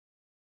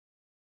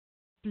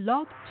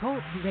Blog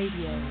Talk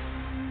Radio.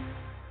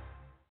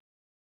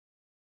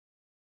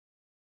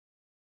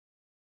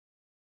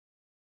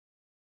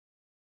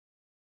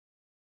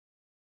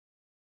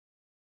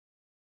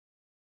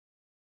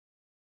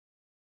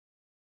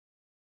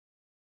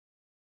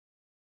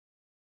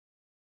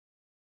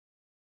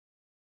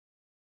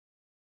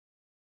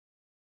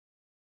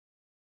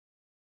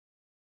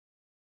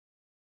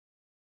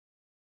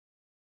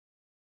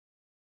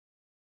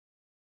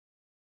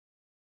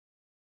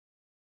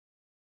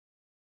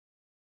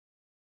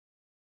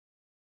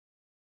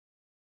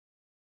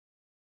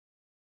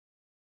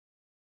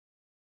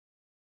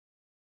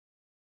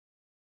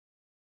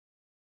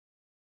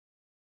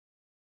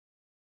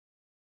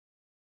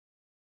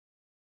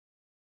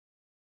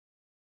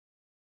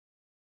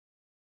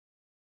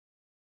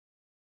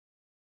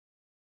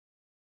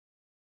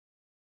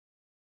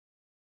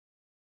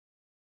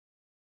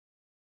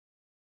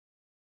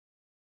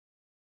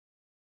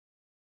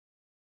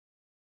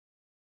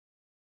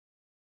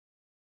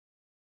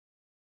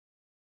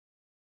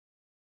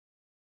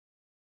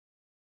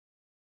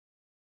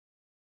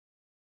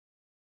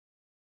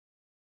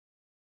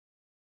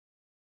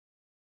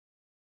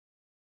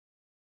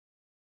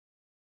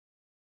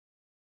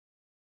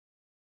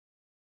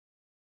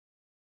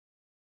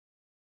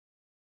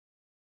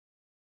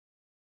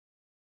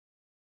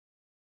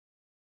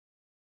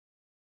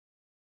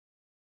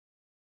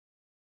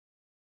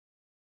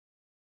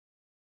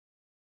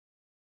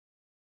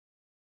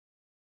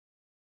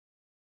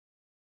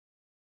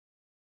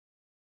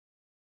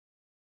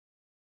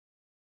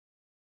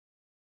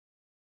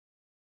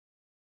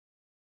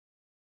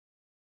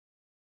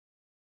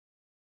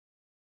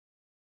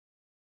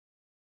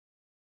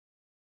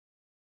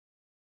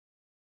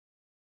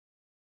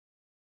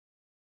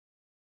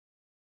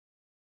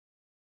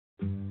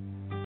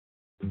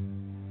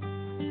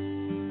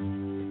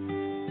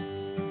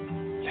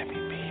 Let me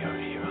be your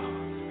hero.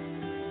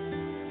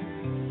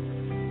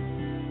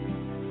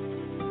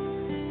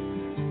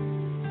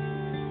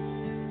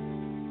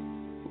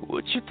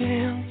 Would you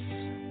dance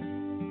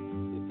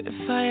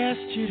if I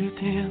asked you to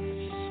dance?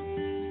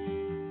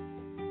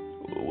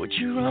 Or would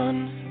you run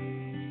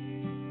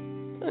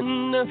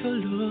and never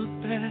look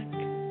back?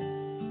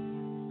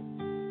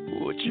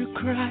 Would you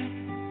cry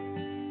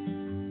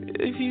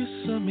if you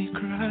saw me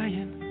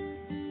crying?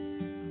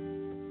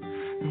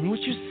 And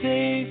would you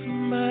save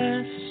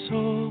my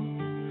soul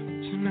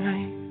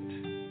tonight?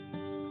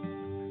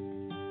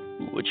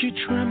 Would you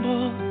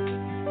tremble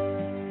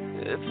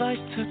if I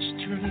touched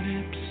your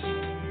lips?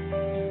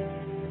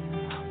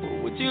 Or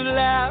would you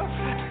laugh?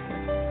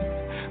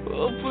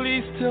 Oh,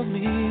 please tell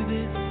me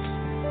this.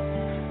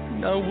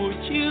 Now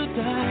would you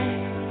die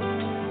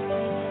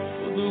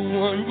for the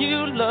one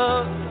you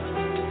love?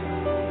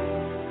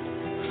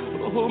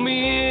 Hold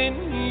me in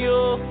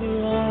your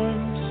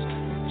arms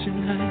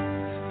tonight.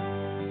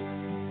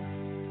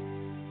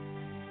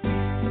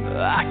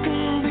 I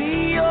can be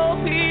your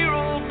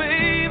hero,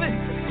 baby.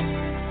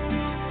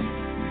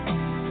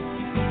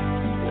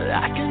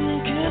 I can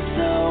kiss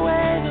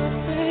away the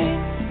pain.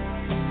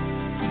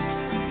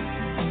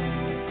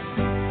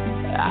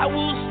 I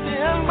will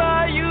stand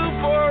by you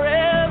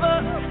forever.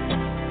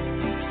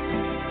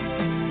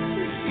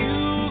 You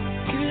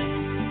can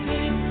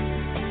take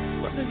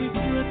my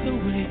breath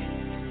away.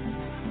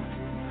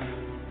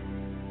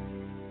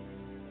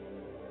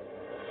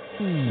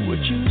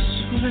 Would you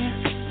swear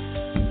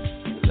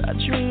that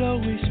you'll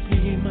always be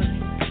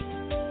mine?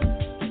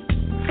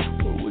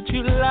 Or would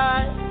you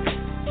lie?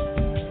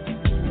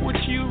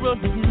 Would you run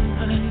and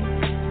hide?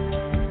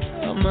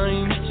 Am I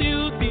in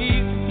too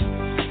deep?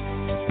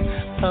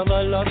 Have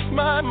I lost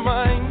my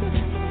mind?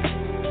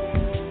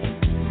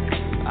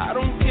 I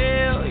don't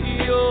care,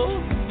 you're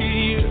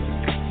here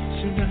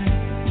tonight.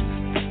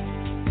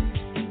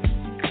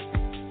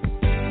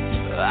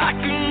 I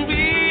can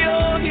be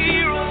your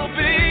hero,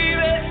 baby.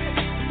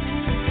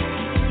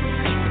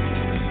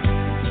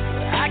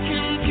 I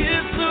can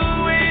kiss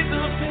away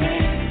the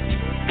pain.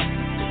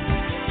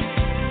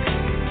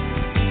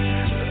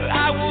 I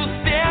will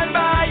stand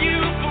by you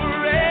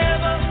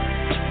forever.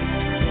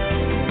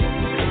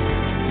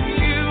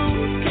 You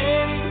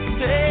can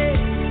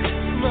take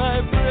my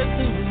breath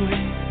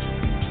away.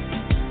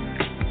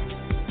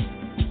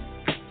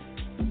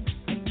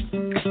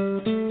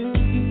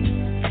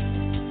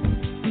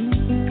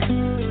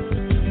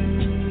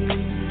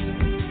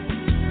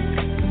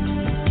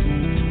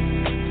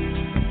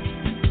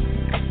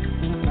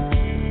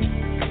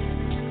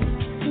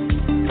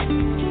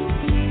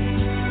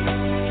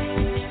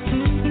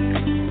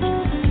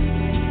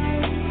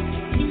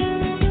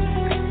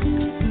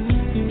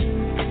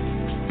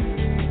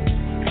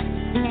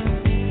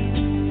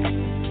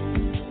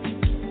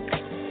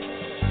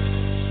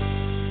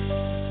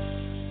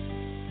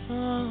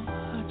 Oh,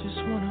 I just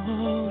wanna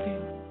hold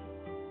you.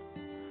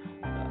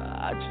 I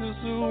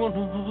just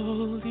wanna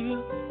hold you.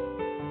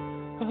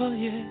 Oh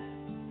yeah,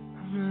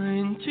 I'm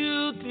in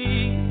too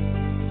deep.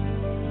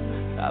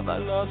 Have I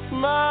lost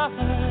my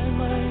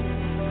mind?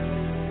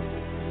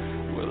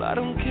 Well, I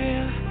don't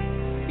care.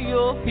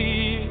 You're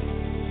here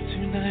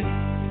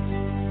tonight.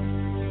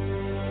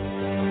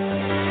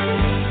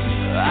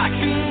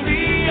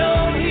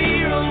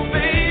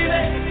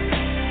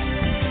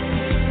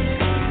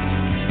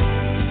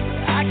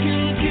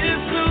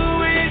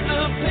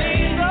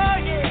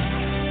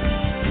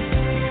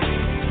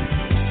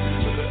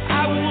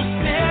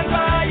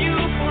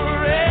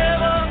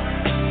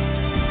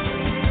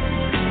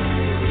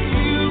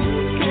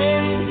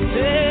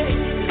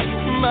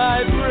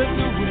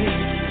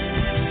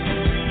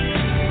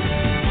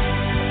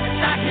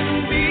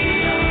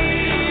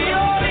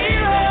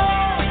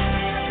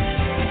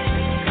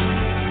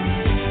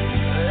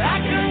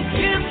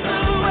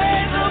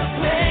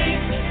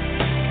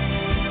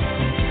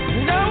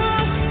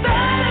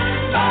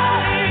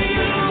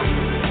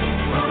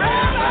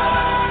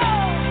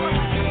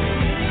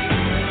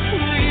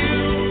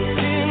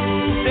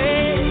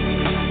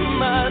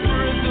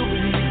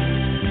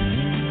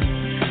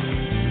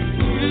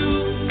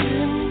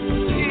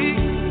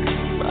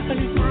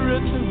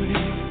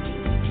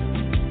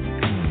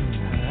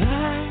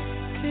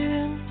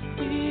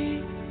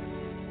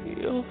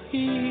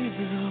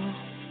 hero.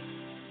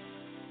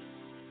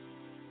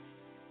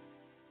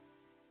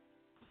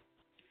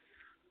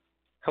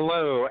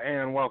 Hello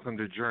and welcome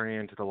to Journey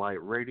into the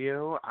Light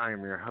Radio. I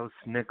am your host,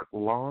 Nick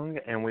Long,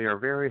 and we are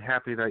very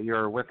happy that you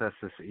are with us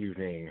this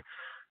evening.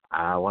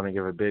 I want to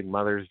give a big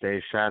Mother's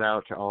Day shout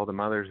out to all the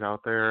mothers out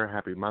there.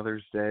 Happy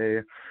Mother's Day.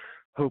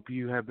 Hope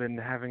you have been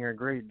having a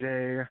great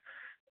day,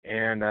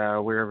 and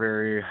we're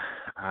very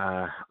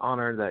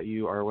honored that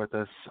you are with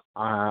us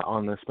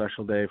on this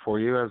special day for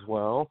you as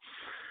well.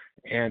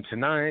 And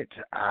tonight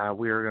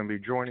we are going to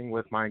be joining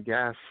with my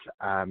guest,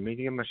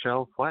 medium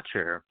Michele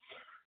Fletcher.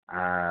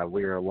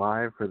 We are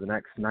live for the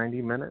next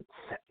 90 minutes,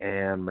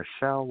 and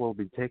Michele will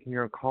be taking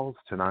your calls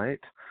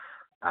tonight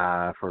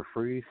for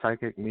free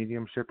psychic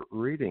mediumship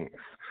readings.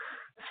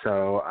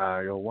 So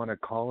you'll want to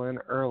call in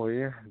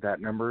early. That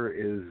number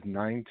is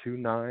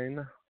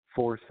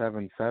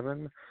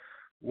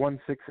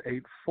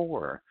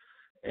 929-477-1684.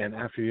 And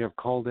after you have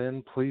called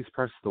in, please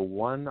press the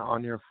 1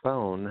 on your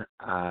phone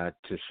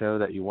to show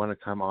that you want to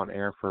come on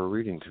air for a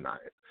reading tonight.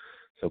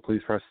 So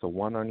please press the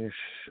 1 on your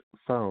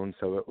phone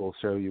so it will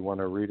show you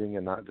want a reading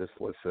and not just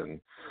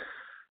listen.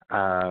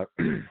 My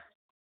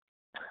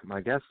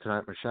guest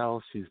tonight,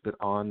 Michele, she's been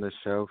on this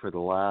show for the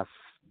last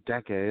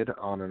decade,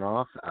 on and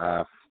off,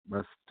 most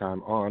of the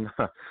time on,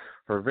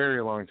 for a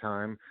very long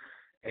time.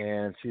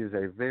 And she is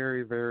a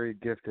very, very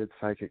gifted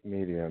psychic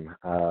medium.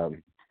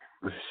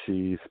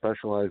 She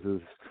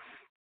specializes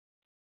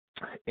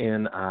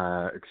in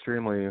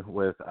extremely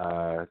with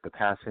the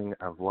passing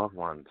of loved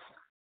ones,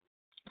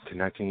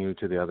 connecting you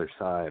to the other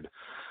side.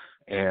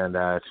 And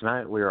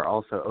tonight we are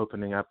also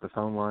opening up the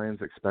phone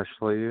lines,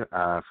 especially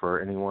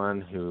for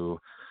anyone who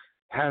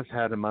has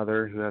had a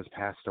mother who has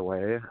passed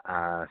away.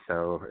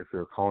 So if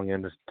you're calling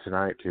in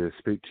tonight to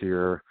speak to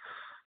your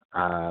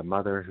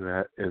mother who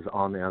is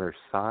on the other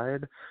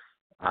side,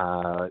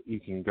 you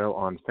can go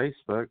on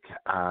Facebook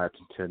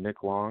to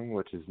Nick Long,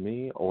 which is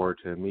me, or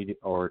to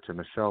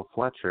Michele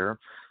Fletcher,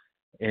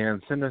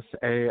 and send us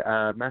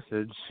a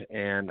message,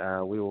 and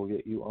we will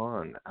get you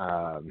on.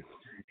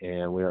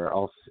 And we are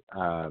also,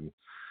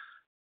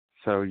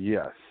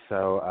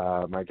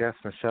 my guest,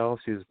 Michele,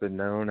 she's been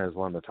known as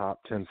one of the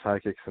top 10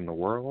 psychics in the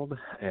world,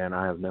 and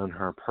I have known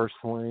her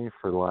personally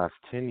for the last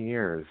 10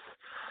 years.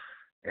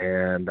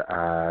 And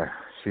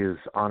she is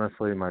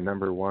honestly my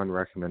number one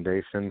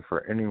recommendation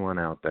for anyone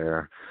out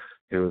there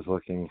who is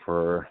looking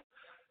for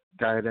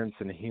guidance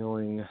and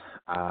healing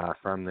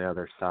from the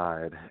other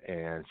side.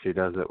 And she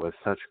does it with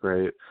such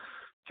great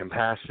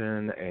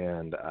compassion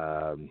and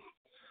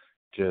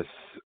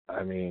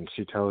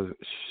she tells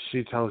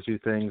you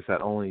things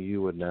that only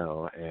you would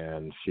know.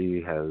 And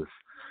she has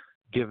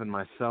given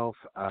myself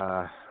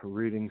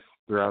readings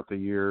throughout the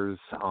years,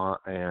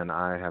 and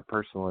I have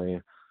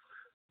personally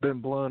been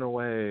blown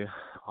away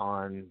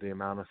on the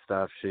amount of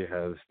stuff she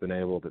has been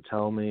able to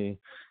tell me,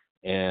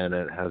 and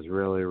it has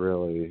really,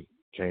 really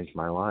changed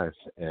my life.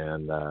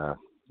 And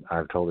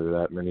I've told her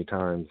that many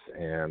times.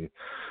 And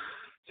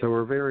so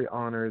we're very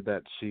honored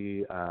that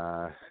she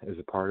is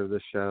a part of the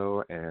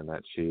show and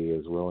that she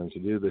is willing to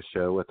do this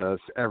show with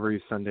us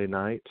every Sunday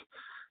night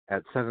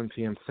at 7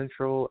 p.m.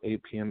 Central,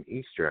 8 p.m.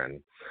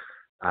 Eastern.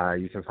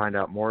 You can find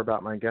out more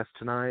about my guest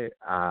tonight,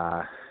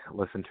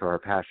 listen to our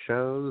past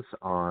shows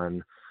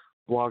on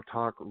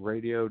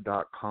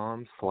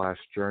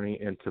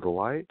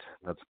blogtalkradio.com/journeyintothe-light.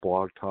 That's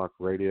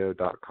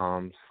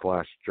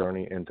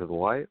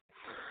blogtalkradio.com/journeyintothe-light.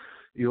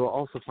 You will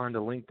also find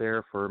a link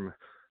there for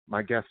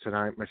my guest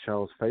tonight,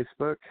 Michele's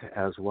Facebook,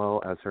 as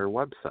well as her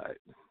website.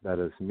 That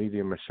is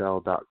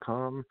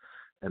mediummichele.com,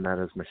 and that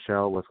is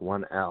Michele with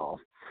one L.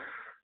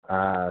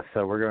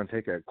 So we're going to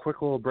take a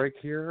quick little break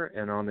here,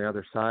 and on the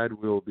other side,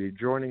 we will be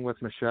joining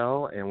with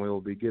Michele, and we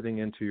will be getting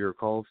into your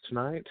calls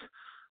tonight,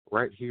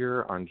 right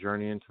here on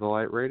Journey into the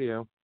Light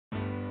Radio.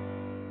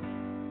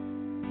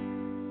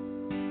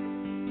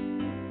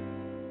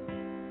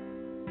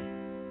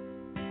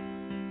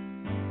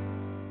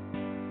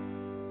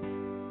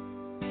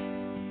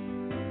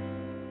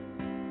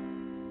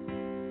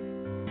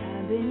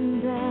 I've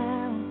been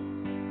down,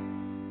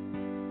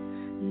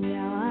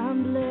 now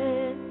I'm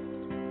blessed.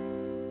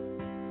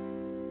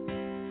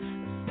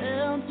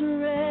 Felt a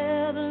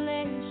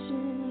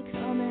revelation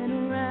coming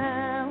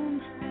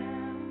around.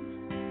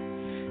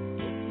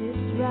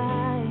 It's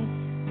right,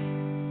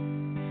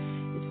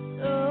 it's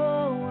so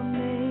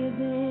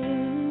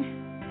amazing.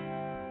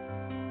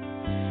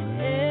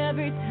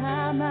 Every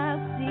time I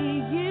see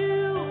you,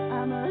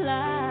 I'm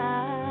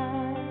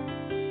alive.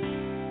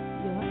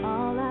 You're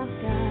all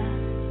I've got.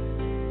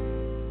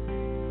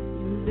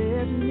 You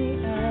lift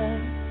me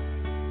up.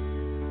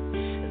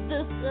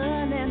 The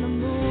sun and the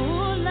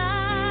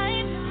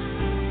moonlight.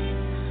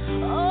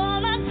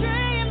 All my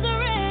dreams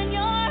are in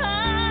your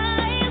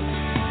eyes.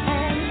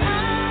 And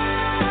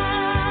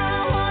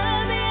I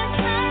wanna be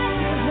inside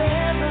your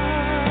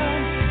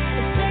heaven.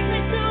 So take me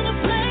to the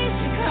place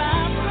you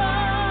come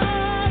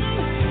from.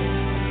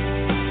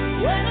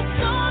 When the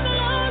storm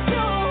blows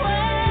your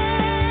way.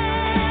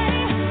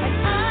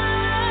 And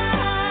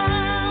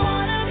I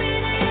wanna be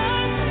the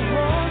earth that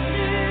holds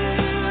you.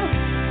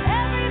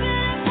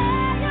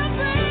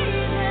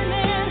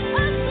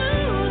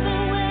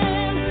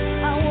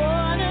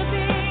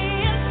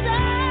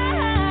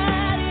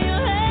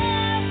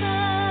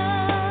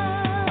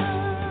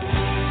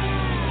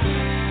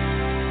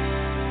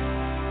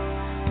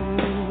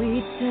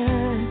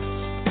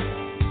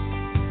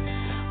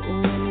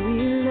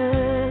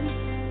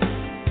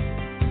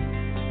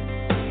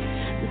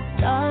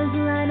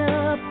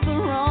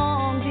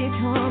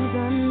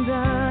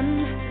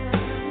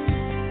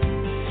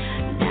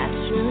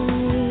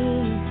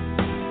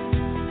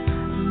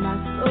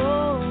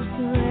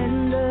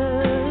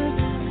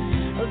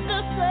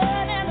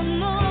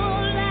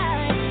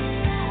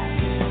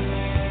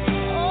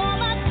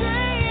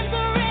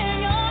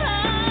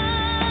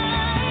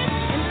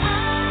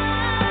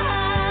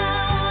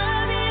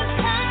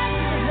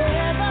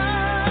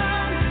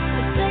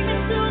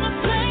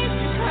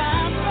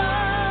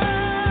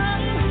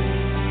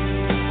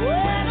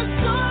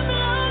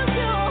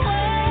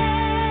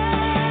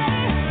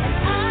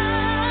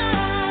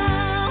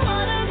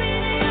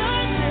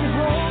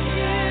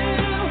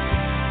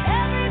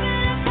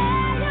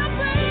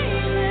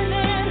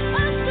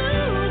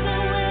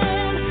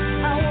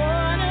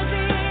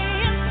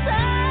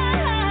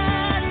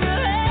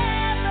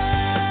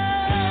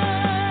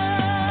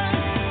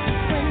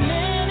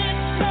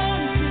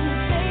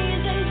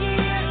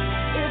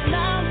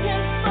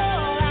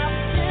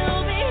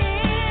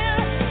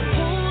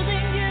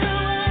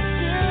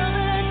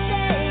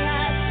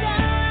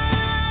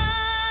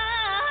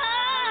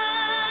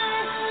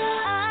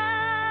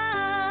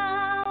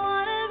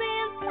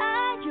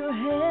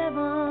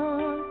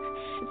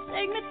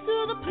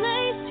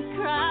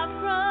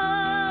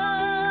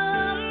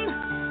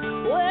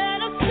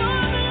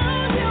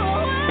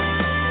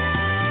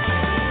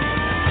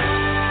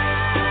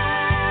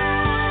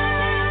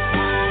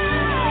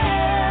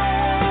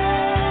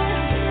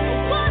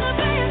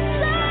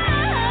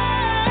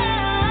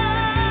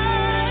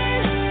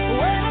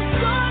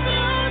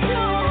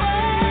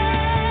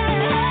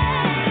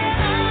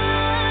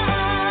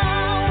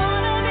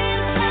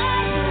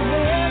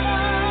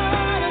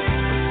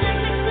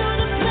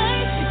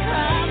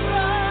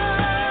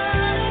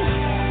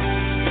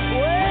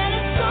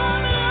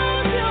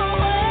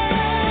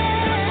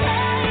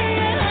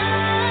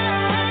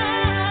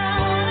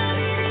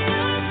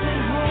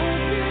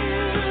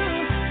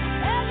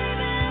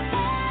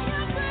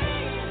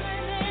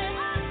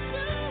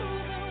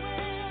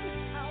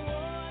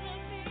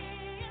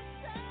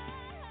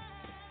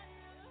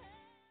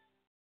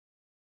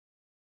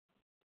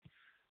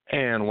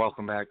 And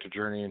welcome back to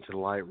Journey into the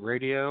Light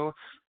Radio.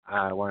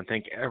 I want to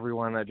thank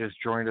everyone that just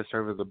joined us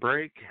over the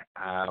break.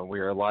 We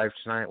are live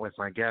tonight with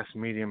my guest,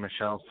 medium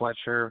Michele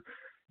Fletcher,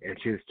 and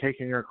she is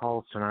taking your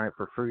calls tonight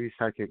for free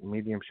psychic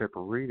mediumship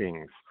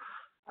readings.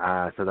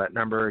 So that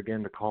number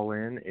again to call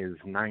in is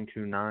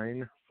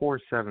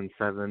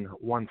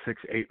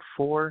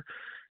 929-477-1684,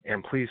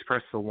 and please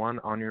press the 1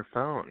 on your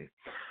phone.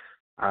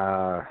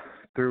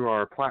 Through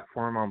our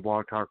platform on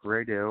Blog Talk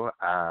Radio,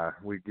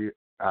 we do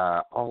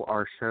all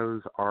our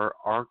shows are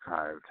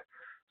archived.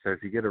 So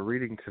if you get a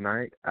reading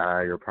tonight,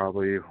 you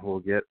probably will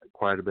get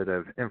quite a bit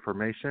of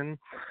information.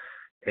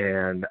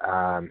 And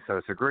so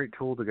it's a great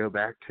tool to go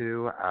back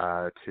to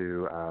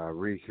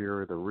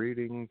rehear the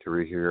reading, to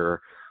rehear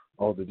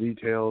all the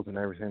details and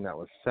everything that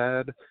was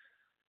said.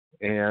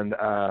 And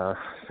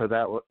so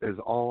that is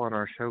all on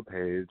our show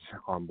page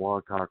on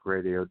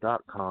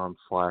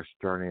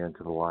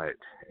blogtalkradio.com/journeyintothe-light.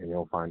 And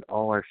you'll find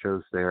all our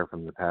shows there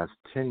from the past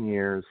 10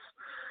 years,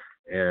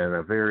 and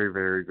a very,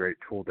 very great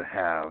tool to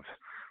have.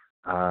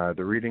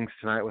 The readings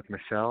tonight with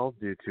Michele,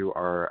 due to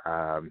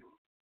our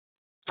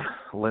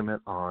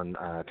limit on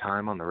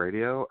time on the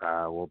radio,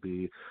 will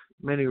be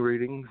mini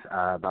readings,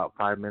 about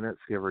 5 minutes,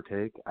 give or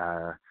take.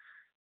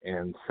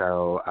 And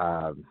so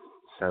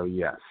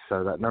yes.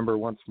 So that number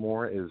once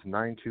more is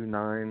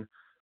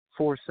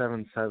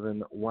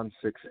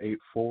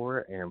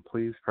 929-477-1684, and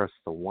please press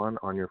the 1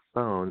 on your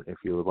phone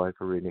if you would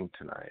like a reading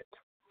tonight.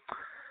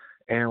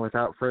 And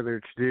without further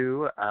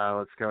ado,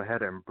 let's go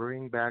ahead and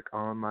bring back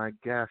on my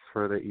guest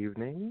for the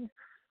evening.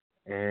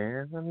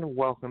 And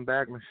welcome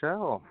back,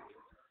 Michele.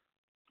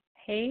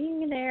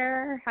 Hey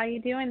there. How you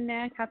doing,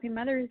 Nick? Happy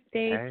Mother's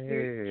Day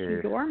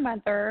to your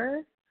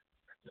mother.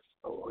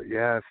 Oh,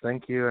 yes,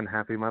 thank you, and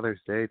happy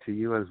Mother's Day to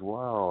you as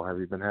well. Have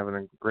you been having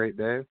a great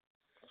day?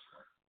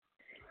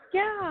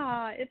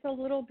 Yeah, it's a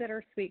little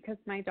bittersweet because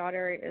my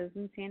daughter is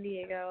in San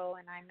Diego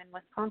and I'm in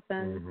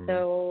Wisconsin,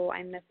 so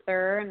I miss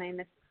her and I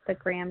miss the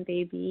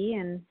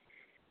grandbaby,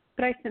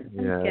 but I sent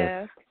some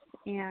gifts,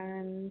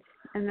 and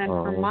then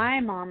for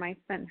my mom, I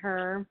sent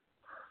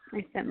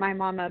my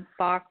mom a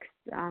box,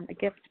 a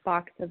gift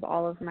box of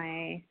all of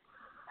my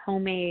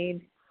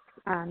homemade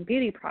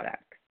beauty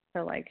products.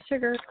 So like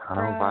sugar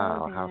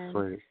scrub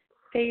and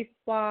face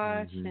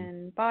wash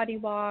and body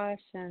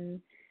wash,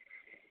 and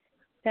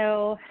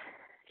so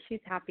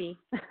she's happy.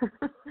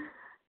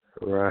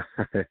 Right.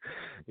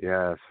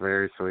 Yes,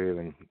 very sweet,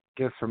 and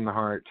gifts from the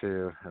heart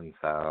too. And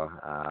so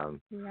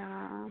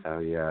So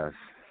yes.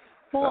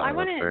 Well, so I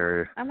want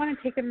to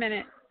take a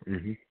minute.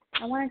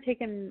 I want to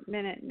take a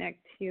minute, Nick,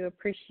 to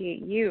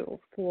appreciate you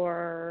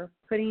for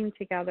putting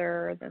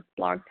together this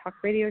Blog Talk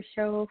Radio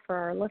show for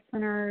our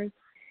listeners.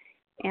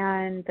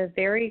 And the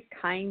very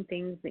kind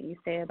things that you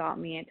say about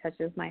me, it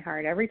touches my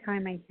heart. Every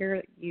time I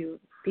hear you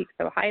speak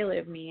so highly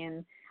of me,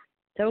 and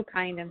so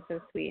kind and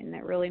so sweet, and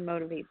it really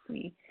motivates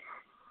me.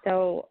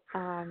 So,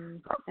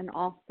 and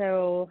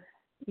also,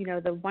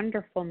 the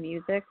wonderful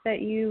music that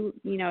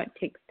it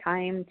takes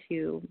time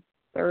to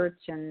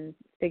search and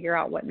figure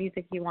out what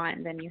music you want,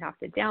 and then you have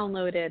to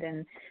download it.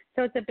 And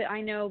so it's a bit,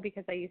 I know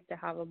because I used to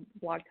have a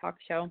Blog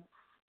Talk show,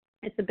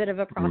 it's a bit of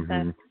a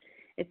process.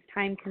 It's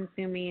time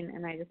consuming,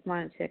 and I just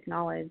wanted to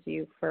acknowledge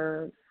you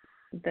for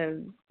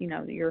the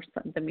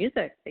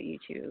music that you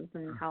choose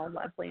and how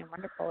lovely and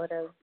wonderful it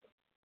is.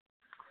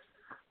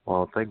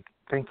 Well, thank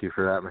you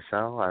for that,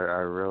 Michele. I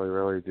really,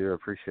 really do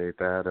appreciate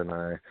that, and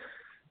I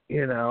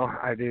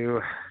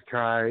do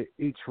try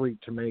each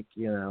week to make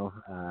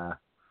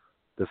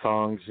the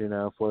songs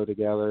flow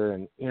together,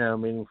 and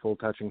meaningful,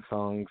 touching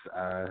songs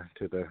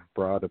to the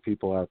broad of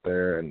people out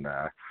there, and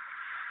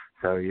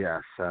so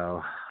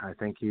I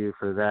thank you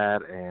for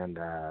that, and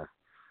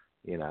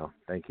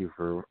thank you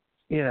for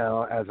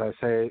as I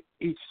say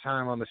each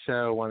time on the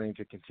show, wanting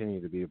to continue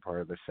to be a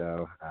part of the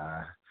show.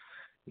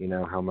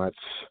 How much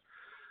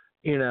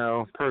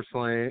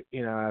personally,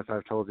 as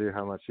I've told you,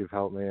 how much you've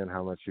helped me and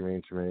how much you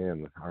mean to me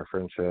and our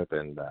friendship,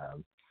 and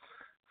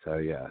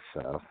so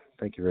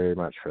thank you very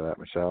much for that,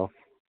 Michele.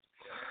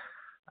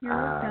 You're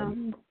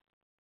welcome.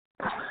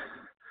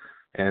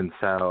 And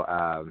so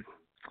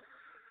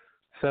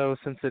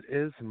since it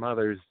is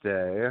Mother's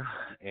Day,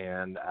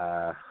 and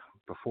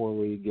before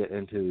we get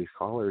into these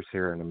callers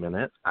here in a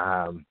minute,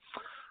 I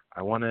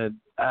wanted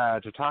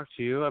to talk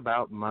to you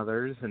about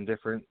mothers and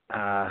different,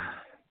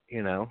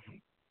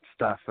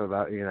 stuff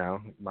about,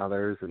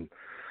 mothers and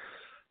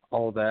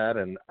all that.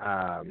 And,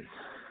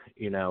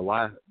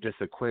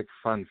 just a quick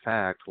fun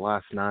fact,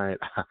 last night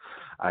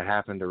I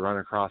happened to run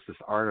across this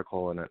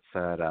article, and it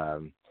said,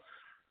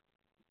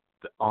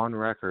 on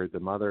record, the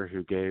mother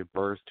who gave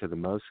birth to the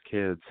most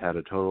kids had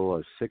a total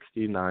of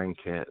 69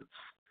 kids.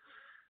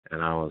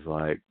 And I was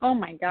like, oh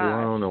my God,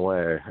 blown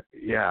away.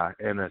 Yeah,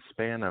 in a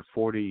span of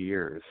 40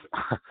 years.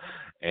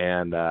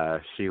 And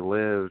she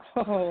lived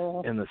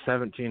in the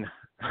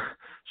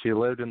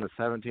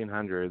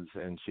 1700s,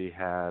 and she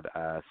had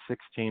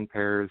 16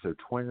 pairs of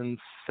twins,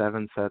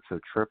 7 sets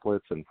of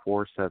triplets, and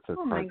 4 sets of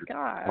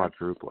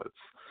quadruplets.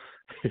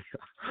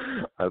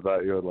 I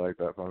thought you would like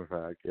that fun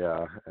fact.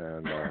 Yeah,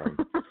 and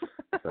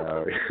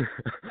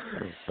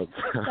so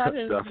that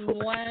is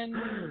definitely.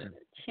 one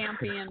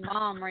champion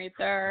mom right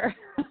there.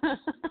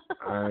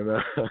 I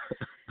know.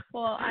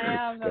 Well,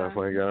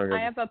 Definitely going.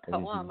 I have a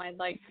poem I'd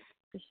like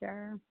to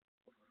share.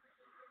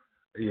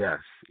 Yes,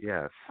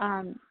 yes.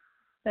 So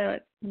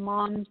it's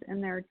moms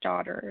and their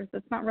daughters.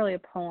 It's not really a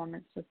poem.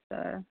 It's just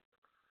I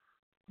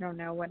don't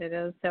know what it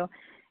is. So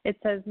it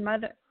says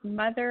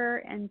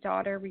mother and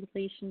daughter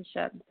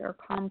relationships are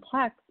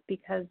complex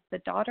because the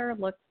daughter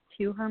looks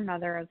to her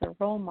mother as a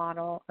role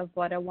model of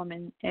what a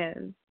woman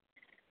is.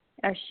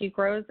 As she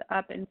grows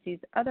up and sees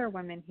other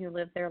women who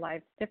live their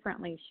lives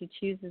differently, she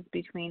chooses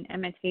between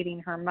imitating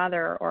her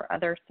mother or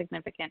other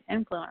significant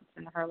influence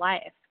in her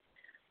life.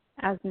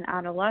 As an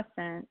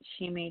adolescent,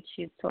 she may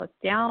choose to look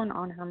down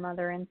on her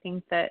mother and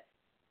think that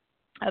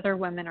other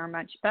women are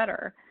much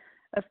better.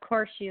 Of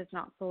course, she is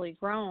not fully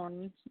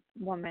grown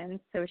woman,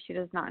 so she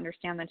does not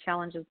understand the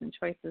challenges and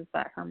choices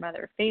that her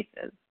mother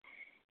faces.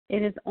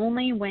 It is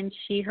only when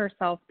she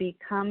herself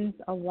becomes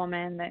a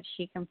woman that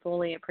she can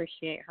fully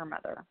appreciate her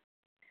mother.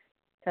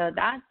 So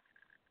that's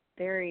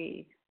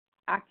very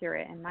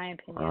accurate, in my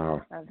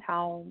opinion, of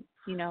how,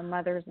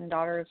 mothers and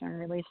daughters and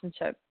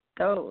relationship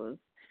goes.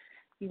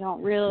 You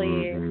don't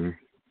really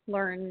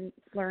learn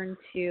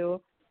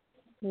to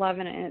love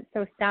it, and it's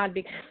so sad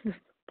because this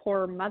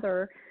poor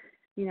mother,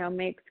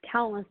 makes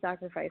countless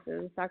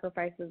sacrifices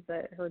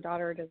that her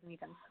daughter doesn't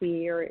even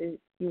see or is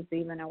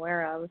even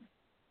aware of.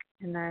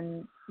 And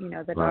then,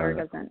 the daughter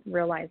doesn't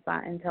realize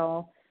that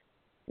until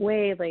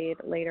way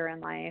later in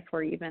life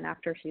or even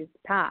after she's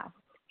passed.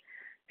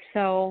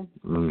 So,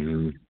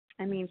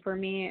 I mean, for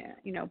me,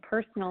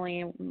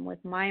 personally,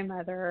 with my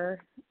mother,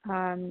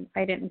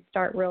 I didn't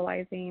start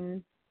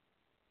realizing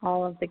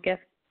all of the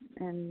gifts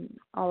and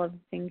all of the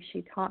things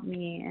she taught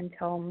me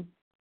until,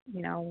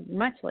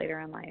 much later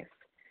in life.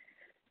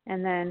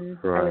 And then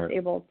I'm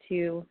able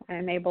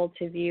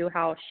to view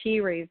how she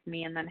raised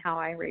me and then how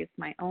I raised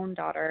my own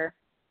daughter.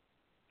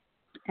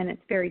 And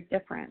it's very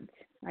different.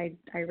 I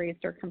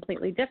raised her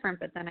completely different,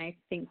 but then I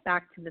think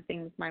back to the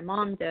things my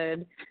mom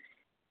did,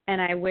 and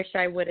I wish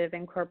I would have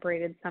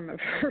incorporated some of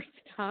her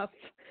stuff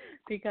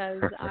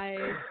because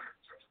I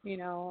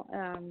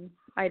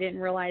didn't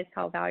realize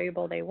how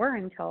valuable they were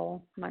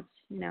until it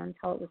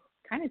was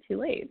kind of too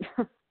late.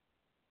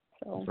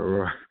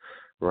 So.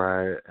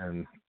 Right,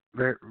 and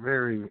very,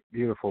 very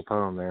beautiful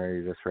poem there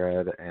you just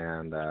read,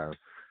 and I,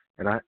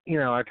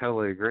 I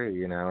totally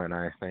agree, and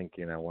I think,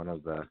 one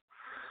of the,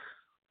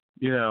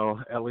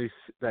 at least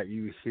that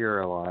you hear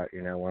a lot,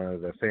 one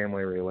of the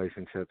family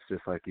relationships,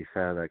 just like you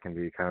said, that can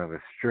be kind of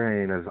a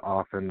strain is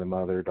often the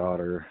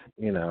mother-daughter,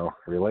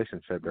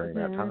 relationship during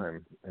that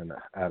time in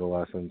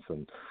adolescence.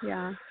 And,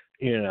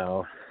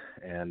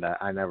 and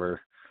I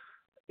never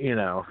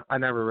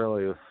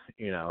really,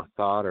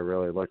 thought or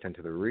really looked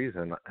into the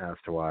reason as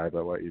to why,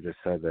 but what you just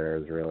said there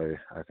is really,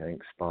 I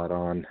think, spot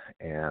on.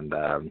 And,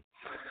 and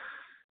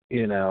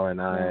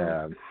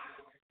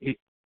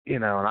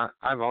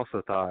I've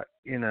also thought,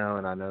 and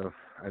I know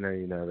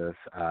you know this,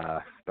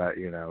 but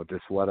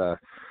just what a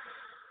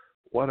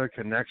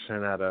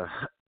connection at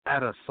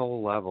a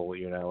soul level,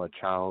 a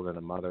child and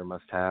a mother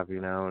must have,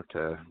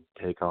 to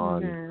take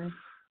on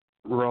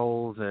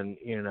roles and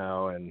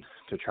and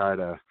to try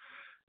to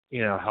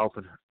help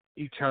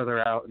each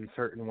other out in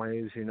certain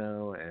ways, and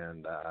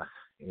and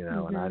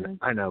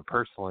I know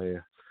personally,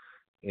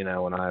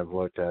 when I've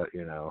looked at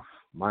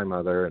my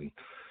mother and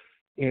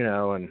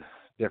and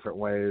different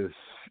ways,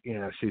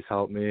 she's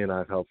helped me and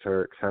I've helped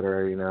her, et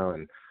cetera, and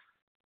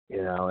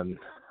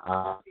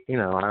I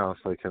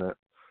honestly couldn't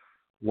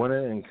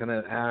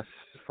ask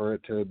for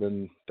it to have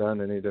been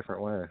done any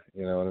different way,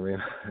 you know what I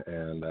mean?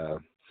 And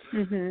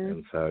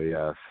and so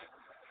yes.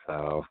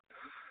 So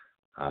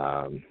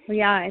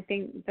I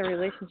think the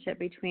relationship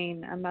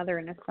between a mother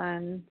and a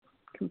son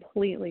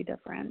completely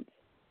different.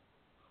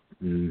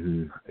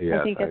 Yes,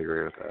 I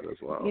agree with that as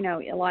well.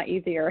 A lot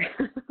easier.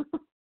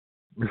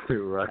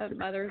 Right.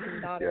 Mothers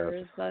and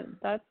daughters,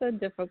 that's a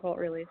difficult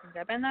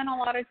relationship. And then a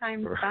lot of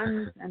times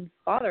sons and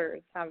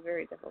fathers have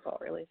very difficult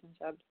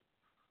relationships.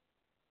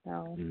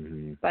 So,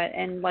 but,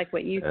 and like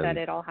what you said,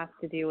 it all has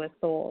to do with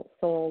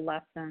soul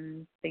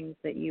lessons, things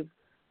that you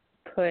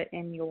put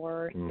in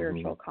your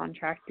spiritual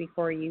contract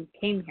before you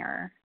came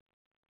here.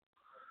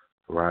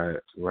 Right.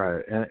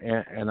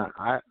 And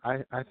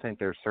I think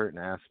there's certain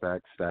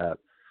aspects that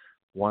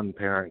one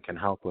parent can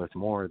help with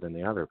more than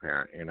the other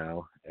parent,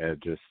 it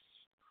just,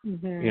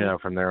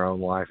 from their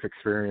own life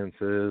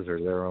experiences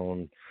or their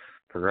own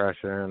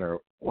progression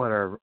or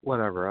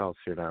whatever else,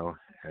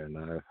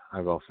 and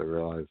I've also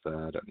realized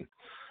that.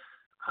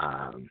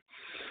 And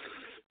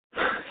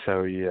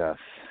so yes,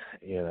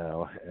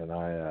 and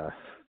I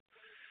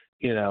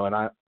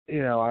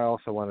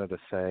also wanted to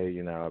say,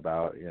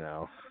 about,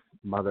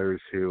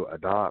 mothers who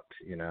adopt,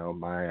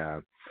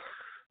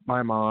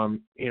 my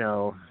mom,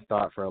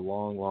 thought for a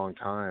long, long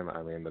time,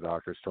 I mean, the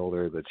doctors told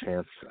her the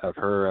chance of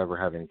her ever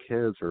having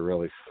kids were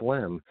really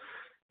slim.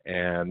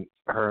 And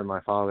her and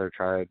my father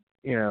tried,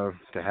 to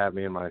have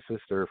me and my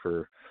sister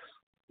for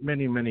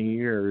many, many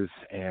years,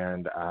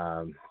 and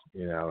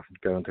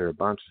going through a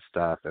bunch of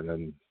stuff, and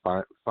then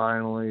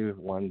finally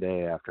one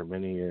day after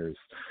many years,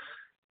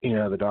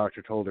 the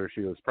doctor told her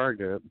she was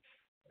pregnant,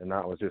 and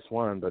not with just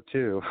one but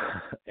two,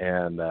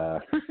 and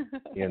and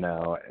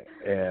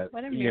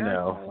what a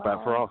miracle.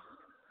 but for all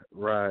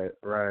right,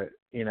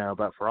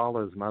 but for all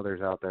those mothers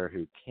out there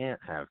who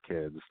can't have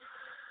kids,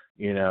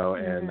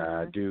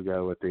 and do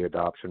go with the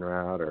adoption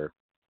route, or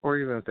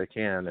even if they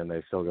can and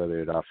they still go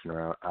the adoption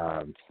route.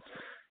 I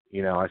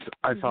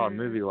saw a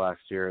movie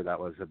last year that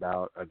was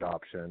about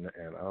adoption,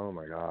 and oh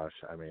my gosh,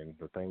 I mean,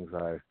 the things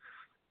I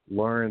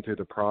learned through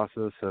the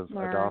process of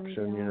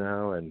adoption,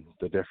 and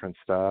the different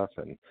stuff,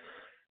 and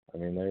I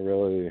mean, they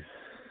really,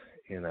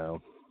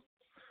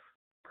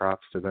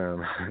 props to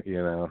them,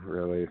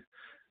 really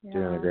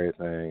doing a great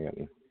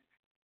thing,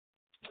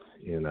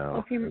 and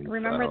Well, if you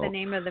remember the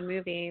name of the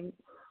movie,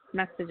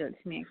 message it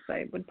to me, because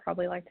I would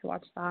probably like to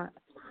watch that.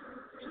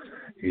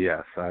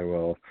 Yes, I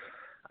will.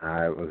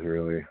 It was a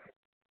really,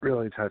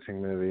 really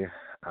touching movie.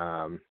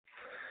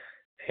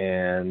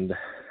 And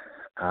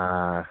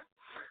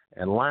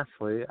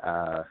lastly,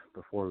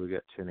 before we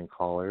get to any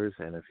callers,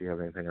 and if you have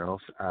anything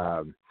else,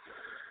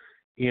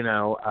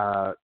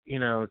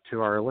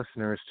 to our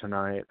listeners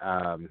tonight,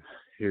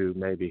 who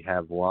maybe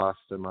have lost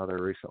a mother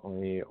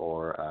recently,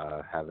 or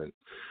haven't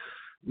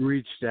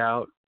reached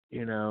out,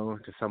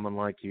 to someone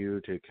like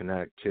you to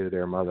connect to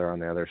their mother on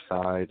the other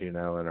side, and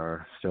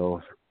are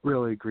still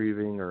really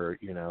grieving, or,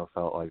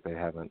 felt like they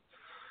haven't,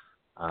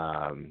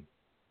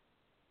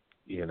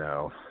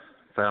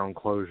 found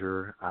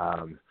closure.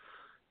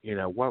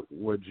 What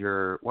would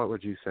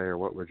you say, or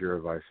what would your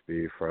advice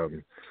be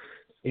from,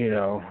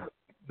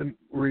 the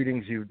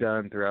readings you've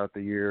done throughout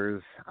the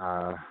years,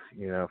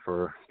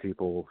 for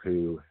people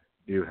who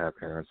do have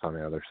parents on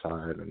the other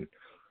side, and,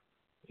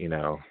 in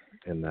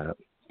that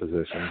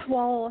position?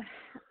 Well,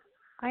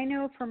 I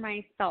know for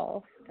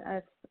myself,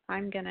 if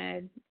I'm going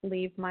to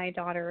leave my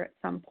daughter at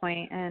some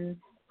point, and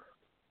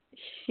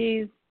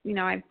she's,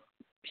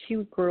 she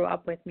grew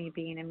up with me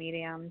being a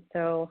medium,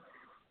 so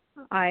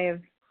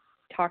I've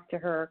talked to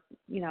her,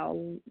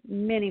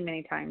 many,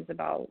 many times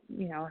about,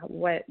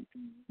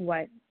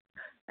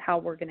 how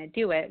we're going to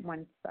do it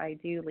once I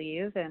do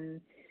leave,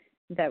 and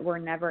that we're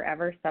never,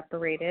 ever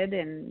separated,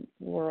 and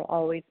we'll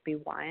always be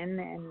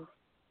one,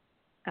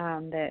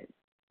 and that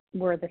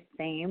we're the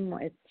same.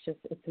 It's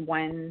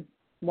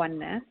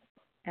oneness,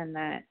 and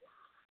that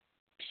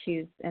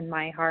she's in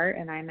my heart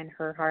and I'm in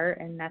her heart,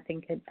 and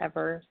nothing could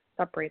ever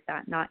separate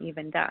that, not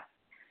even death.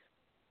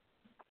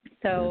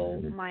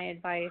 So my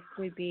advice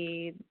would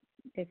be,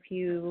 if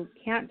you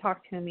can't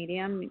talk to a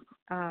medium,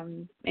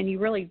 and you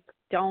really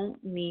don't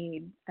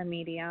need a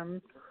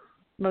medium,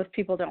 most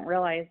people don't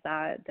realize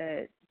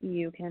that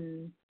you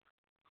can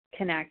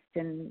connect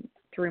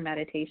through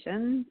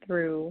meditation,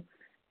 through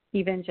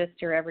even just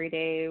your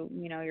everyday,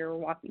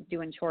 you're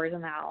doing chores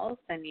in the house,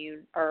 and you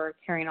are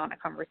carrying on a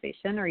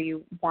conversation, or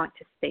you want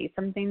to say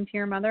something to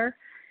your mother.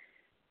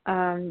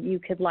 You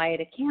could light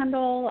a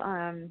candle.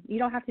 You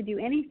don't have to do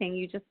anything.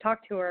 You just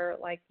talk to her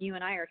like you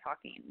and I are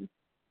talking.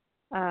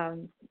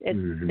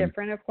 It's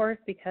different, of course,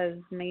 because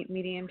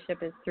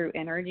mediumship is through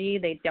energy.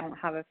 They don't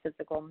have a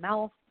physical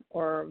mouth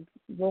or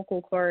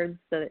vocal cords,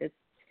 so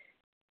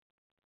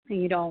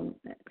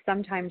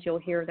sometimes you'll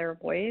hear their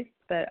voice,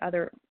 but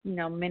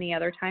many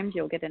other times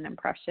you'll get an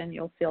impression.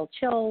 You'll feel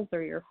chills,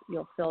 or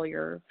you'll feel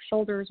your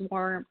shoulders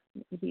warm,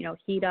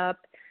 heat up,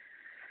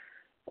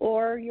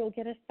 or you'll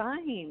get a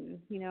sign,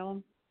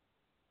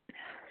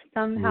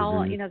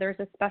 somehow, there's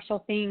a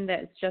special thing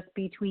that's just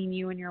between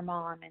you and your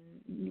mom, and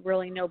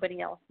really nobody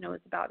else knows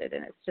about it.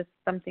 And it's just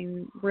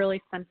something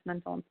really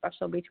sentimental and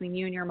special between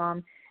you and your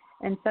mom.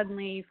 And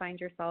suddenly you find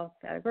yourself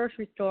at a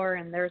grocery store,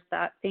 and there's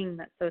that thing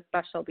that's so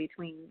special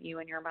between you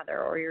and your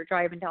mother, or you're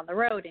driving down the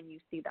road and you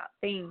see that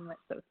thing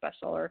that's so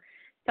special, or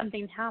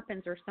something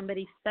happens, or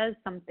somebody says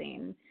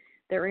something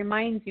that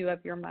reminds you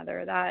of your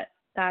mother.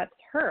 That's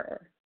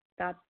her.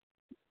 That's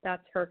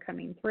her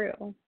coming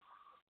through.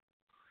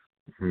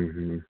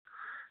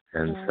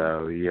 And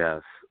so,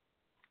 yes.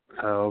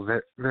 So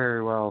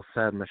very well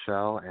said,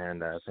 Michelle,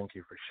 and thank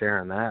you for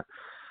sharing that.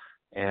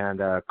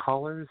 And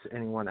callers,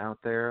 anyone out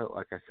there,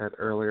 like I said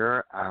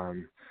earlier,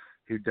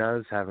 who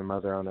does have a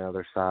mother on the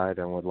other side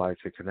and would like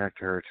to connect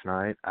to her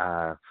tonight,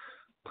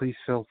 please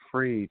feel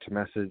free to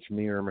message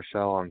me or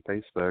Michelle on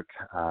Facebook,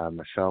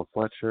 Michele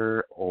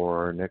Fletcher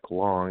or Nick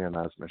Long, and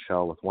that's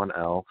Michelle with one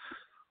L,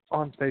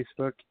 on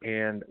Facebook,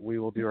 and we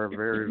will do our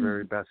very,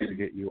 very best to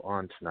get you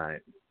on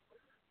tonight.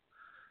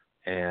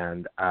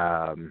 And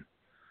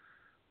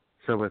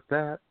so with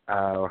that,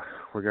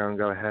 we're going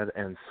to go ahead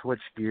and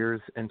switch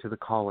gears into the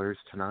callers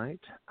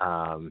tonight.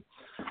 And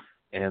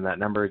that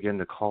number again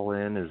to call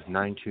in is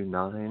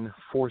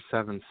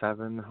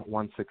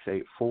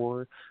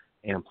 929-477-1684.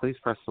 And please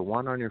press the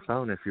 1 on your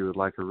phone if you would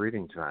like a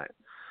reading tonight.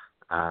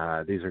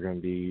 These are going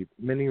to be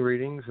mini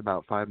readings,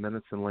 about 5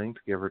 minutes in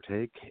length, give or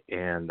take.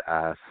 And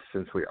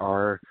since we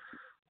are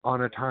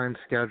on a time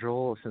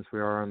schedule, since we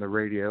are on the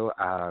radio,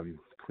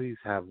 please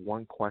have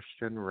one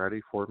question ready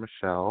for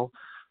Michele,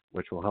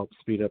 which will help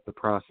speed up the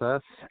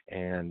process.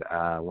 And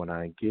when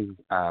I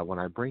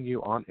bring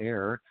you on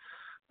air,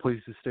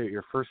 please just state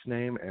your first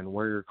name and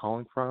where you're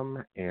calling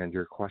from and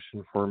your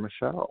question for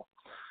Michele.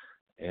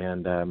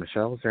 And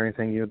Michele, is there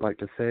anything you'd like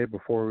to say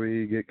before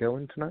we get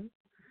going tonight?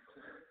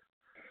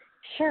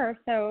 Sure.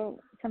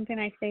 So something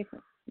I say,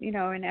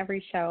 in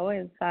every show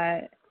is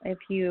that if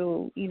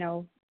you,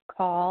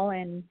 call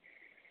and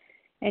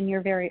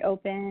you're very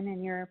open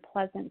and you're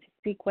pleasant to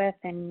speak with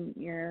and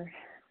you're,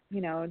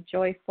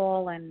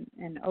 joyful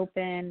and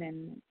open,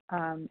 and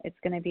it's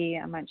going to be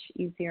a much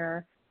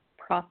easier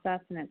process,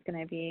 and it's going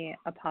to be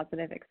a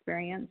positive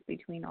experience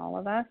between all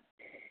of us.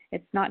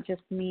 It's not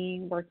just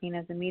me working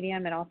as a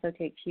medium. It also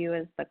takes you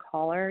as the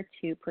caller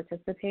to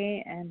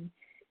participate and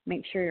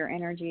make sure your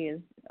energy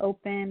is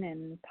open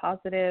and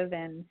positive.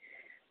 And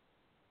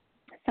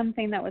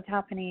something that was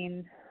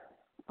happening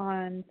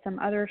on some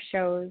other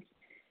shows,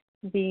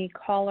 the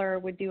caller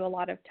would do a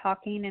lot of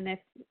talking, and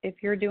if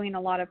you're doing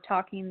a lot of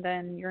talking,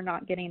 then you're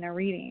not getting a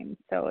reading.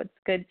 So it's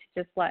good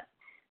to just let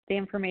the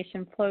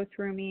information flow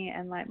through me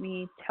and let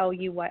me tell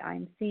you what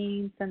I'm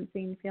seeing,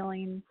 sensing,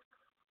 feeling,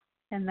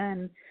 and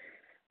then,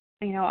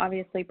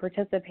 obviously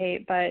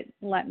participate, but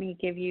let me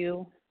give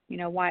you,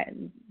 why,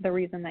 the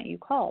reason that you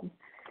called.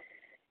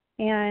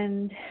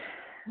 And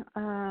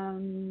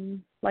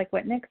like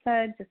what Nick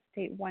said, just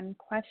state one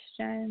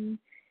question.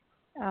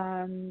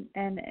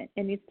 And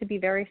it needs to be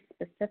very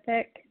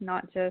specific,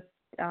 not just,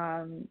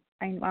 I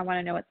want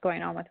to know what's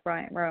going on with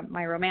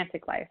my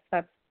romantic life.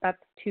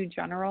 That's too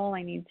general.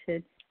 I need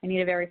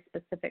a very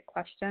specific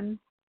question.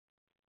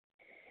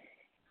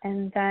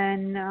 And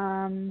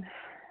then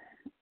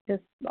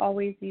just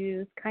always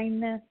use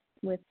kindness.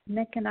 With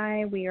Nick and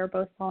I, we are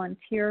both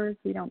volunteers.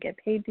 We don't get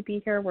paid to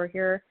be here. We're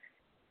here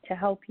to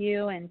help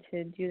you and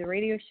to do the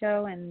radio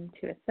show and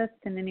to assist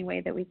in any way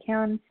that we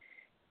can.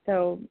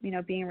 So,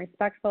 being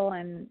respectful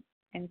and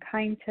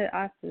kind to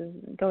us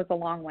goes a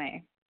long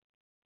way.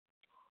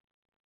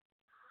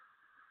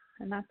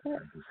 And that's it.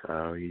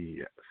 So,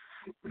 yes.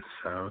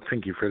 So,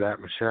 thank you for that,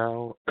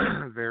 Michele.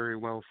 Very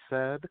well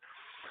said.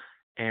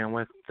 And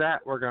with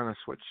that, we're going to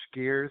switch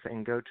gears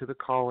and go to the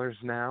callers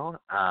now.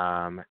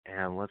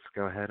 And let's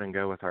go ahead and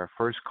go with our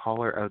first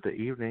caller of the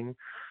evening.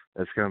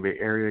 That's going to be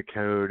area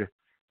code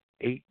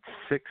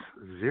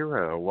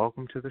 860.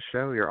 Welcome to the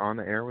show. You're on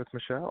the air with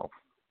Michele.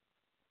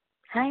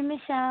 Hi,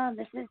 Michele.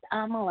 This is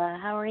Amala.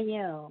 How are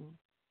you?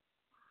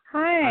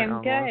 Hi,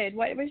 I'm good.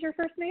 What was your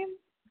first name?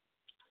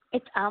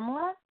 It's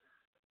Amla.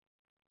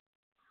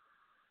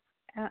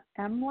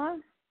 Amla?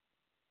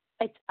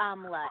 It's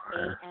Amla.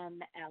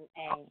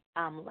 A-M-L-A.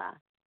 Amla.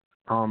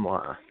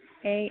 Amla.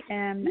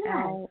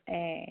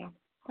 A-M-L-A.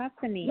 That's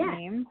a neat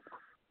name.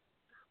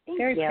 Thank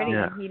Very you. pretty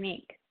and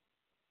unique.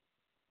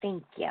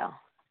 Thank you.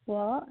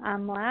 Well,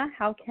 Amla,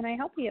 how can I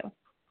help you?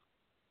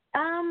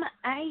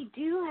 I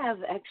do have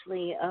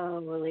actually a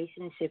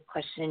relationship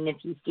question. If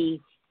you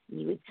see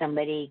me with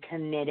somebody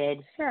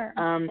committed, sure.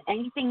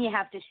 Anything you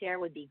have to share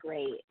would be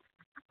great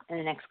in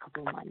the next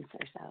couple of months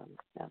or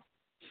so.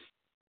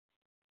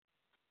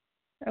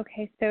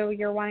 Okay, so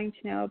you're wanting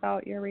to know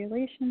about your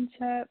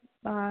relationship,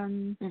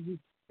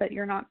 but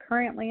you're not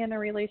currently in a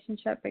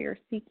relationship, but you're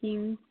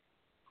seeking.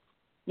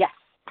 Yes,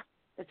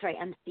 that's right.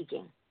 I'm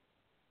seeking.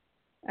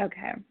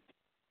 Okay.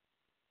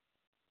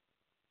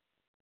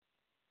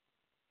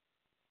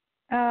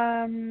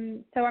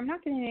 So I'm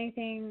not getting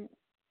anything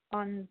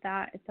on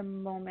that at the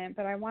moment,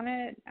 but I want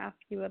to ask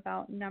you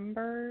about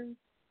numbers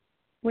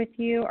with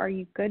you. Are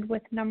you good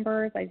with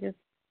numbers? I just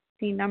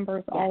see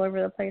numbers all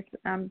over the place,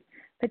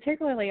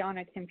 particularly on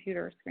a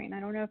computer screen. I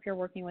don't know if you're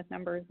working with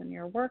numbers in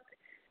your work.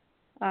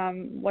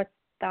 What's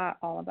that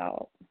all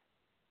about?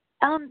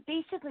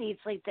 Basically,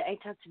 it's like I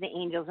talk to the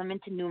angels. I'm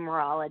into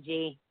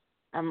numerology.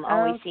 I'm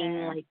always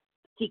seeing like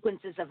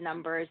sequences of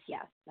numbers.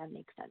 Yes, that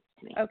makes sense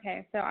to me.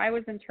 Okay, so I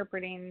was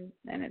interpreting,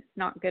 and it's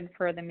not good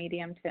for the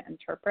medium to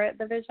interpret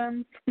the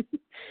visions,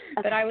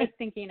 but I was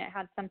thinking it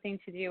had something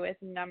to do with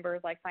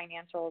numbers like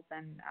financials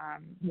and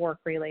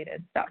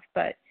work-related stuff,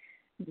 but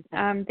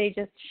they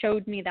just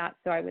showed me that,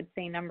 so I would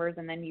say numbers,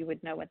 and then you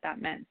would know what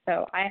that meant.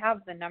 So I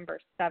have the number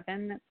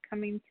 7 that's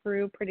coming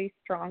through pretty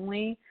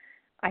strongly.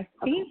 I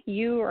think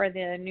you are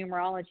the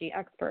numerology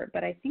expert,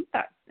 but I think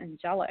that's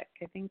angelic.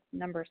 I think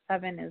number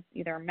 7 is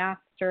either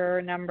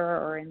master number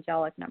or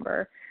angelic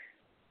number.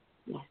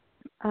 Yes.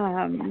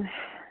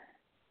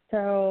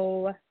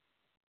 So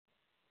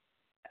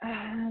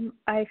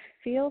I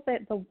feel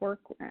that the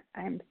work,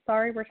 I'm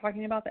sorry we're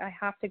talking about that. I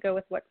have to go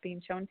with what's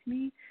being shown to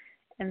me,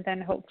 and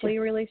then hopefully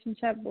a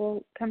relationship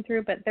will come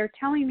through. But they're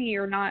telling me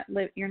you're not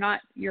at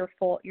your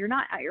full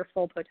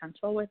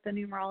potential with the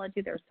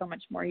numerology. There's so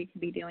much more you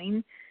could be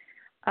doing.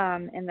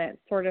 And that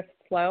sort of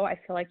slow. I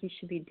feel like you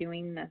should be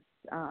doing this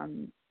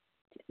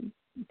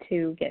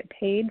to get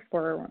paid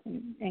for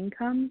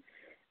income.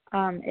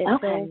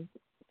 It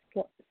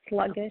feels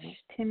sluggish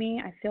to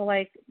me. I feel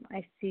like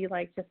I see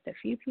like just a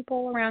few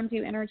people around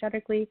you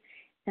energetically,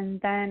 and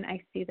then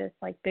I see this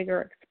like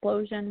bigger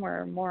explosion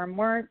where more and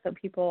more. So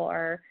people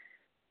are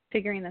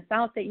figuring this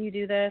out that you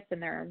do this,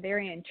 and they're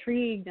very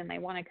intrigued and they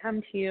want to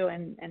come to you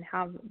and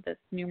have this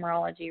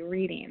numerology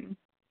reading.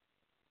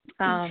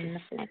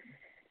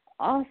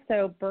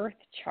 Also, birth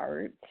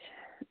chart.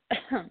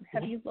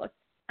 Have you looked?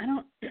 I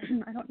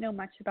don't know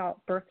much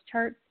about birth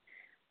charts,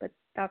 but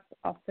that's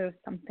also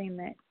something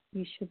that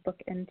you should look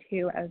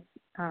into as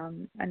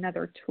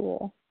another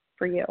tool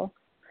for you.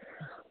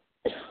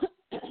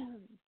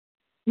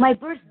 My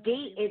birth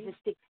date is a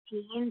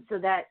 16, so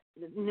that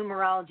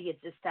numerology is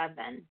a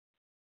 7.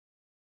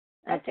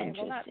 That's okay,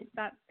 well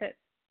that fits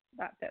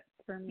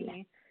for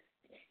me.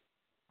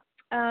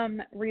 Yeah.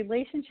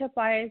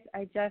 Relationship-wise,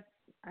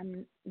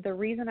 the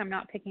reason I'm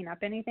not picking up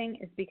anything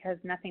is because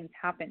nothing's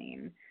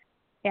happening,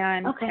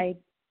 and I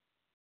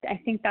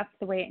think that's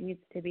the way it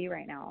needs to be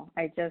right now.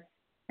 I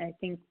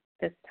think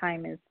this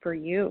time is for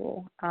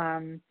you.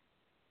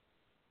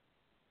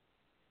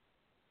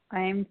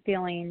 I'm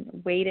feeling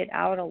waited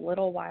out a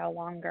little while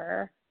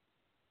longer.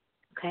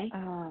 Okay.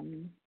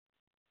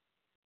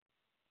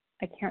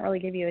 I can't really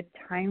give you a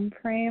time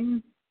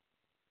frame,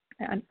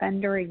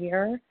 under a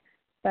year,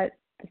 but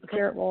the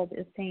spirit world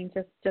is saying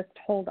just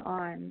hold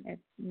on.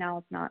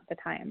 Now's not the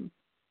time.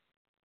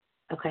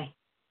 Okay.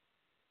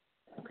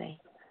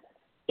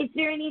 Is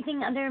there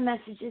anything other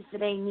messages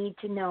that I need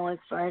to know as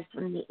far as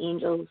from the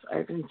angels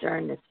are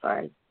concerned, as far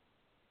as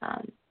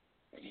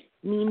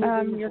me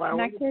moving you're forward?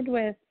 connected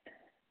with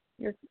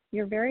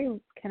you're very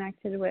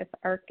connected with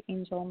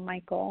Archangel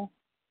Michael.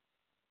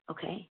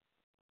 Okay.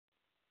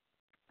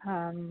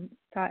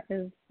 That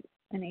is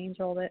an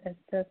angel that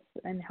assists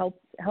and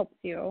helps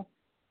you.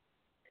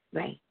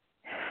 Right.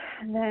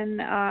 And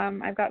then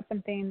I've got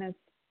something that's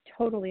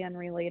totally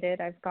unrelated.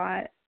 I've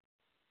got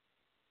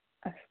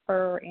a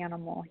fur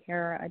animal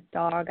here, a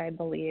dog, I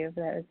believe,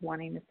 that is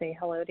wanting to say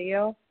hello to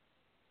you.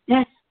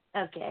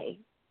 Okay.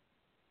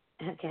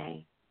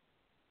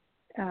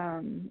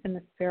 In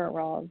the spirit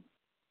world.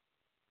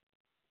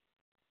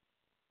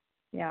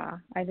 Yeah,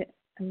 I'm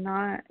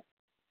not.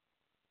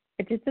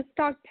 Did this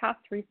dog pass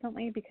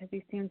recently? Because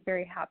he seems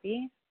very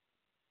happy.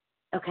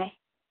 Okay.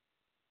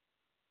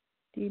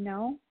 Do you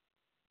know?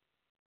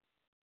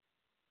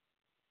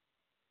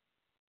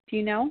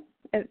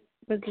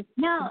 Was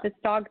this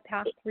dog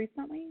passed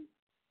recently?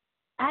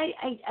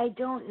 I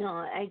don't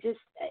know.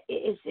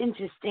 It's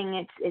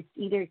interesting. It's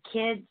either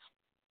kids,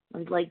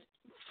 like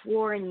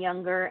 4 and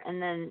younger,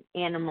 and then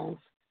animals.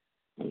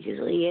 It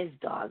usually is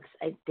dogs.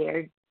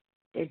 They're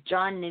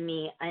drawn to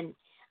me.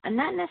 I'm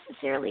not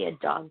necessarily a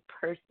dog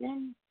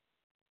person,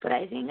 but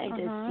I think I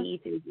just see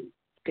through the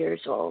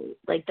spiritual,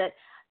 like the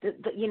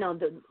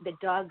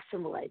dog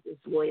symbolizes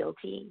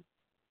loyalty.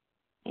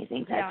 I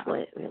think that's what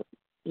it really.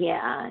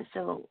 Yeah.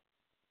 So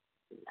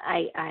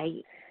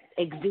I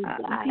exude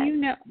that. Do you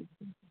know?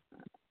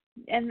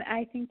 And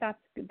I think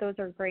those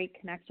are great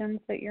connections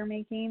that you're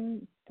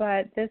making.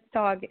 But this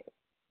dog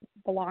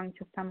belonged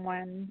to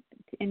someone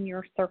in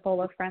your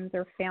circle of friends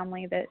or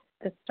family. That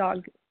this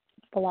dog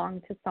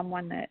belonged to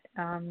someone that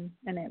and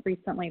it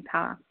recently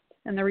passed.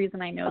 And the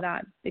reason I know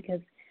that because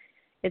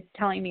it's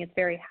telling me it's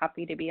very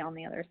happy to be on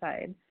the other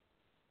side.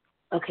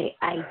 Okay,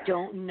 I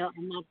don't know.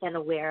 I'm not that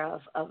aware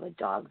of a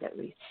dog that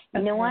you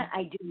know what?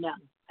 I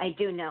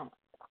do know.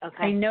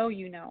 Okay. I know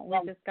you know. We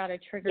just got to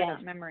trigger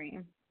that memory.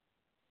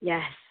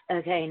 Yes.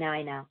 Okay, now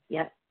I know.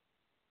 Yep.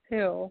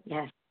 Who?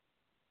 Yes.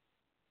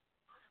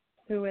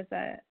 Who is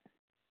it?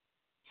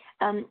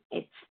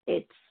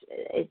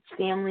 It's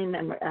family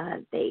member.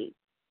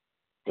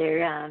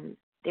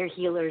 They're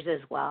healers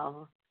as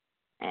well,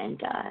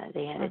 and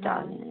they had a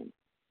dog, and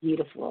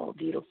beautiful.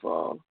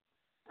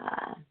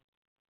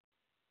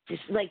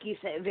 Just like you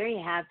said, very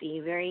happy,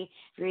 very,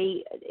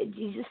 very.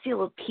 You just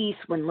feel a peace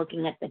when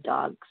looking at the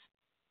dog's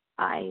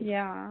eyes.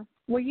 Yeah.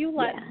 Will you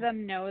let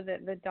them know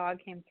that the dog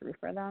came through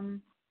for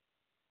them?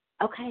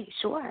 Okay,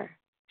 sure.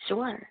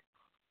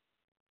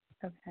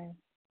 Okay.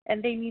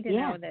 And they need to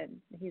know that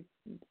he's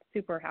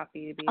super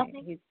happy to be.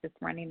 Okay. He's just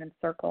running in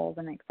circles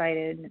and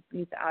excited.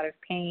 He's out of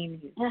pain.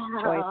 He's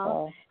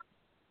joyful.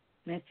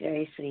 That's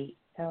very sweet.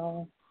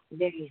 So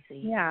very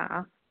sweet.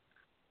 Yeah.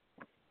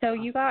 So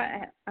you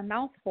got a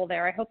mouthful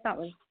there. I hope that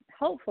was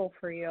helpful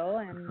for you,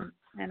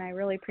 and I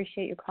really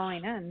appreciate you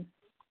calling in.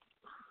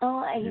 Oh,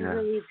 I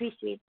really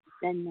appreciate it.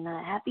 And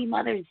happy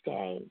Mother's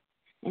Day.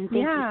 And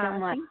thank you so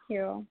much. Thank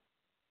you.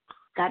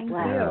 God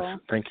bless. Yes,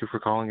 thank you for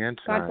calling in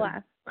tonight. God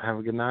bless. Have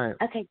a good night.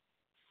 Okay.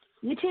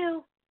 You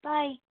too.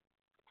 Bye.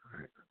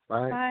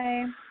 All right.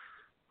 Bye.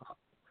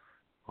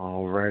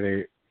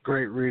 Alrighty.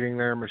 Great reading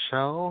there,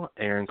 Michele.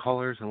 And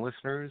callers and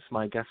listeners,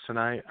 my guest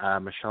tonight,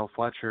 Michele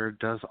Fletcher,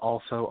 does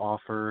also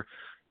offer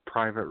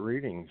private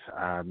readings,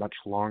 much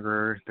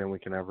longer than we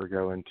can ever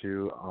go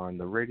into on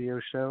the radio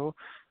show.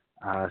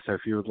 So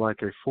if you would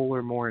like a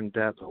fuller, more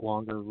in-depth,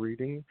 longer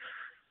reading,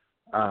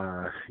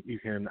 you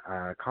can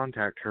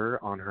contact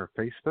her on her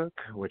Facebook,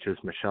 which is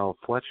Michele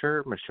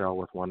Fletcher, Michele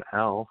with one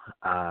L,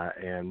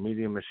 and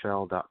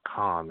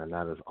mediummichele.com, and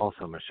that is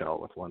also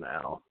Michele with one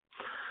L.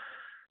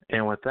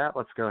 And with that,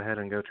 let's go ahead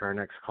and go to our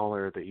next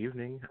caller of the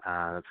evening.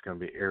 That's going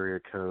to be area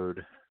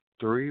code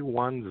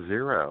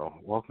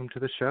 310. Welcome to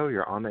the show.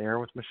 You're on the air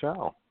with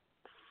Michele.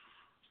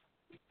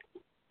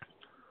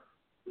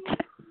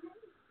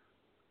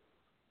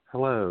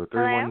 Hello,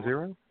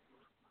 310.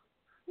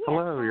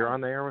 Hello, hi. you're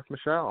on the air with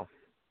Michele.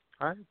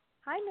 Hi.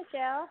 Hi,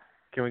 Michele.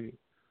 Can we?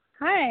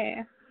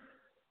 Hi.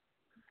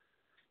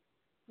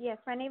 Yes,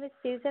 my name is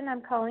Susan.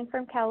 I'm calling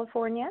from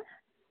California.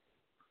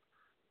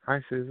 Hi,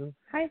 Susan.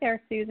 Hi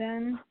there,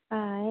 Susan.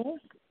 Hi.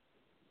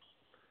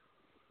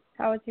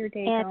 How is your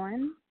day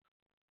going?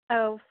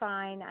 Oh,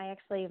 fine. I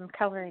actually am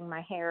coloring my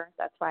hair.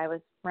 That's why I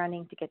was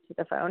running to get to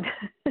the phone.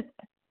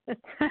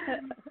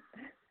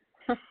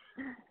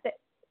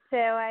 So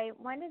I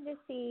wanted to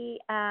see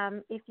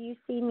if you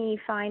see me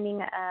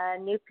finding a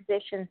new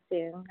position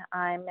soon.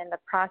 I'm in the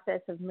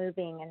process of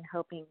moving and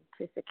hoping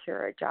to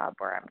secure a job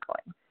where I'm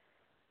going.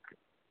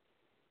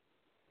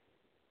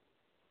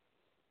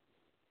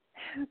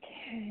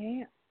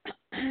 Okay.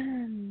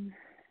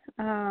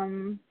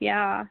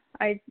 Yeah,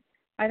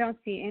 I don't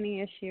see any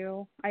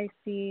issue. I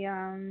see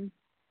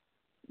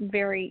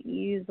very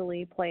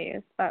easily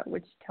placed,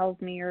 which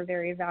tells me you're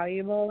very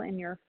valuable in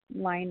your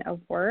line of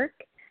work.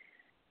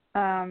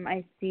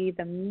 I see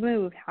the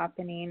move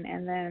happening,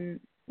 and then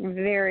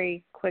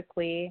very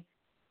quickly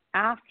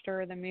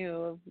after the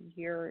move,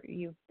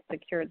 you've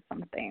secured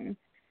something.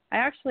 I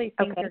actually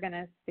think you're going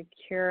to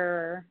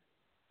secure.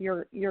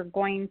 You're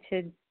going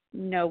to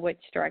know which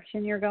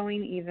direction you're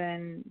going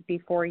even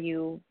before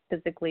you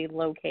physically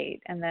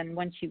locate, and then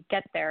once you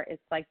get there,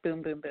 it's like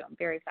boom, boom, boom,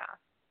 very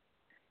fast.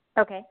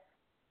 Okay.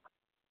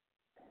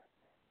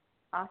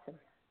 Awesome.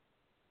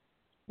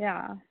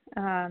 Yeah.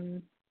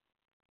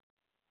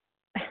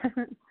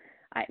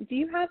 Do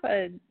you have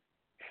a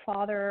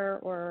father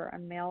or a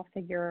male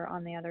figure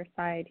on the other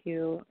side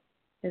who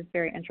is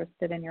very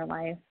interested in your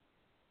life?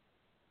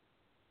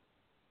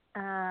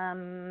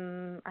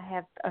 I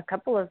have a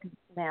couple of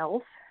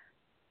males.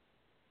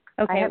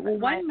 Okay, well,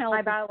 one male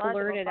just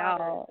blurted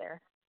out.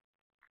 There.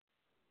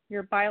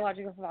 Your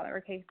biological father.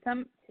 Okay,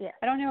 Yes.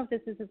 I don't know if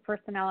this is his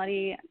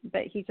personality,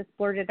 but he just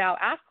blurted out,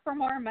 "Ask for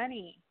more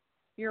money.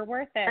 You're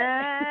worth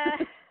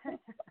it."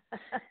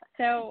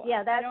 So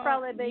yeah, that's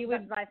probably big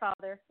with my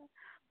father.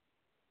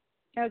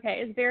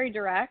 Okay, it's very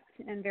direct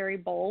and very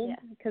bold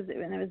because it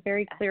was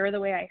very clear the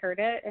way I heard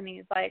it, and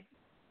he's like,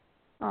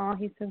 "Oh,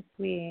 he's so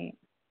sweet."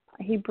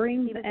 He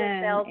brings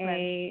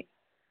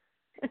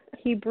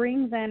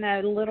in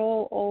a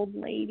little old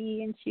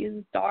lady, and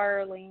she's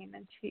darling,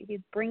 and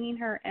he's bringing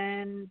her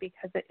in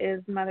because it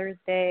is Mother's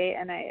Day,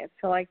 and I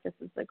feel like this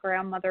is the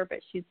grandmother,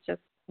 but she's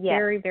just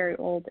very, very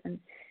old and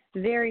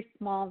very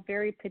small,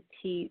 very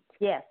petite,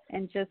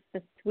 and just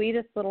the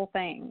sweetest little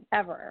thing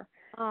ever.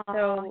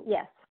 So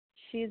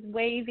she's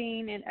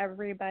waving at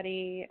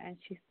everybody, and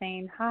she's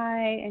saying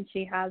hi, and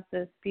she has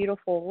this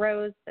beautiful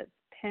rose that's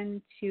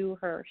pinned to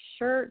her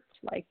shirt,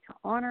 like to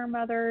honor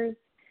mothers,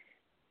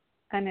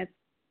 and it's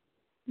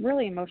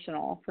really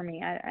emotional for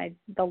me.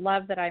 The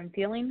love that I'm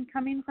feeling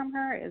coming from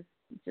her is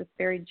just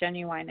very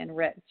genuine and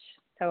rich.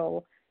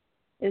 So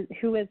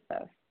who is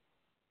this?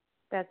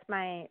 That's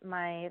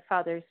my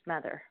father's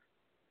mother,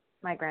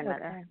 my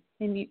grandmother.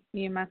 Okay. And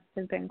you must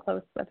have been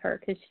close with her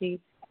because she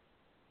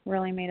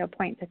really made a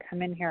point to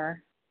come in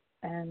here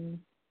and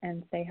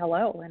say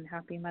hello and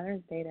happy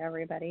Mother's Day to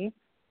everybody.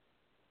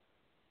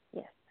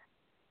 Yes.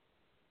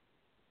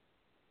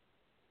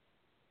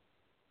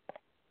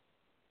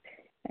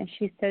 And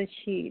she says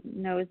she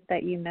knows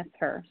that you miss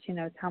her. She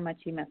knows how much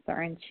you miss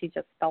her, and she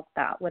just felt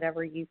that.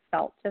 Whatever you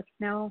felt just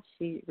now,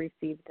 she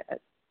received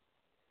it.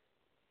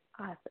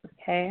 Awesome.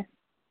 Okay.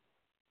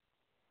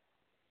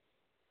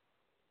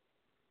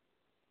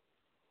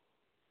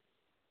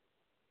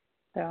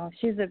 So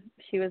she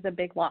was a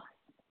big loss.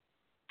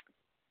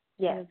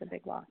 Yes. It was a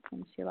big loss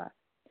when she left.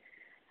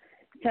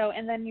 So,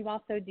 and then you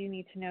also do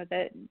need to know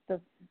that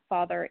the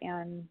father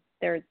and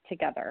they're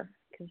together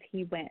because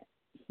he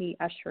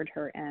ushered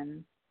her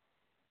in.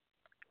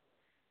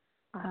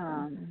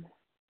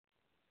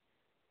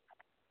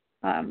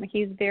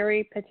 He's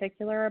very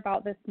particular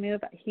about this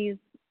move. He's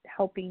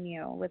helping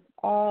you with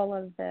all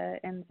of the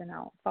ins and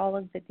outs, all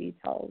of the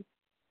details.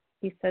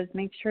 He says,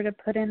 make sure to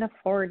put in a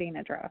forwarding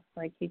address.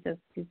 Like he's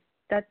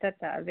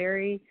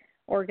very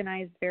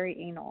organized, very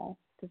anal.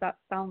 Does that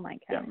sound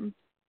like him?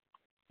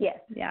 Yes.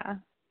 Yeah.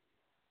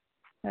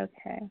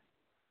 Okay.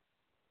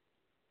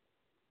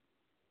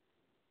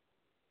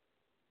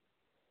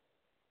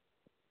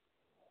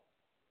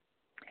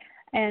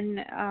 And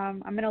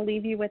I'm going to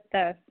leave you with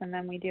this, and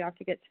then we do have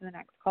to get to the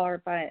next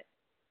caller. But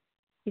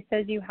he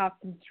says you have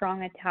some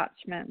strong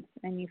attachments,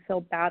 and you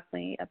feel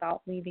badly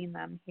about leaving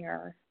them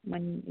here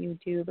when you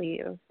do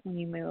leave, when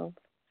you move.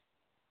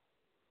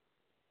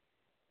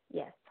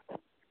 Yes.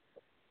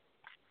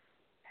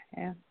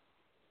 Okay.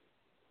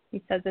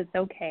 He says it's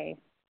okay.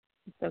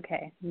 It's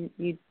okay.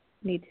 You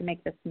need to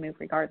make this move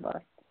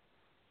regardless.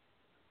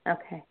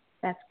 Okay.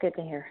 That's good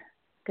to hear.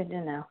 Good to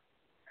know.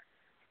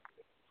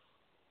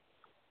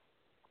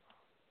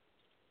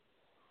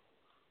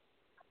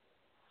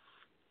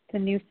 It's a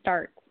new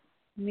start.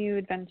 new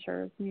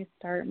adventures, new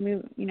start.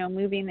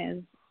 Moving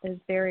is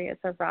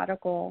it's a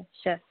radical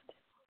shift,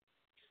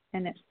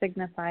 and it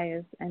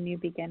signifies a new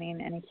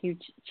beginning and a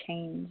huge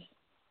change.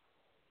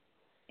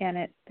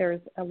 And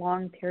there's a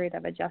long period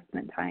of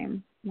adjustment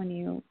time when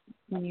you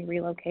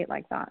relocate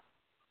like that.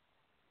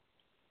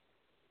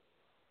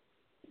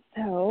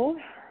 So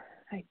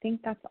I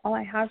think that's all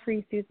I have for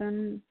you,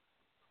 Susan.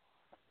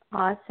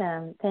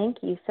 Awesome. Thank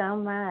you so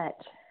much.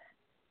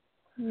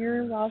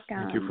 You're welcome.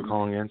 Thank you for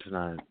calling in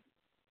tonight.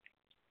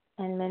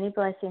 And many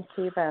blessings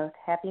to you both.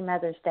 Happy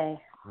Mother's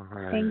Day. All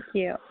right. Thank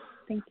you.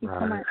 Thank you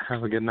so much.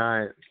 Have a good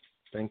night.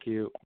 Thank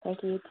you.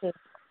 Thank you, too.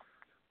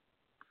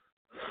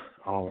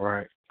 All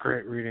right.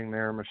 Great reading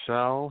there,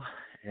 Michelle.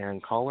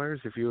 And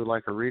callers, if you would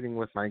like a reading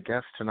with my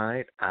guest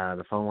tonight,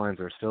 the phone lines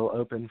are still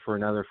open for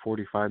another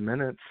 45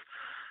 minutes.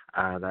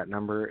 That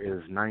number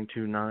is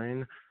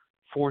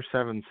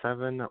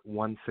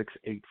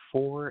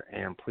 929-477-1684,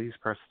 and please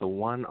press the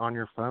 1 on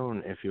your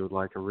phone if you would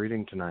like a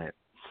reading tonight.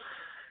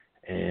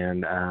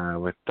 And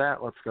with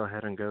that, let's go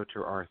ahead and go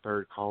to our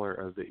third caller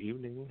of the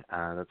evening.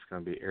 That's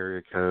going to be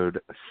area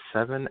code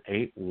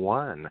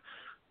 781.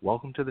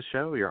 Welcome to the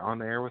show. You're on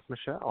the air with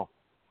Michelle.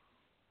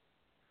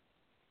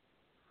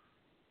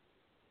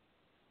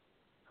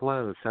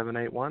 Hello,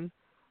 781.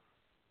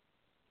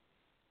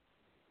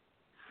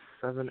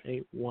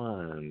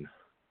 781.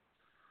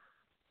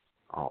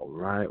 All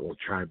right, we'll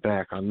try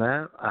back on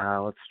that.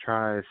 Let's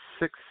try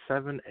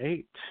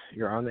 678.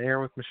 You're on the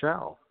air with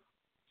Michelle.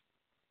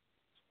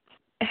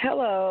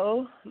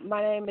 Hello,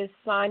 my name is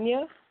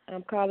Sonia.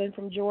 I'm calling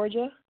from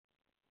Georgia.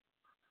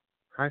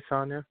 Hi,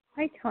 Sonia.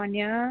 Hi,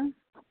 Tanya.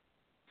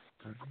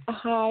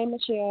 Hi,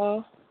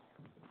 Michelle.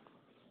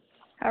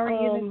 How are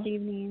you this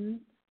evening?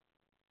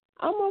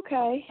 I'm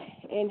okay,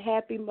 and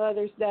happy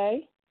Mother's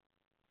Day.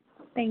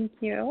 Thank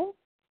you.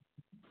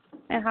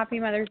 And happy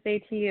Mother's Day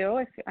to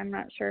you. I'm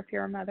not sure if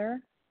you're a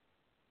mother.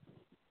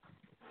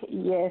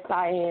 Yes,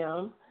 I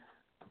am.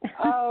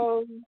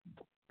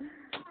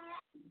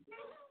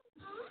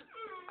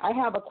 I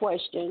have a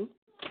question.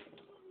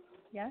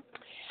 Yes?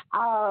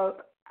 I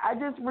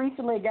just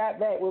recently got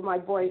back with my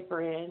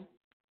boyfriend.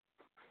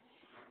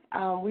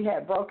 We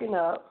had broken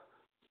up.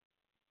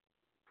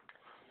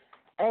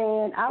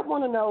 And I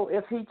want to know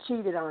if he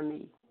cheated on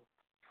me.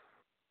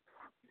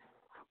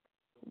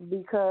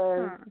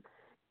 Because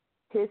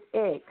his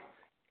ex,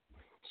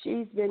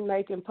 she's been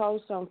making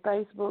posts on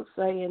Facebook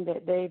saying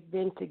that they've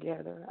been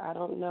together. I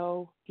don't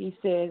know. He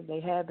says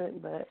they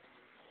haven't, but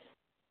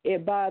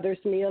it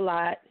bothers me a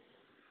lot.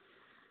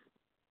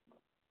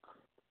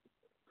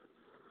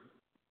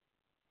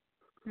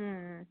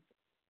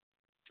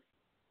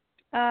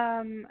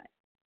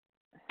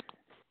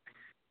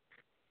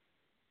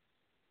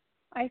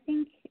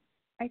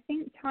 I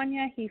think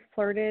Tanya, he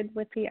flirted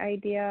with the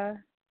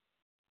idea,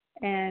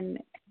 and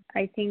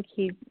I think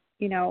he,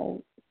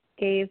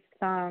 gave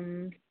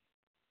some.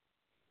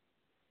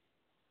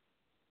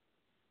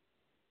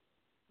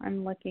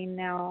 I'm looking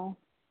now.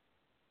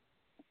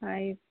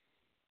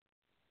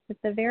 It's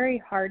a very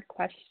hard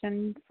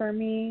question for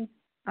me,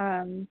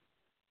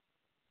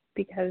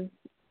 because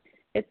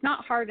it's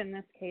not hard in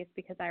this case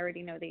because I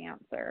already know the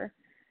answer.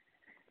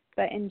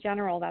 But in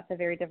general, that's a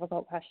very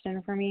difficult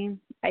question for me.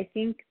 I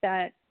think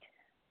that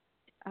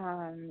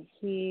I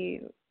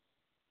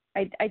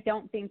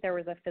don't think there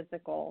was a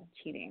physical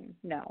cheating,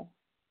 no.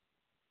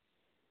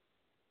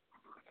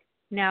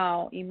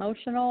 Now,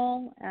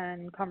 emotional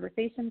and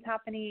conversations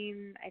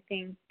happening, I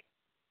think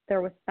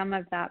there was some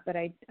of that, but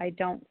I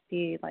don't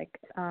see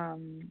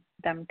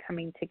them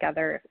coming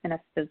together in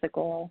a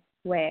physical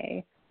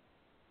way.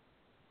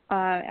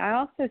 I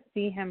also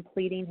see him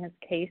pleading his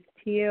case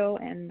to you,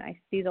 and I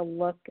see the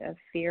look of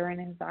fear in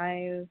his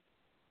eyes,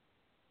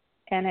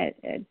 and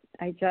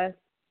I just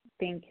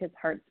think his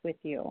heart's with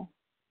you,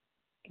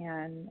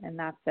 and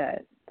that's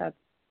it.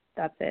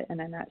 That's it in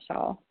a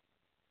nutshell.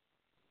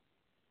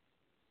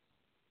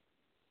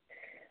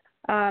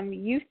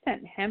 You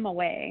sent him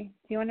away.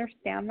 Do you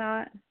understand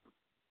that?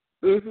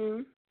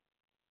 Mhm.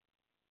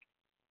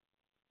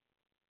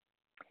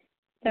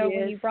 So yes.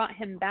 when you brought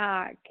him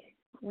back,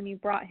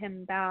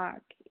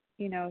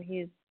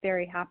 he's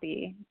very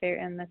happy there,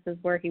 and this is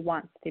where he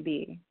wants to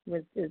be,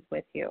 is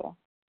with you.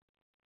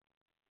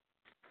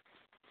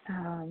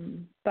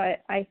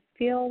 But I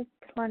feel,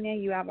 Tanya,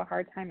 you have a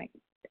hard time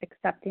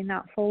accepting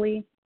that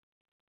fully.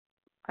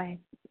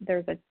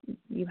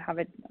 You have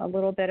a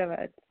little bit of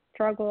a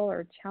struggle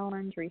or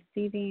challenge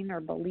receiving or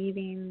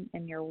believing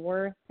in your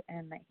worth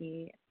and that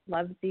he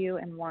loves you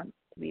and wants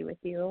to be with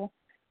you.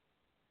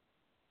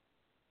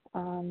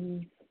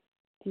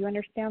 Do you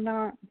understand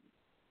that?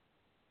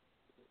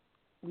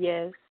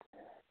 Yes.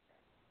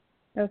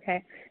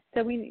 Okay.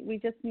 So we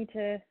just need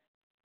to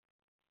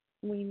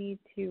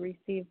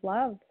receive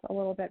love a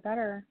little bit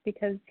better,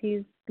 because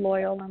he's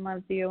loyal and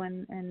loves you,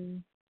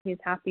 and he's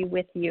happy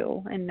with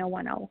you and no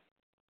one else.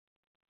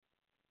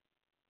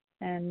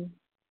 And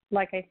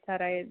like I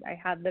said, I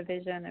had the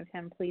vision of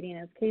him pleading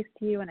his case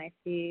to you, and I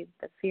see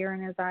the fear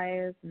in his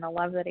eyes and the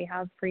love that he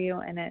has for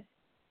you, and it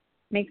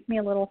makes me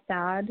a little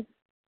sad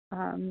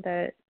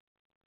that,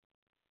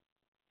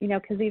 you know,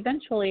 because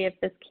eventually if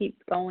this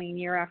keeps going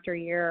year after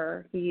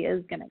year, he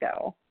is going to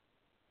go.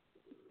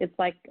 It's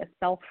like a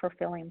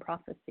self-fulfilling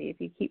prophecy. If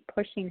you keep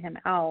pushing him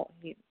out,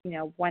 you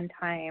know, one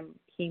time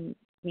he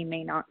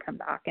may not come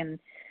back.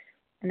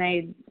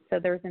 So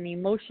there's an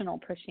emotional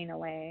pushing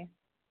away.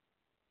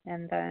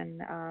 And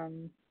then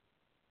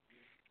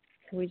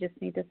so we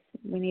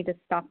need to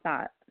stop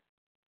that.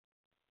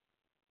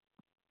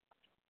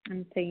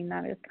 I'm saying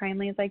that as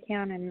kindly as I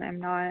can, and I'm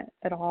not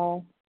at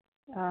all,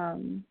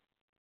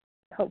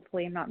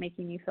 hopefully I'm not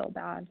making you feel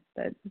bad,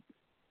 but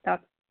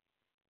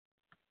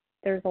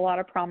there's a lot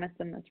of promise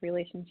in this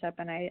relationship,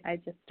 and I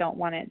just don't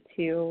want it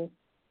to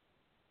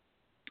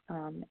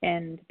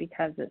end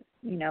because it's,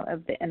 you know,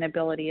 of the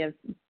inability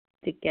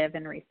to give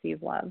and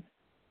receive love.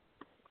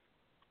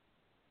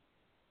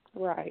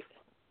 Right.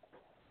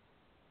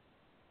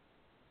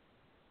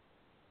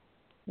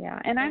 Yeah,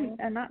 and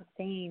I'm not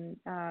saying,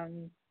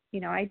 you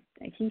know,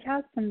 he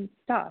has some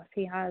stuff.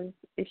 He has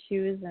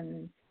issues,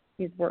 and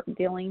he's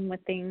dealing with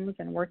things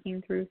and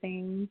working through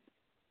things,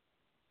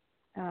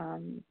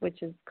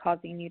 which is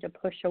causing you to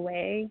push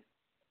away.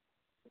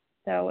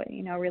 So,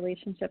 you know,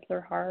 relationships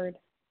are hard.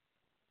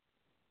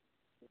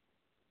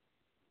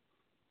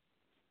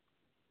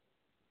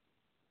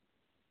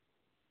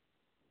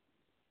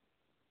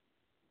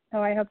 So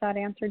I hope that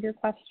answered your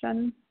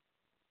question.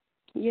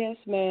 Yes,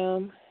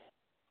 ma'am.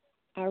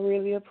 I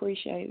really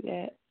appreciate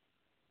that.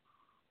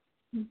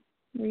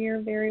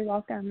 You're very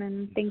welcome,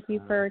 and thank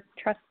you for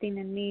trusting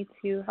in me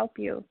to help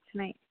you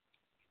tonight.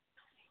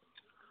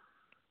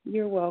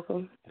 You're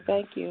welcome.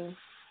 Thank you.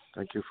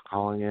 Thank you for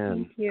calling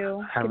in. Thank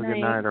you. Have a good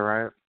night, all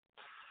right?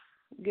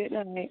 Good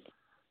night.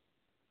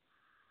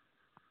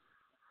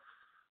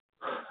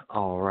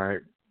 All right.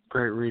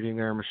 Great reading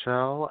there,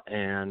 Michelle.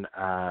 And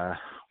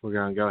we're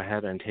going to go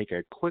ahead and take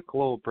a quick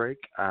little break.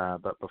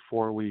 But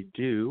before we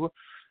do,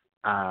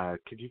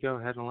 could you go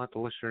ahead and let the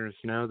listeners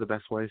know the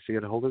best ways to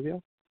get a hold of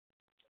you?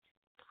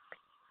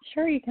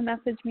 Sure, you can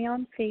message me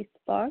on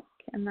Facebook,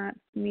 and that's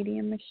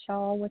Medium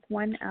Michelle with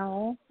 1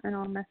 L, and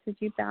I'll message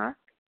you back.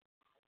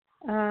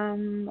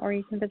 Or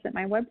you can visit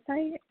my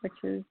website, which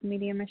is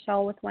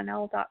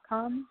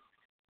mediummichellewith1l.com.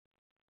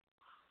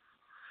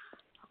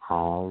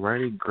 All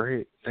righty,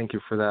 great. Thank you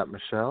for that,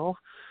 Michelle.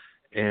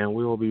 And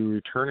we will be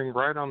returning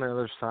right on the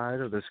other side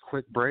of this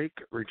quick break,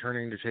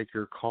 returning to take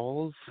your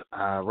calls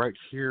right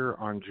here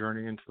on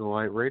Journey into the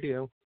Light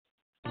Radio.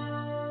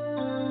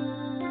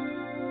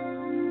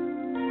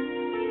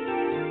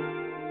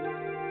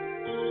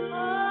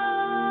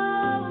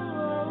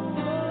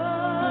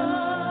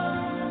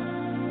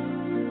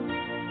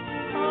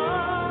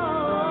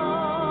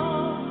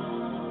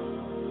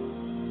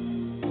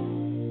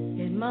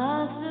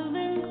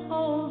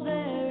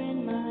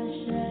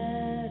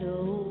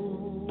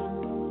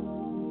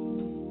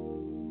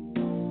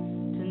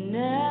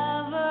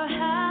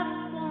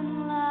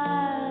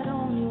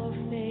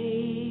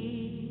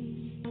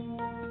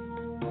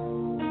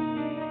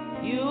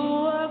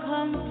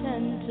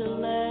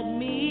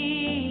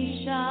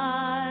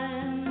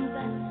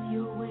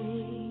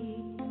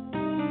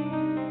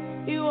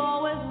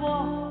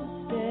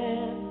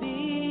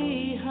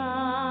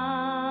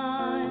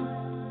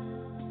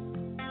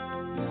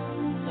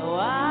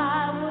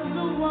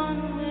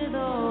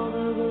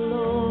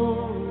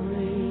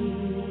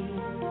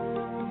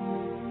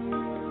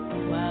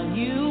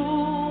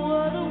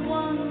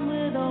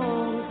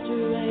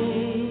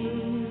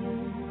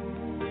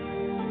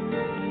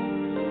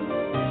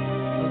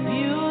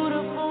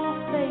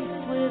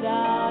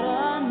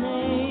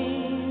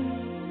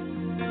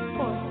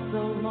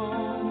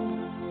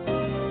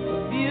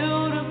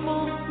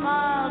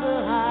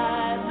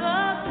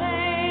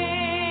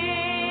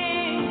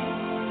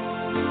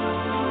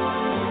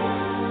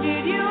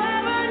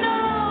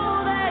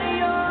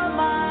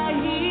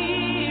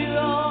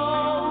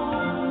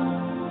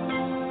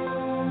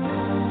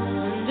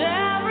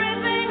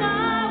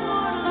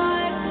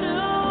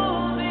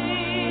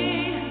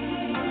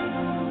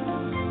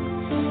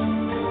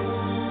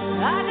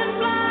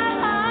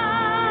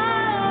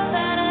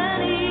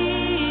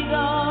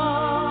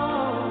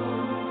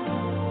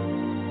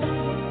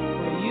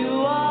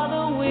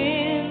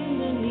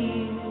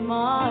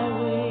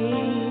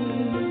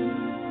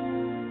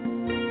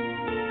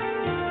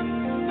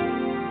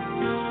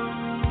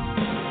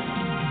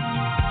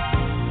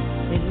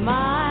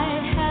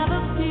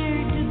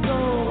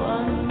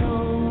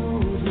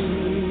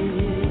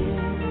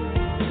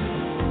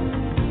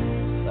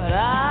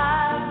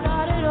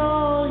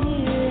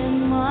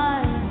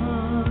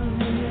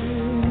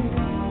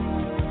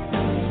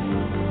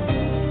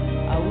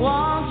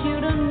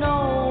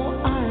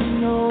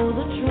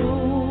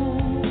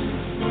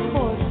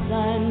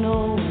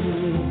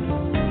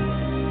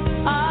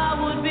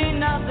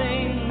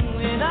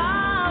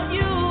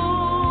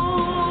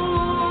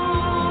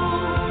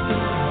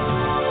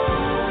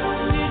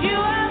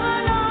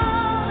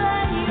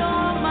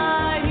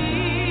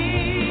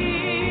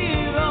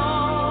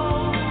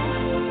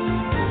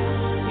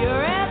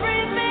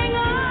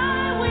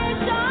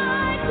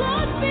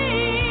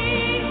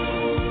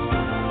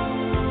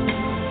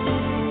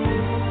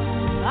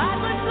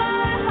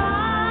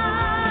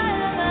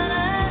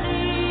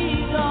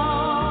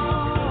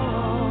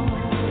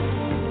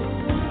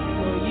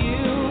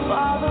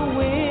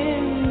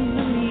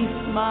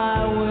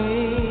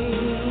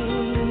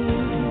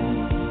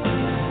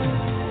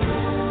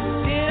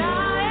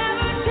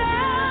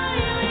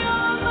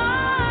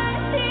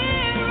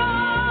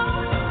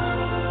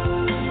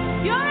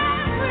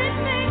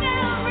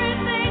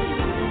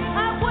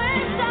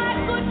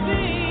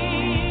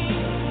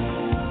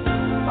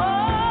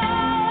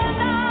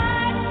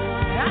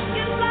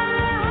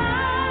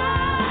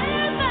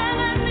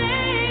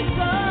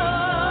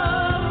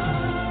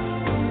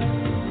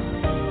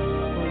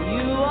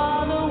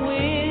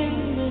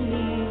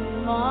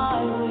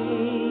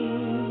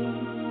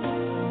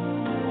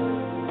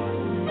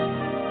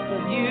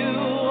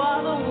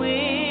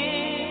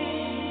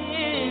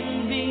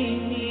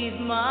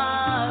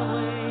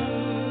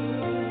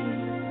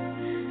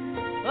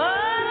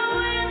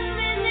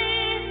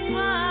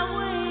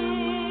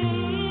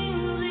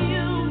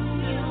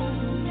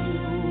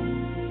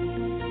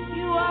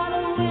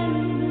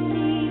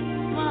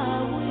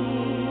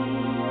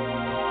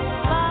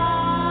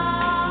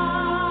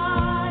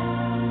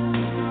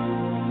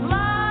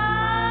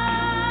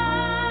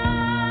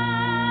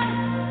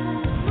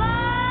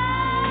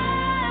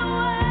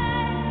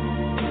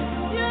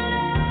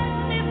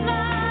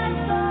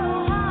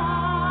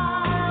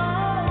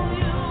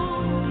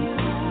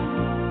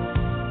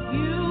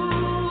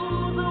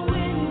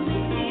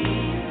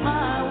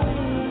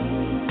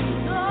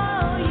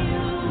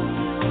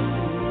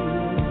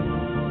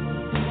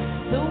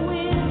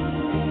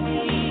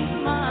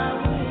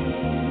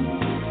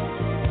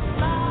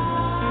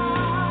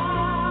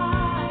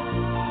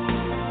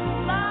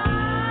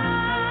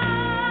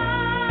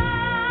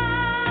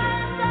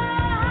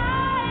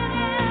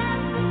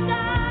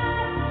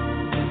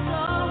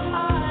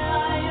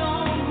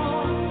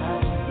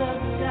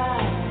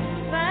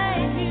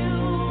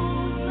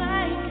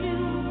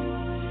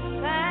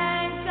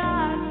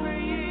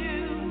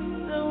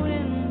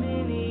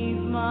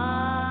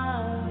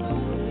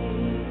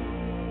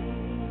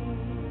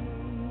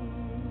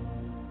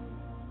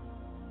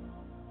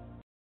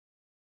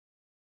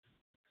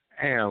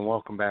 And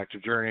welcome back to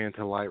Journey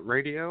into Light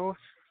Radio.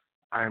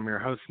 I am your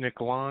host,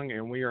 Nick Long,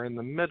 and we are in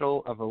the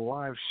middle of a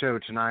live show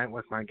tonight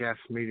with my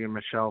guest medium,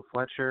 Michele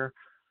Fletcher.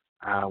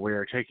 We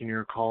are taking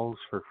your calls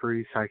for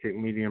free psychic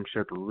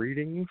mediumship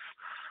readings.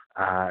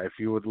 If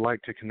you would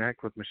like to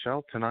connect with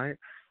Michele tonight,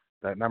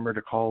 that number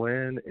to call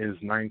in is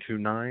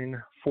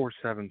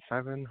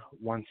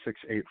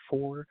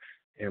 929-477-1684,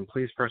 and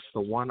please press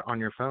the 1 on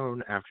your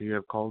phone after you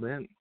have called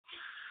in.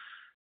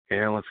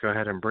 And let's go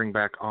ahead and bring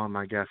back on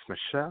my guest,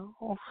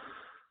 Michele.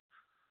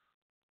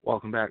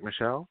 Welcome back,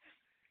 Michele.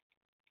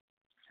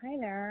 Hi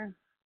there.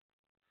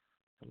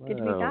 Hello. Good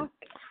to be back.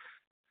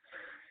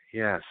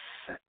 Yes,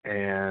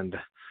 and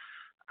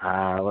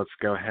let's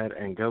go ahead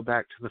and go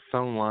back to the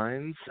phone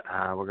lines.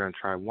 We're going to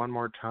try one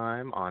more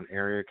time on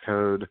area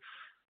code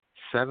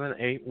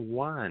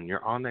 781.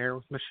 You're on the air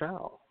with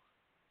Michele.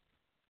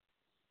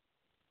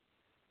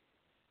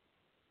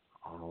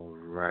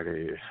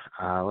 Alrighty.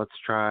 Let's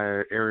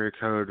try area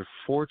code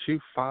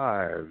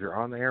 425. You're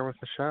on the air with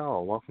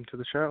Michele. Welcome to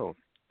the show.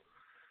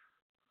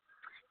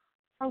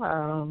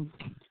 Hello.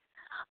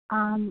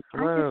 Hello.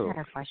 I just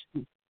had a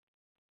question.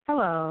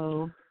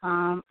 Hello.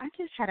 I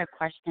just had a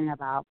question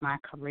about my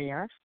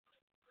career.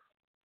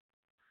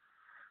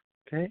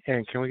 Okay,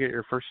 and can we get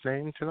your first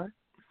name tonight?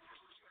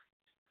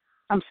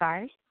 I'm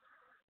sorry?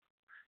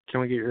 Can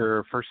we get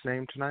your first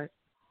name tonight?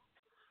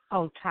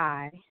 Oh,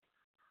 Ty.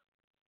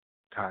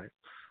 Ty.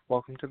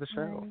 Welcome to the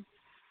show.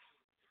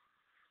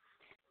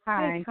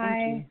 Hi. Hi.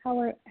 Thank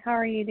you. How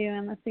are you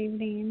doing this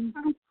evening?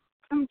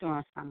 I'm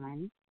doing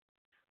fine.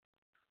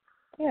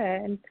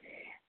 Good.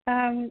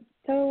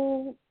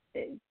 So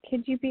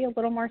could you be a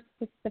little more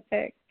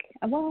specific?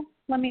 Well,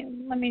 let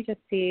me just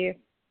see if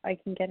I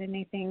can get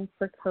anything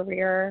for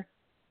career.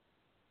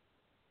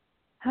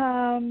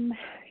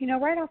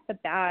 Right off the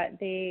bat,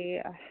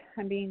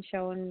 I'm being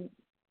shown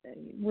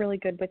really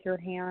good with your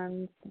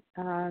hands.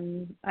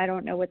 I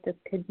don't know what this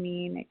could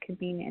mean. It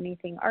could mean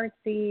anything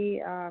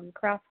artsy,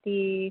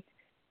 crafty.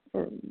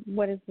 Or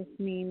what does this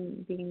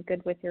mean, being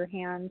good with your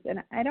hands?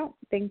 And I don't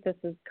think this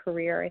is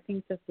career. I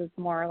think this is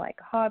more like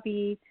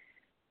hobby.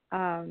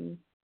 So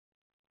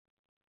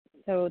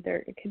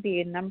it could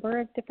be a number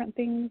of different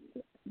things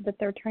that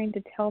they're trying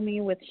to tell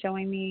me with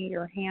showing me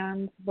your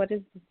hands. What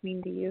does this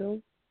mean to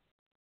you?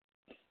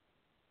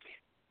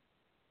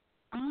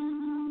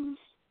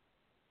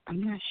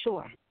 I'm not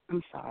sure.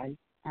 I'm sorry.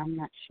 I'm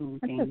not sure.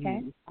 That's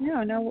okay.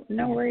 No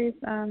worries.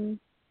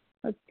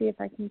 Let's see if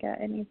I can get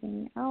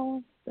anything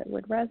else that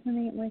would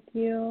resonate with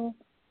you.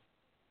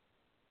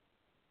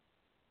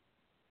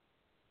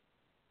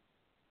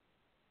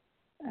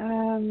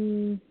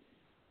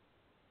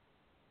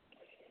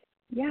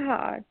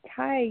 Yeah,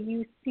 Ty,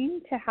 you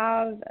seem to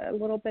have a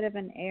little bit of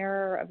an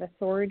air of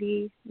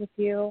authority with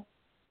you,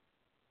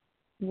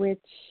 which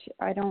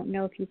I don't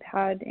know if you've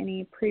had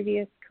any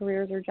previous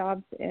careers or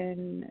jobs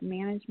in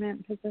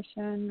management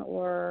position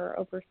or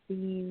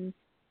overseeing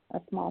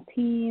a small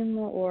team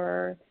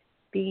or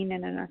being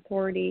in an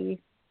authority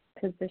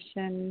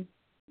position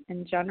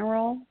in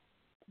general.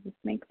 Does this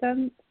make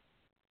sense?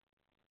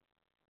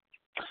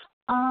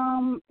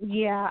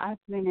 Yeah, I've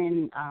been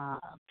in,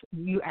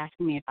 you asked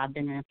me if I've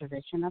been in a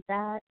position of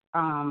that.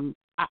 I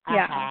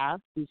have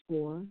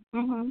before.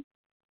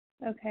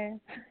 Okay,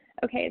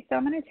 so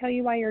I'm going to tell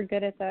you why you're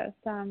good at this.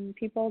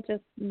 People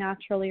just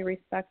naturally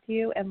respect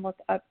you and look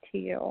up to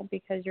you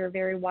because you're a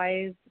very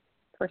wise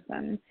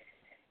person.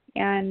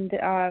 And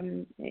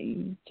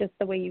just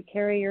the way you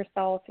carry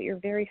yourself, you're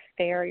very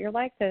fair. You're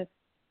like this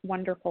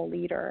wonderful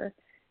leader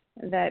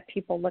that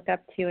people look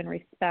up to and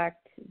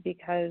respect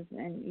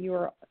and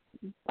you're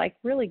like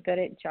really good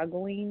at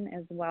juggling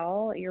as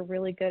well. You're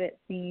really good at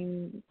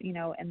seeing,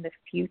 in the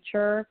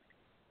future.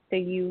 So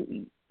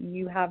you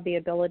have the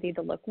ability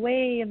to look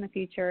way in the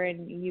future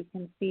and you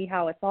can see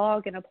how it's all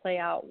going to play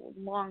out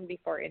long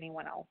before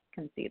anyone else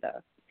can see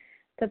this.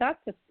 So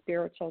that's a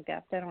spiritual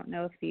gift. I don't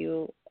know if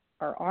you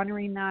are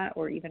honoring that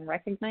or even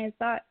recognize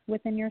that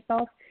within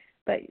yourself.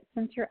 But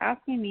since you're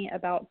asking me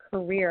about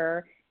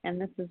career and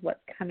this is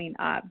what's coming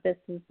up, this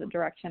is the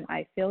direction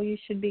I feel you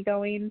should be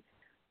going.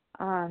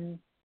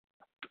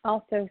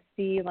 Also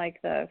see,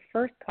 like the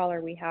first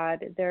caller we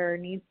had, there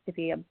needs to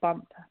be a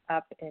bump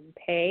up in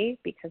pay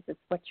because it's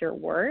what you're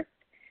worth.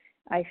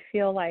 I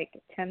feel like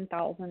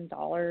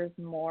 $10,000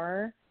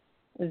 more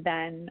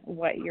than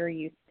what you're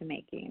used to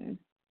making.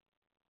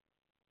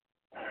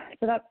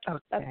 So that's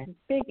a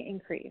big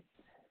increase.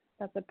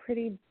 That's a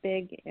pretty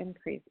big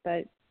increase,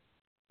 but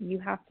you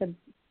have to,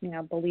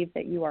 believe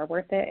that you are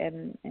worth it,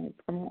 and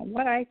from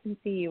what I can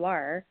see, you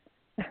are.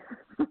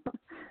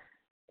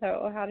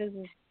 So how does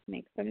this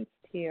make sense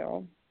to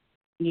you?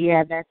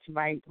 Yeah, that's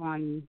right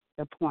on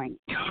the point.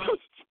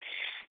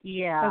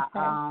 Yeah.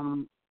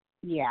 Okay.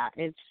 Yeah,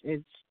 it's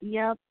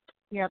yep,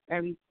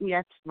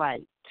 that's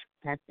right.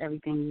 That's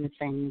everything you're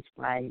saying is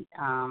right.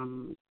 I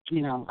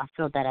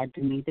feel that I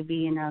do need to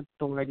be in an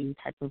authority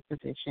type of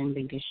position,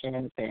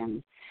 leadership,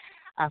 and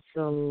I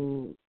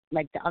feel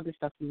like the other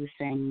stuff you were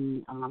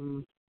saying,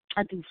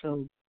 I do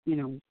feel,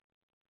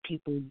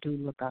 people do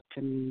look up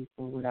to me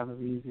for whatever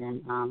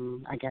reason.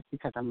 I guess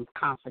because I'm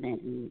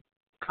confident and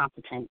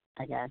competent,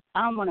 I guess.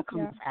 I don't want to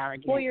come off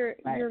arrogant. Well, you're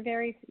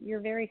very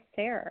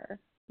fair.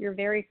 You're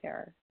very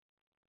fair.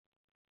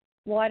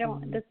 Well, I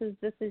don't. This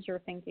is your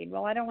thinking.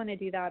 Well, I don't want to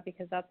do that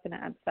because that's going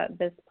to upset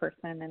this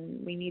person,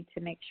 and we need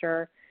to make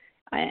sure.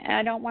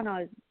 I don't want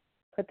to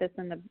put this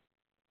in the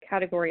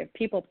category of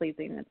people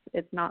pleasing.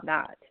 It's not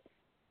that.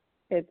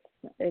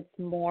 It's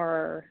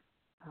more.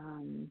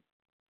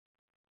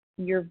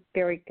 You're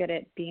very good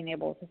at being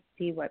able to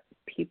see what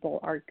people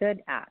are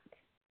good at.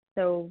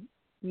 So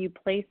you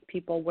place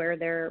people where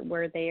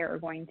they are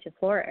going to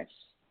flourish.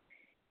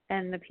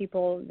 And the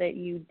people that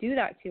you do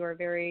that to are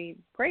very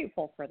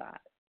grateful for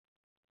that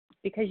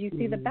because you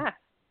see the best.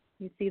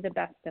 You see the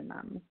best in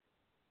them.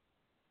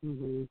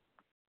 Mm-hmm.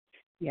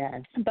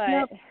 Yes.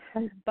 But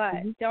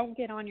don't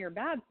get on your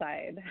bad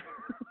side.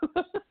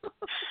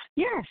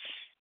 Yes.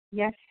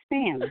 Yes,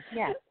 ma'am.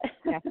 Yes.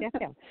 Yes.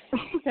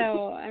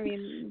 So, I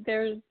mean,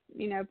 there's,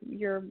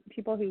 your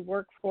people who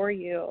work for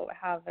you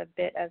have a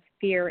bit of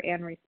fear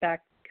and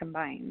respect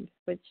combined,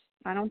 which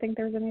I don't think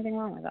there's anything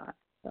wrong with that.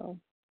 So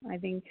I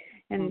think,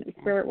 and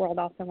Spirit World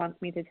also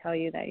wants me to tell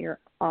you that you're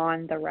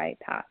on the right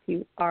path.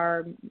 You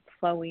are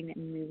flowing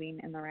and moving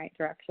in the right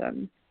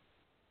direction.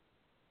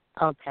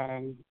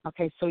 Okay.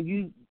 So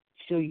you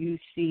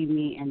see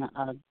me in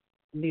a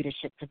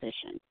leadership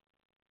position.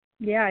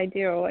 Yeah, I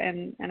do,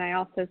 and I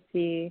also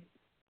see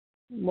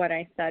what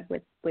I said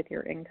with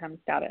your income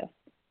status.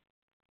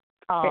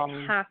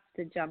 It has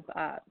to jump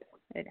up.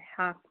 It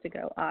has to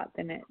go up,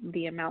 and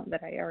the amount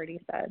that I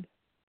already said.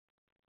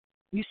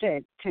 You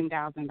said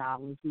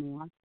 $10,000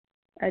 more.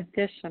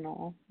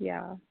 Additional,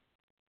 yeah.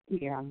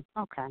 Yeah.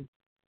 Okay.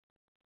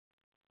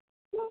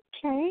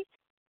 Okay.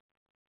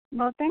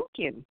 Well, thank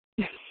you.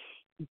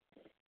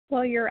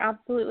 Well, you're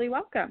absolutely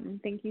welcome.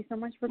 Thank you so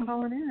much for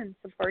calling in and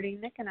supporting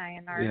Nick and I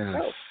in our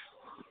show.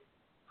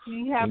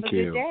 You have a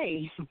good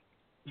day.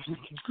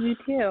 You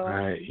too. All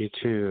right, you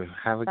too.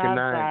 Have a good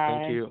night.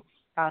 Thank you.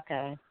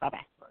 Okay.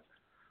 Bye-bye.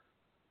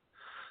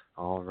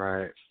 All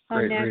right.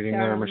 Great reading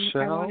there,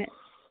 Michelle.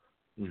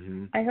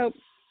 I hope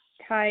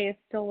Ty is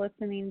still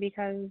listening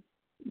because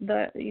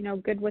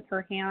good with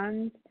her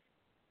hands,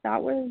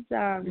 that was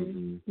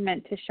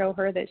meant to show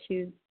her that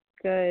she's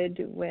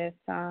good with,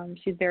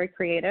 she's very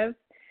creative,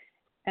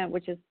 and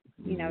which is,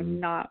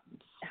 not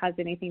has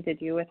anything to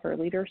do with her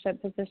leadership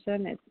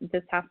position.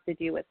 This has to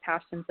do with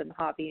passions and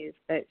hobbies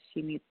that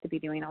she needs to be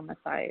doing on the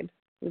side.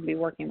 Would be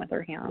working with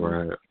her hands.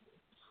 Right.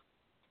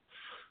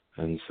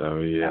 And so,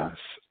 yes.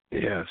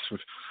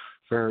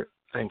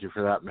 Thank you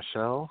for that,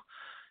 Michelle.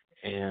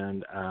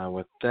 And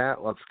with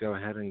that, let's go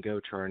ahead and go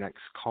to our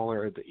next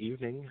caller of the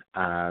evening.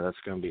 That's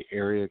going to be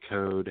area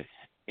code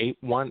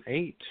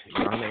 818.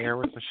 You're on the air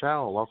with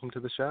Michelle. Welcome to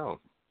the show.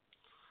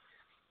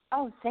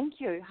 Oh, thank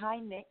you. Hi,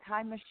 Nick.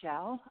 Hi,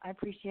 Michelle. I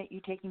appreciate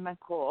you taking my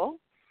call.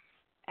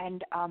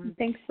 And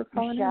thanks for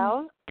calling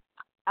Michelle,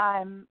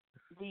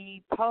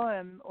 the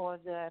poem or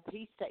the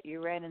piece that you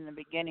read in the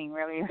beginning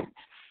really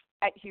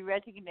actually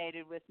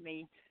resonated with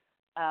me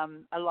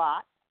a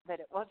lot, but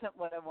it wasn't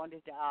what I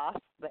wanted to ask.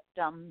 But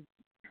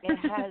it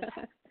has.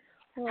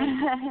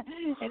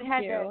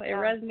 It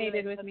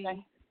resonated with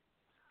me.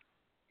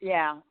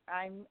 Yeah,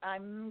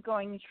 I'm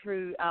going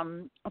through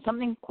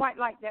something quite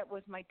like that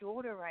with my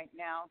daughter right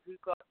now, who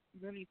got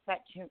really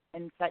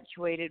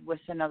infatuated with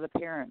another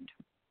parent,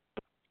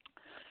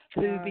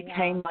 who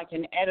became like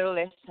an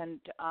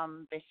adolescent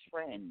best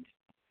friend,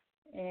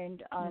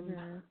 and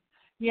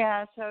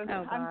so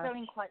I'm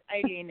feeling quite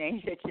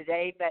alienated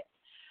today, but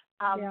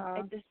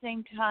at the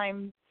same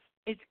time,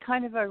 it's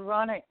kind of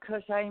ironic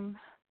because I'm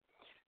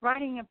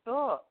writing a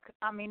book.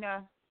 I mean,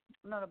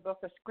 not a book,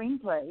 a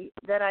screenplay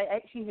that I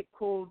actually had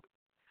called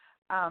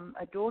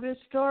A Daughter's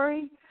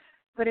Story,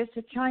 but it's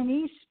a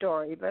Chinese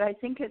story. But I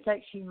think it's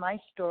actually my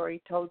story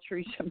told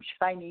through some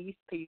Chinese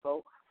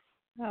people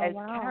as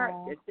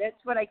characters.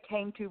 That's what I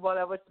came to while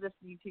I was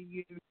listening to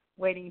you,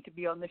 waiting to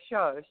be on the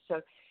show.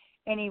 So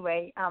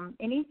anyway,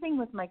 anything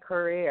with my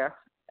career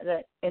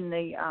that in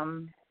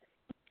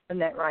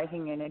that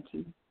writing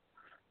entity.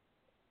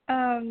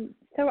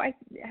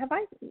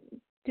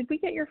 Did we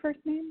get your first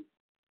name?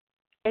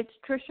 It's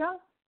Trisha.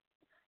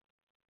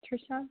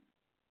 Trisha?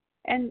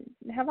 And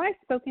have I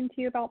spoken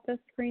to you about this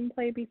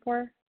screenplay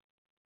before?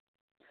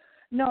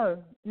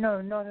 No,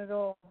 not at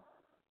all.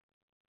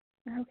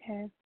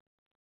 Okay.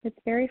 It's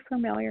very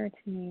familiar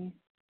to me.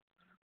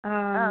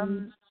 I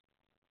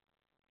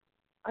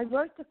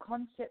wrote the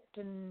concept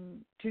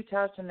in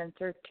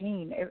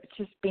 2013. It's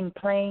just been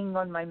playing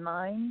on my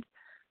mind.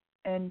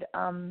 And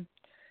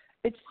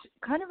it's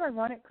kind of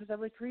ironic because I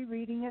was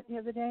rereading it the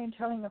other day and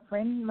telling a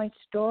friend my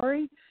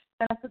story.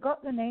 And I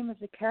forgot the name of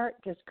the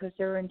characters because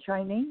they're in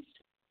Chinese.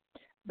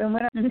 But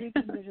when I was reading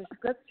the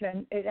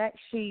description,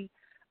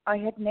 I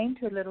had named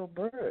her Little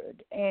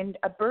Bird. And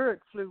a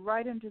bird flew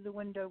right into the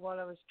window while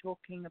I was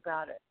talking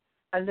about it.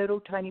 A little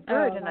tiny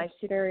bird. And I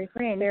said,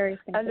 friend,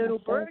 a little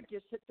bird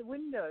just hit the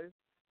window.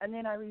 And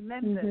then I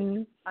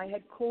remembered I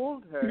had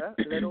called her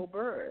Little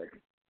Bird.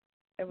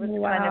 It was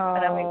wow. kind of,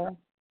 and I went,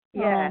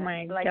 yeah. Oh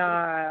my like,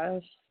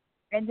 gosh.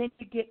 And then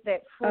you get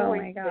that Oh Freud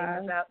my thing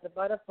gosh. about the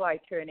butterfly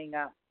turning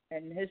up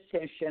and his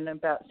session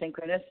about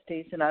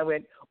synchronicities, and I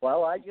went,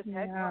 well, I just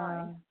had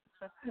mine.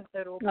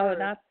 Oh,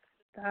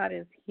 that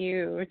is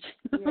huge.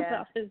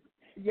 Yeah. That is,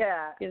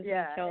 gives me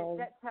chills.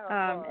 That's how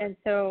it was. And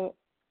so,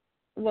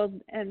 well,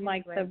 and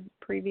like Anyway. the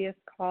previous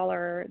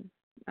caller,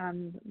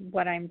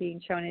 what I'm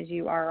being shown is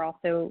you are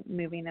also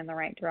moving in the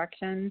right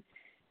direction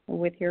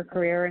with your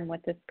career and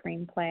with the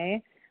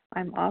screenplay.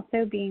 I'm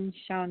also being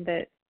shown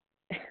that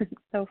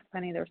it's so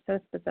funny. They're so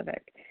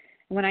specific.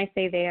 When I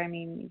say they, I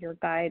mean your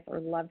guides or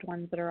loved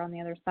ones that are on the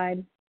other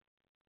side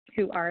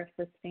who are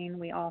assisting.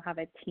 We all have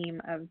a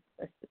team of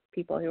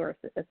people who are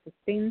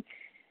assisting,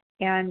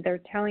 and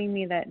they're telling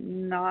me that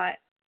not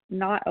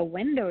a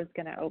window is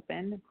going to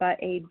open, but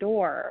a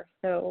door.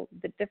 So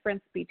the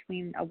difference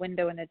between a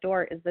window and a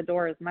door is the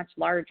door is much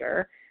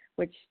larger,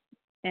 which,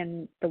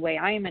 and the way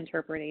I am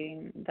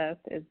interpreting this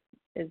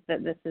is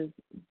that this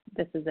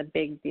is a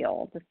big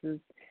deal. This is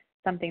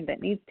something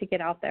that needs to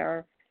get out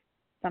there,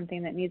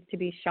 something that needs to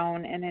be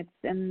shown, and it's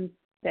in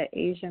the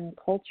Asian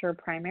culture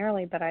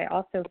primarily, but I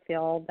also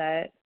feel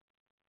that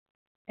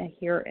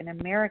here in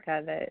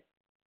America that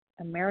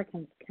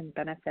Americans can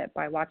benefit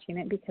by watching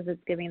it because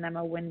it's giving them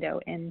a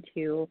window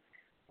into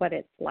what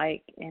it's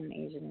like in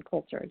Asian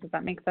culture. Does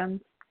that make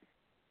sense?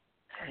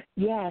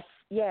 Yes,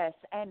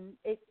 and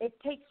it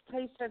takes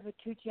place over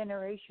 2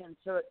 generations,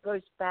 so it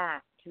goes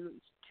back to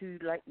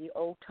like the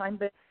old time,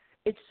 but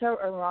it's so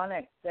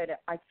ironic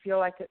that I feel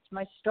like it's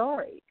my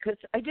story, because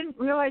I didn't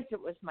realize it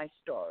was my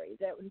story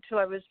that until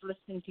I was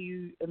listening to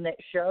you in that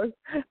show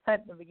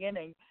at the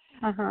beginning.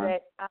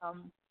 That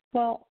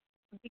well,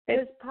 because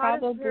it's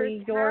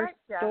probably your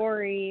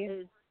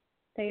story.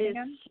 Say it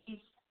again.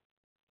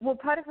 Well,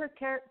 part of her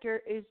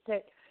character is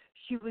that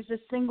she was a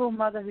single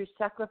mother who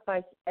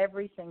sacrificed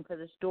everything for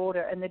this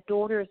daughter, and the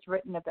daughter is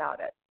written about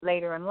it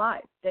later in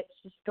life. That's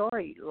the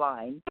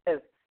storyline,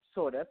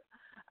 sort of.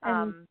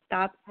 And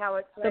that's how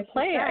it's the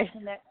play.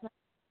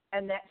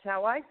 And that's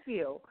how I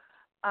feel.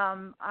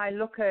 I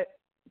look at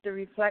the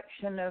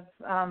reflection of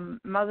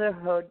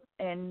motherhood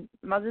and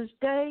Mother's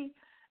Day,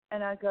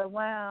 and I go,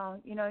 wow,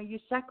 you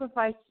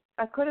sacrifice.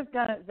 I could have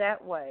done it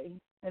that way,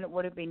 and it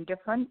would have been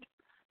different.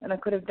 And I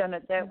could have done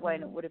it that way,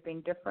 and it would have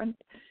been different.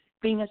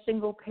 Being a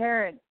single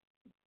parent,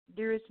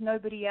 there is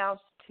nobody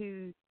else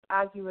to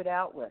argue it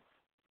out with.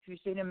 You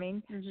see what I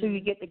mean? So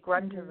you get the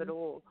grunt of it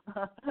all.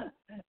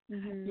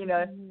 You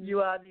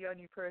are the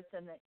only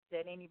person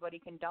that anybody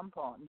can dump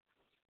on.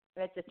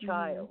 That's a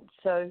child.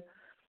 So,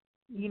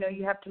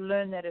 you have to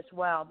learn that as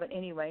well. But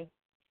anyway,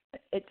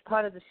 it's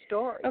part of the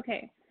story.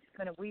 Okay. It's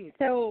kind of weird.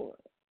 So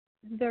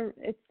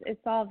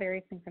it's all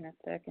very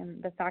synchronistic,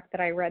 and the fact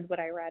that I read what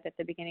I read at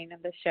the beginning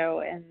of the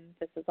show, and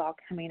this is all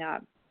coming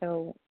up.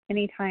 So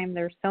anytime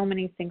there's so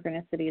many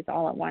synchronicities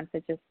all at once,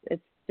 it's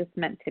just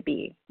meant to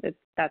be.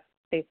 That's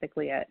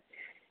basically it.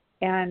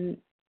 And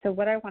so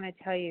what I want to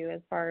tell you as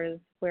far as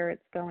where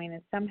it's going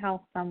is somehow,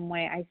 some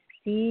way, I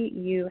see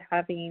you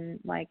having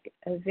like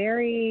a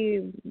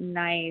very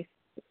nice,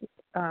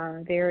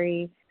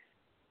 very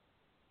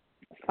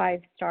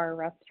 5-star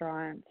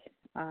restaurant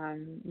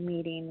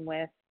meeting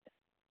with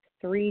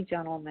 3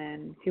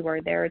 gentlemen who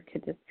are there to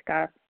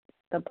discuss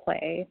the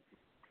play.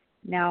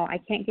 Now, I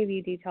can't give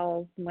you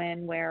details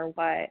when, where,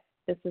 what.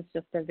 This is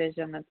just a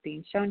vision that's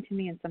being shown to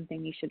me and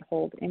something you should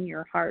hold in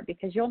your heart,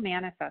 because you'll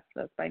manifest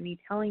this. By me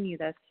telling you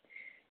this,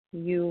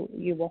 you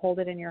will hold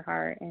it in your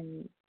heart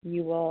and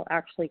you will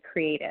actually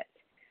create it.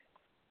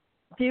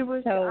 There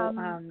was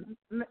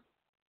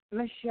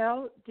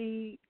Michelle,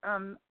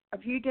 a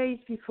few days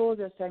before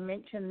this, I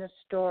mentioned this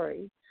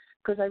story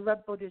because I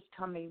rubbed Buddha's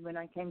tummy when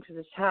I came to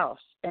this house,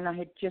 and I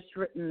had just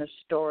written the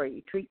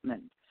story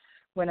treatment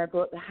when I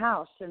bought the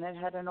house, and it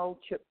had an old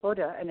chip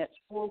Buddha, and it's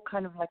all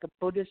kind of like a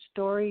Buddha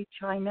story,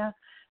 China,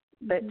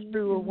 but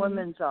through a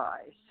woman's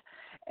eyes.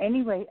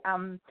 Anyway,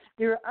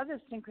 there are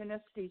other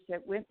synchronicities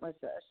that went with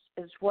this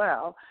as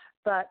well,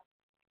 but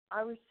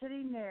I was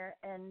sitting there,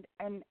 and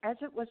as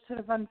it was sort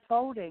of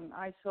unfolding,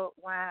 I thought,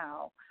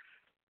 wow.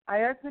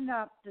 I opened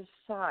up the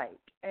site,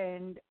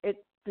 and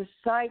the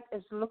site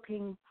is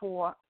looking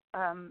for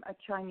a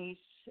Chinese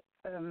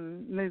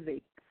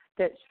movie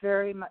that's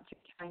very much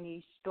a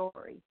Chinese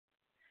story.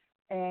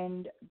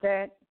 And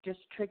that just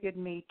triggered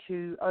me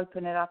to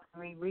open it up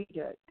and reread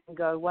it and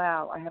go,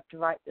 wow, I have to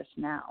write this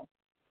now.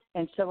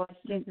 And so I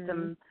sent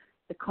them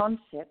the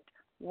concept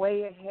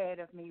way ahead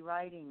of me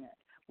writing it,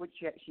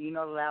 which actually you're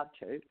not allowed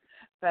to.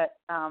 But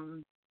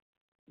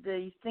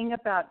the thing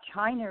about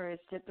China is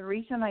that the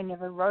reason I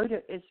never wrote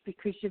it is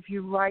because if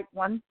you write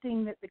one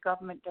thing that the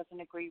government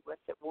doesn't agree with,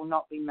 it will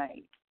not be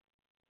made.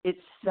 It's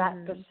that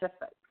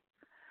specific.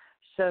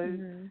 So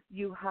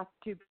you have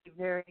to be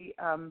very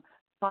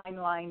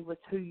fine-lined with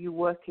who you're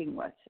working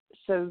with.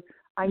 So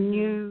I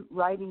knew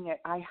writing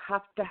it, I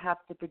have to have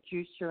the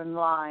producer in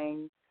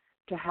line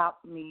to help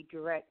me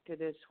direct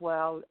it as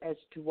well as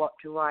to what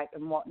to write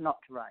and what not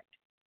to write,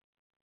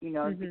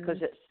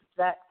 because it's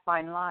that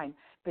fine line.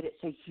 But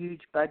it's a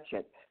huge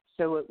budget.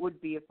 So it would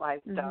be a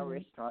 5-star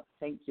restaurant.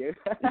 Thank you.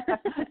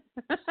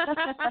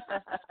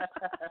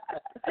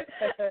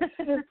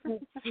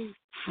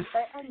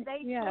 And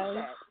they know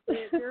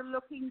that. They're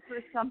looking for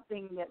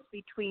something that's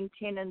between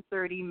 10 and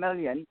 30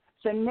 million.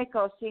 So, Nick,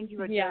 I'll send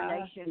you a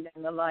donation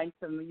down the line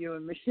from you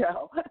and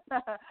Michelle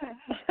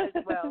as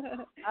well.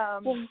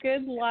 Well,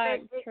 good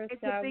luck,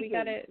 Trista. We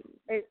got it.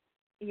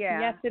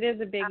 Yes, it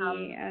is a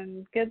biggie,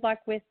 and good luck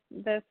with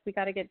this. We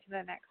got to get to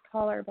the next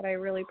caller, but I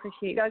really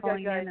appreciate you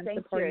calling in and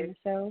supporting the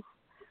show.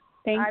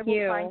 Thank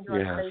you. I will find you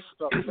on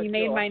Facebook. You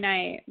made my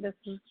night. This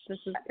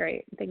is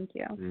great. Thank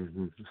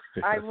you.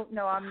 I will.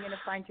 No, I'm going to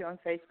find you on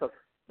Facebook.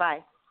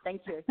 Bye.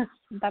 Thank you.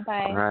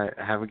 Bye-bye. All right.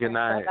 Have a good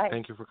night. Bye-bye.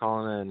 Thank you for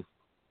calling in.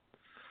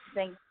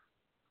 Thanks.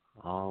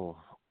 Oh,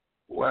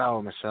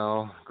 well,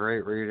 Michelle,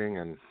 great reading,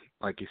 and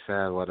like you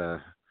said, what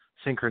a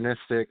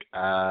synchronistic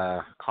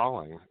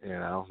calling,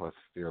 with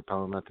your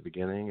poem at the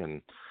beginning,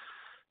 and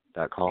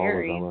that call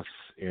was almost,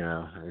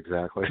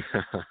 exactly.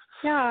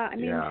 Yeah, I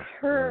mean,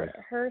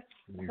 her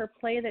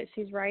play that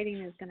she's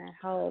writing is going to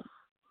help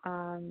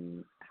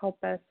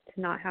us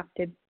to not have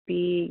to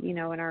be, in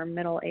our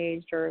middle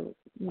age or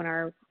when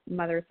our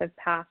mothers have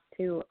passed,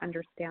 to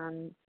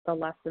understand the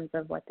lessons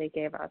of what they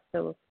gave us.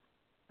 So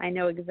I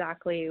know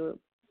exactly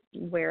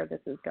where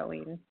this is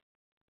going.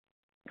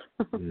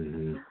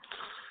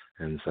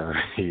 And so,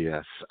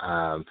 yes.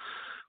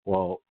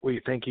 Well,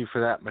 we thank you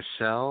for that,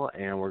 Michelle,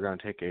 and we're going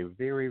to take a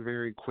very,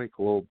 very quick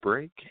little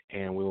break,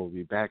 and we will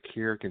be back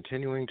here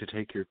continuing to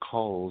take your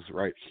calls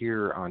right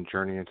here on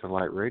Journey into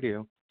Light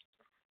Radio.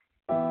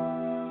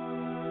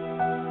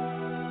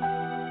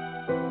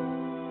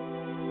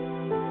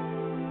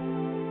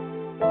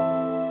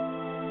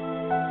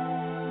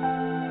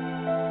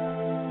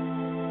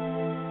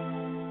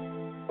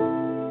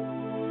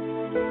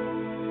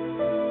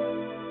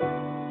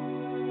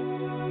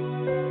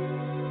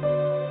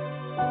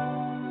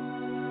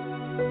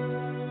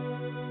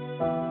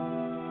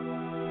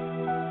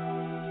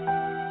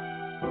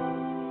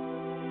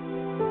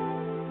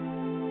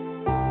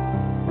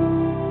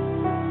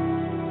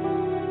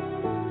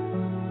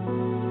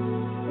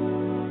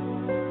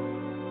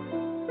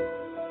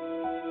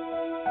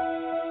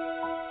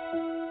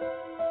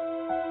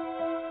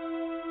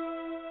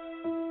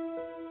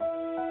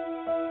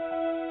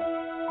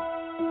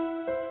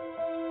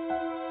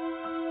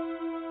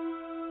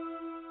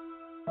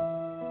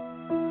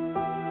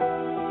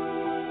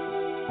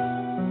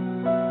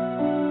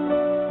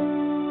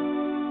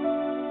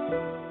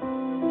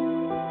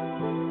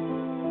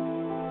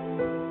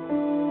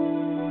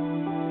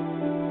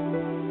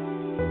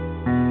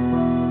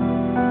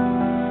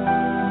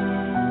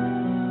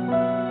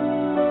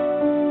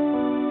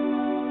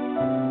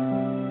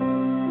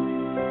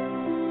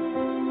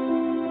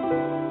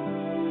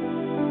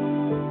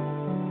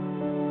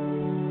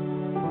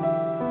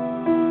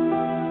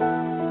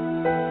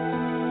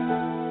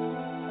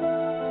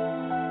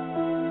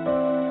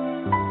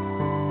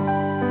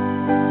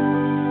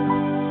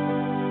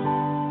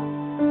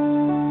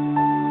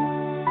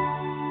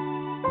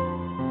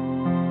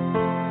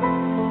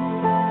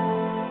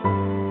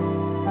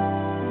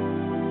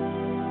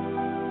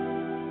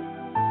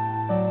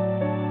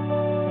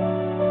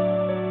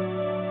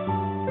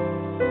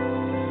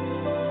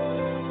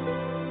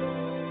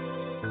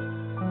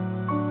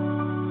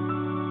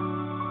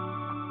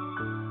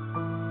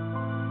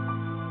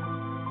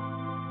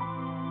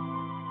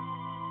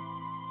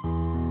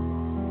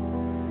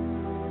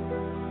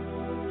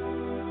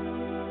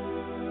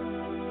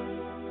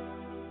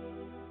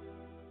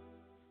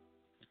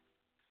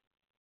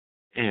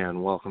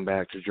 And welcome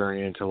back to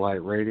Journey into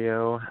Light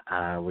Radio.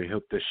 We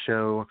hope this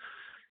show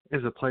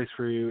is a place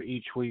for you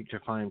each week to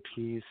find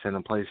peace and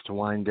a place to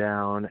wind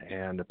down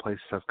and a place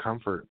of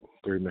comfort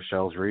through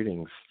Michelle's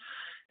readings.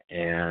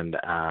 And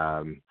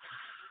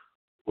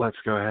let's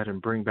go ahead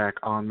and bring back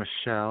on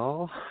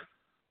Michelle.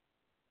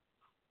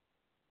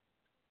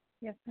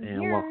 Yes, I'm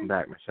and here. Welcome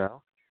back,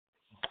 Michelle.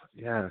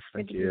 Yes,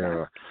 thank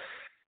you.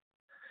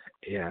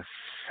 Yes,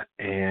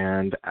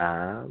 and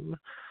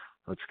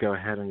let's go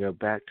ahead and go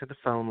back to the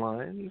phone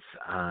lines.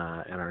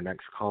 And our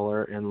next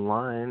caller in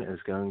line is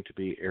going to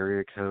be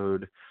area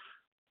code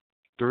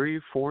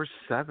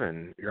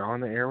 347. You're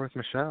on the air with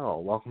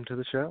Michelle. Welcome to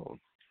the show.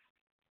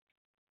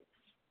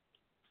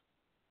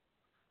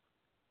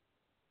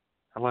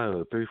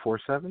 Hello,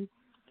 347.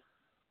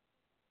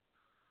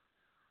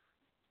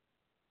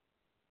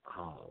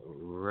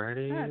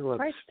 Alrighty,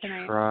 let's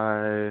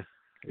try.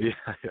 Yeah.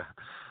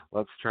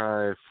 Let's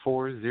try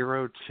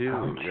 402.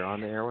 You're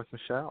on the air with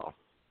Michelle.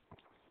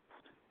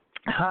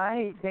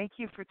 Hi, thank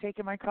you for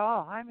taking my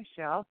call. Hi,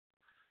 Michelle.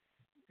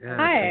 Yeah,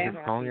 hi. Thank you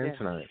for calling in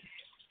tonight.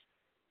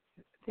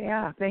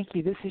 Yeah, thank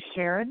you. This is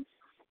Sharon.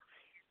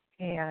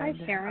 And,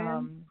 hi,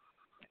 Sharon.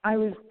 I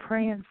was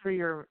praying for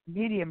your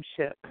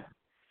mediumship.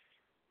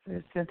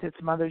 Since it's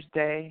Mother's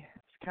Day, I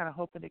was kind of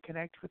hoping to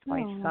connect with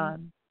my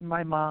son and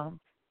my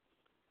mom.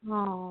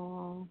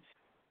 Oh,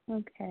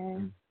 okay.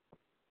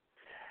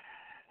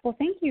 Well,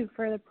 thank you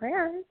for the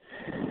prayers.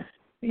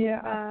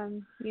 Yeah.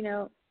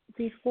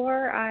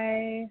 Before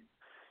I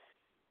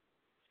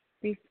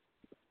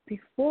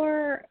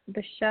before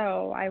the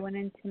show, I went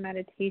into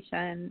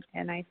meditation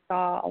and I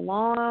saw a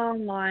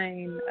long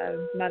line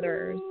of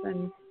mothers,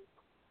 and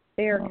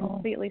they are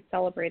completely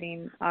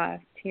celebrating us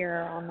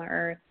here on the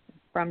earth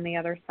from the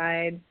other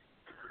side.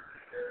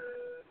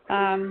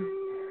 Are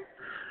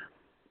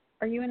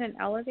you in an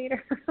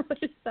elevator? What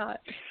is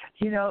that?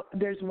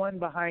 There's one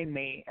behind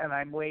me, and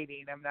I'm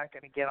waiting. I'm not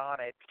going to get on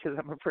it because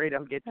I'm afraid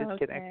I'll get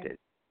disconnected.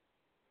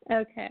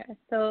 Okay.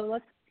 So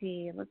let's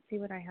see. Let's see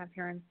what I have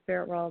here in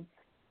Spirit World.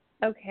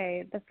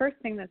 Okay. The first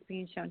thing that's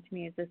being shown to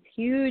me is this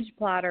huge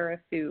platter of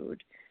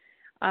food.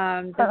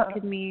 This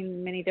could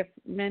mean many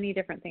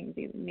different things.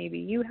 Maybe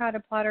you had a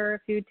platter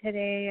of food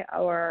today,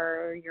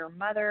 or your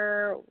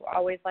mother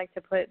always liked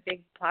to put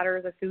big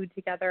platters of food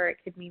together. It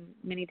could mean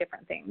many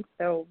different things.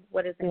 So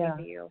what does it mean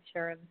to you,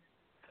 Sharon?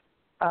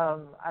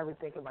 I would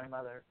think of my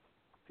mother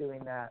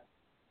doing that.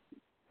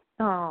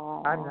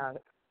 Oh.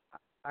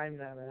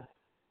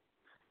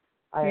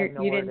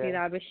 You didn't do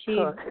that, but she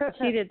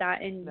did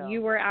that, and No.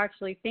 You were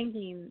actually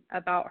thinking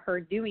about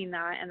her doing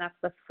that, and that's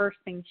the first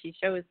thing she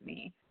shows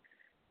me.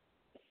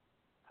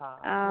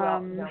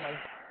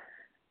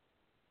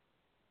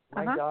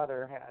 My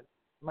daughter,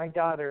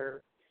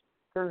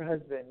 her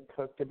husband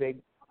cooked a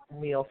big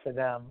meal for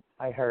them,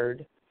 I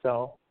heard.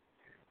 So,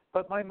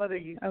 but my mother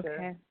used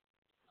to,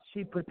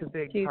 she put the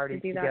big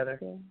parties together.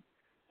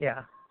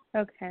 Yeah.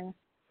 Okay.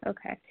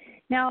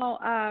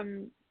 Now,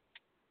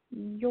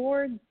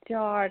 your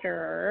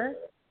daughter,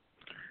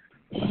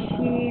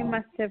 she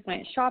must have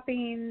went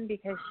shopping,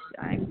 because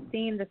I'm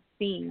seeing the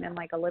scene in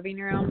like a living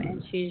room,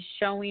 and she's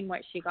showing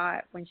what she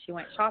got when she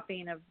went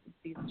shopping of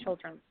these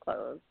children's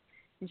clothes,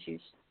 and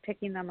she's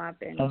picking them up,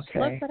 and look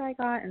what I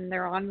got, and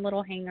they're on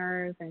little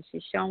hangers, and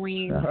she's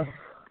showing.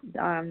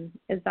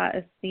 Is that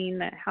a scene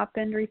that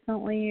happened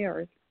recently,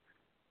 or?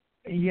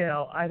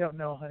 I don't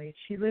know, honey.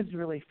 She lives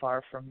really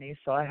far from me,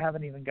 so I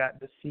haven't even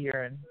gotten to see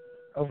her in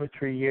over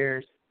 3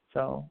 years.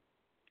 So.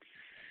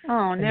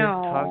 Oh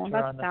no, talked to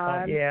her that's on the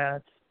sad. phone. Yeah,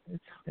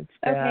 it's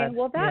bad. Okay,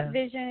 well that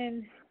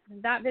vision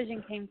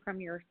came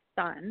from your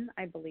son,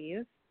 I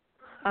believe.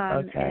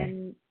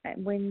 And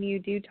when you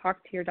do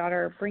talk to your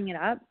daughter, bring it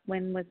up.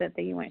 When was it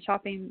that you went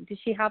shopping? Does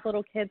she have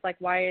little kids? Like,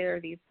 why are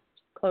these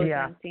clothes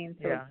I'm seeing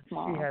so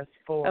small? She has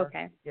 4.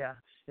 Okay. Yeah,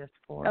 she has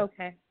 4.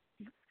 Okay.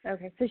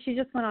 So she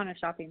just went on a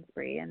shopping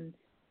spree, and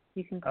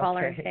you can call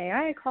her and say,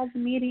 I called the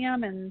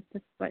medium, and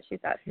this is what she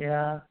said.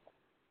 Yeah.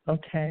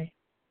 Okay.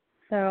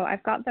 So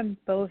I've got them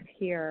both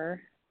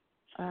here.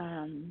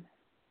 Your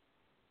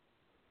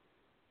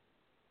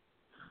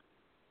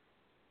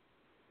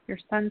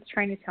son's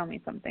trying to tell me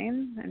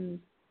something,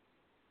 and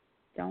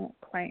don't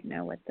quite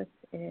know what this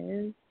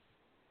is.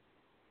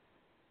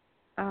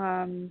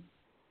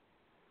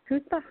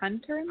 Who's the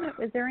hunter in it?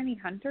 Is there any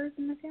hunters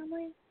in the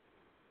family?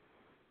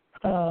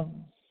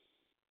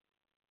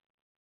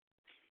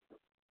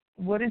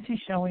 What is he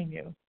showing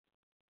you?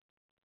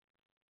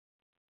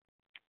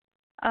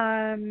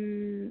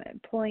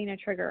 Pulling a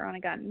trigger on a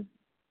gun.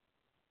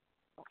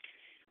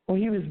 Well,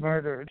 he was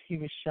murdered. He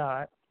was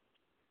shot.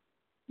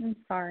 I'm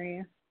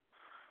sorry.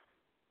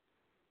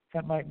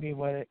 That might be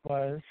what it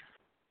was.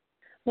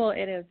 Well,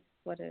 it is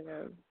what it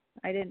is.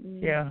 I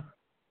didn't. Yeah.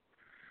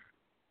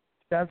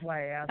 That's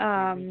why I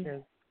asked you,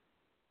 because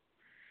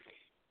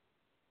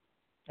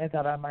I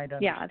thought I might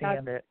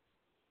understand it.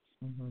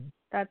 Mm-hmm.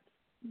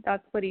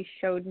 That's what he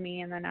showed me,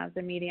 and then as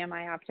a medium,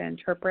 I have to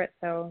interpret.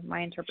 So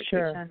my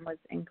interpretation was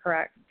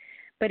incorrect.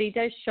 But he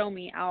does show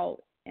me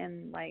out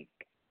in like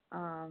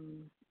a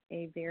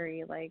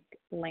very like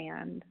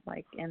land,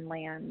 like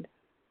inland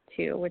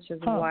too, which is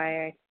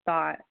why I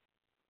thought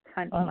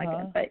hunting like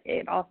it. But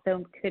it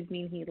also could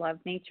mean he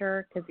loved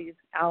nature, because he's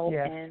out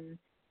in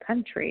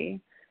country.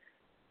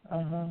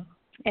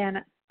 And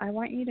I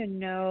want you to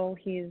know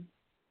he's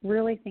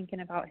really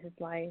thinking about his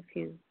life.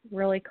 He's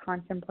really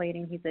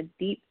contemplating. He's a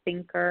deep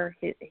thinker.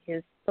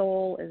 His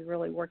soul is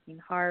really working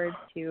hard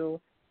to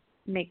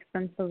make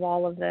sense of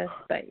all of this,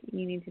 but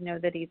you need to know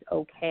that he's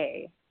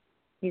okay.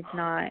 He's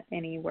not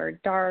anywhere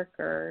dark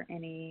or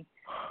any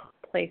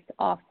place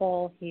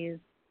awful. He's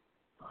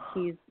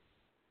he's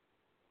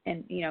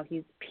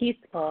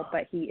peaceful,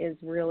 but he is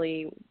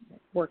really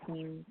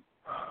working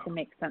to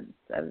make sense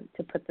of,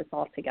 to put this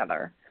all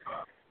together.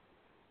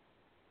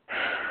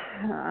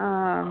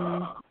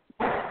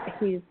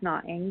 He's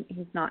not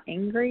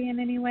angry in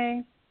any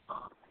way.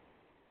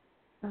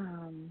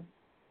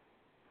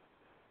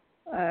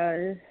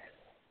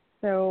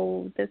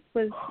 So this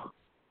was,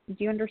 do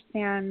you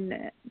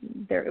understand,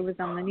 there it was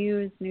on the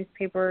news,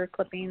 newspaper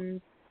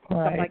clippings,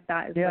 stuff like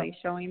that is what he's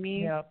showing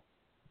me?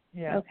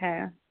 Yeah.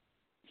 Okay.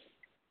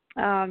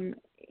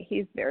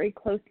 He's very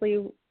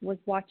closely was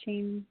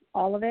watching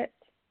all of it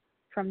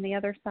from the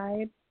other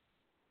side.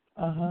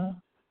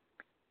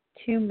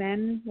 2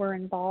 men were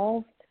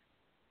involved.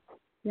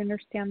 You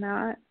understand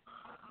that?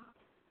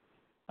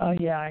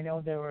 Yeah, I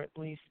know there were at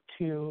least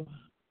 2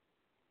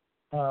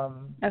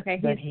 okay,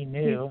 that he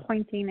knew.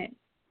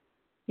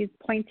 He's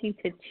pointing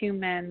to 2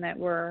 men that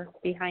were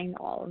behind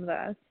all of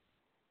this.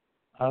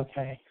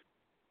 Okay.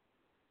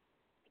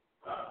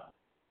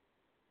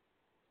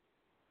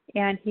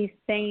 And he's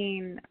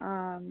saying,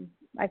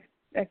 I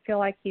feel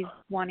like he's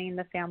wanting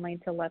the family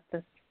to let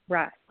this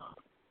rest.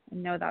 I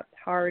know that's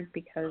hard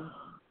because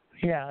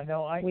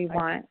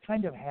I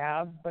kind of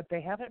have, but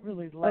they haven't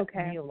really let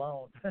me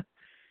alone.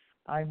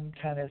 I'm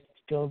kind of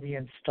still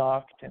being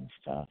stalked and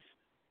stuff.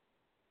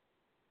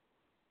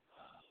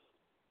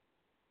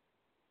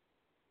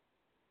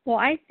 Well,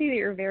 I see that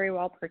you're very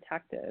well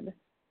protected.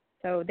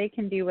 So they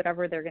can do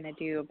whatever they're going to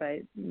do, but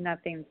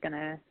nothing's going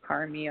to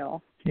harm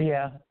you.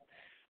 Yeah.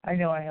 I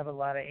know I have a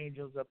lot of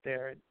angels up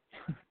there.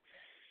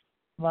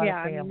 A lot of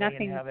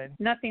family in heaven.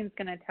 Nothing's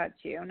going to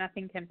touch you.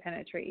 Nothing can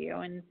penetrate you.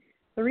 And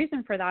the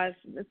reason for that is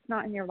it's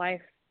not in your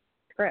life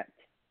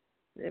script.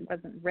 It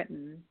wasn't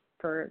written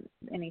for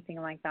anything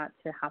like that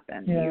to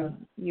happen. Yeah.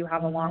 You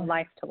have a long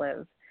life to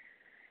live.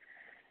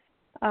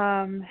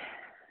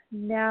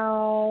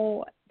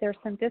 Now, there's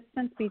some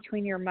distance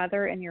between your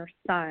mother and your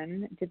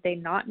son. Did they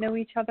not know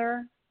each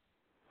other?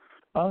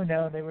 Oh,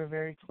 no, they were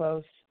very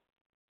close.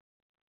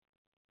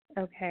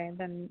 Okay,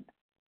 then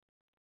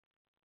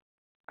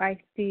I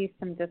see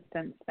some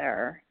distance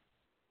there.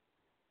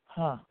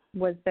 Huh.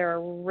 Was there a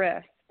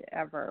rift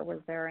ever?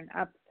 Was there an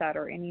upset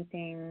or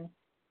anything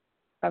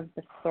of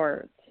the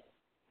sort?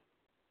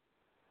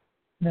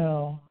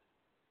 No.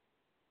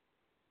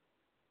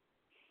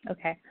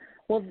 Okay.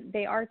 Well,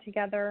 they are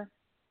together,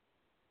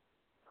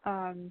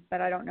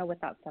 but I don't know what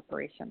that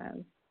separation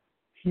is.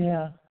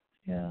 Yeah.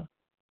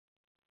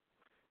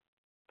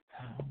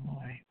 Oh,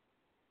 boy.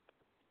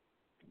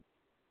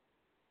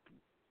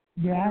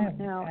 Yeah,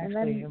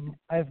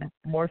 I have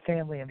more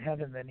family in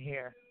heaven than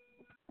here.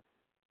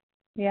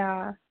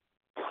 Yeah.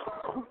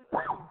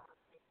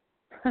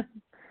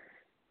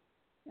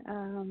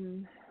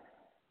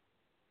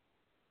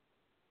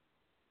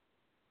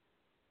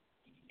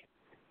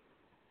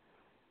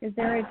 Is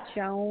there a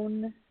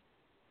Joan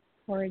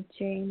or a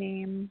J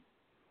name?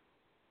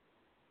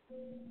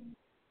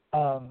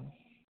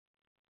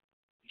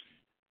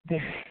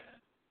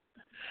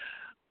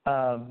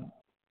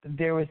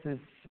 There was this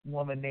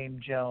woman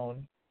named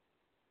Joan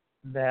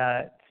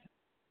that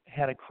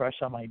had a crush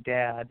on my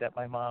dad that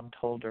my mom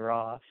told her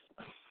off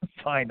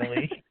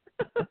finally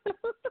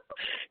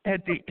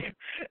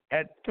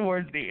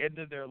towards the end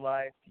of their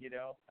life,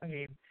 I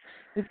mean,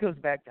 this goes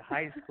back to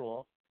high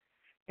school,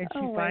 and she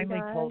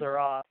finally told her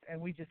off, and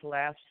we just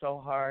laughed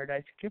so hard. I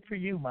said, "Good for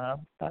you,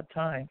 Mom, about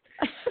time."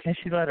 And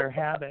she let her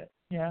have it.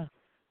 Yeah.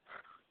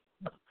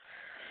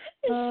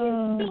 She's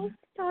still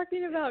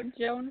talking about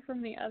Joan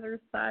from the other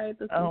side.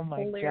 This is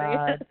hilarious.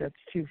 God, that's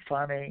too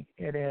funny.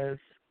 It is.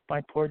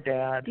 My poor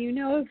dad. Do you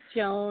know if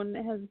Joan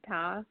has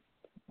passed?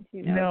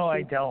 No,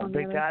 I don't.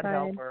 But God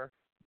help her.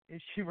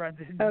 If she runs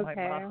into my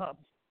mom.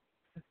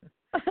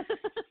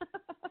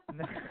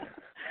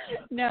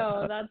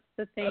 No, that's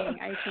the thing.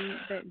 I think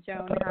that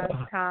Joan has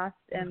passed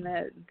and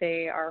that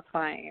they are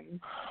fine.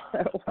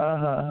 So.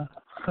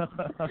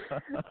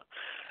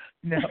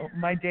 No,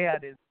 my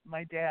dad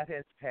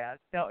has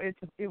passed. No,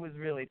 it was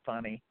really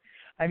funny.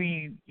 I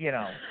mean,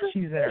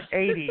 she's in her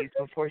 80s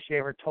before she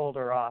ever told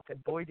her off,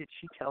 and boy, did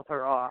she tell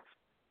her off.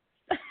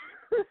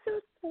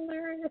 That's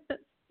hilarious.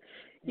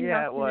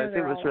 Yeah, it was.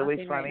 It was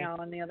really funny. Right now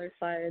on the other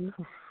side,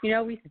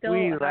 we still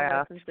have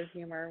a sense of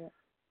humor.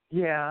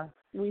 Yeah,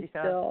 we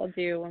still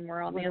do when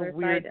we're on the other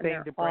weird side, thing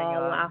and to they're bring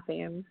all on.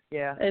 laughing.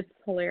 Yeah, it's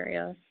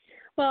hilarious.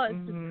 Well,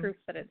 it's just proof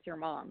that it's your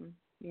mom.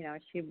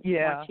 She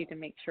wants you to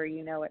make sure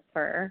you know it's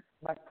her.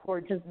 My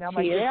poor. Now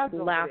my dad's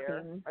over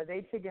laughing. There. Are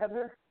they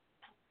together?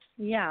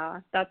 Yeah,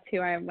 that's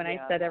who I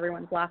said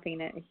everyone's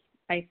laughing at.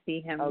 I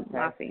see him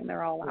laughing.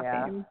 They're all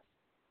laughing.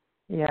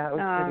 Yeah, it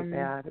was pretty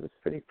bad. It was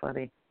pretty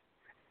funny.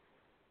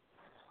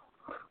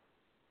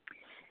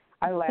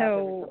 I laugh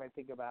every time I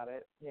think about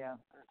it. Yeah.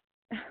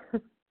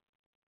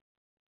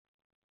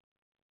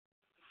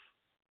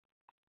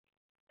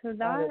 So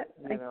that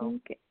I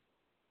think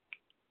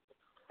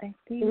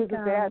it was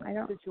a bad I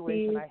don't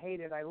situation. I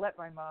hated. I let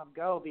my mom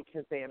go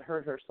because they had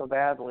hurt her so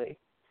badly,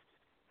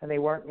 and they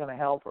weren't going to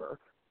help her,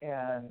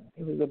 and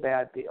it was a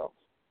bad deal.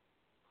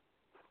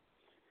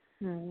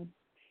 And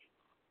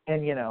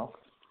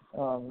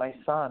my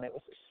son, it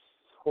was a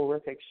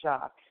horrific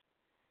shock.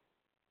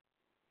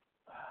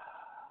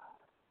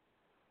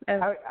 It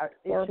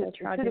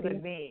should have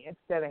been me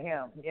instead of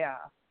him. Yeah,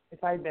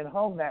 if I'd been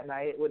home that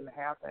night, it wouldn't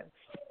happen.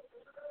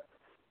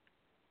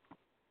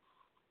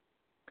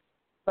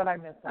 But I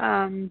miss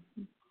him.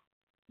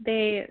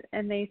 They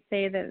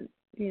say that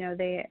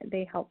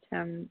they helped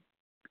him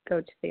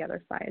go to the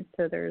other side.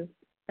 So there's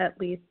at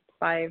least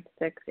 5,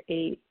 6,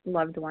 8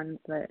 loved ones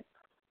that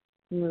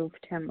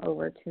moved him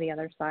over to the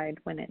other side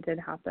when it did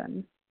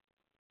happen.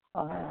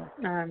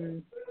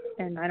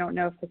 And I don't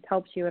know if this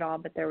helps you at all,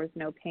 but there was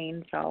no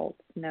pain felt,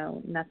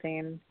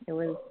 nothing. It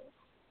was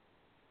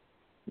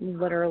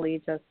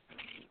literally just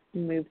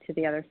moved to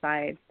the other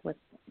side with,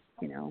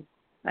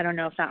 I don't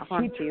know if that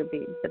haunts you,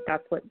 but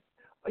that's what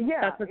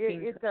that's what's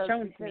being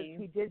shown to me.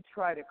 He did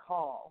try to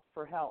call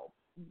for help,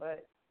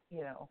 but,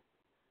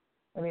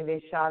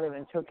 they shot him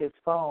and took his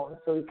phone,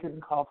 so he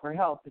couldn't call for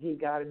help, but he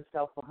got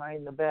himself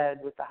behind the bed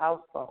with the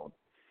house phone.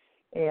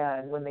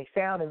 And when they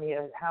found him, he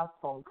had his house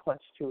phone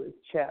clutched to his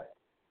chest.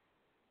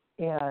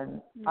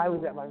 And I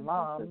was at my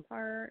mom's,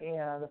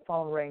 and the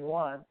phone rang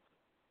once,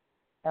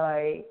 and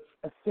I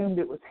assumed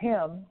it was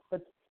him,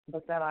 but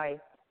then I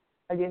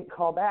didn't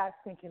call back,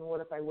 thinking,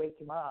 what if I wake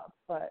him up?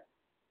 But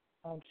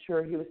I'm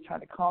sure he was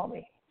trying to call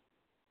me.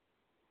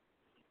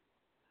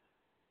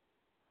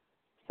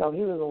 So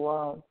he was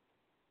alone.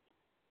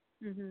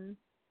 Mhm.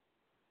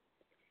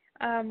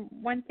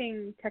 One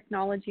thing,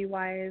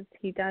 technology-wise,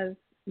 he does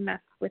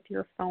mess with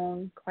your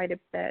phone quite a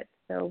bit.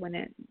 So when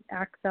it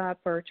acts up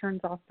or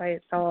turns off by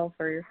itself,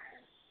 or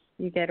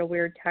you get a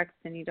weird text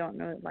and you don't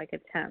know, like,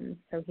 it's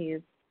him, so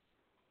he's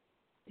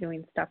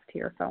doing stuff to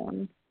your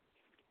phone.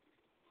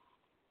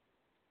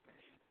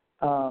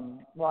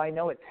 Well, I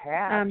know it's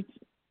hacked.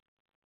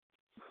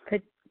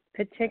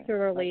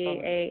 Particularly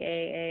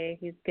AAA.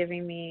 He's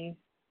giving me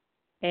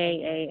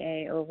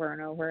AAA over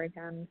and over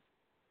again.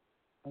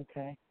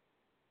 Okay.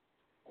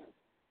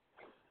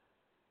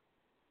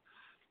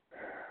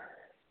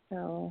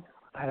 So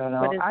I don't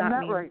know. What does I'm that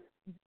not mean? right.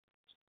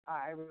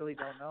 I really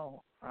don't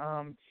know.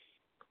 I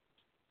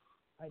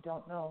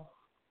don't know.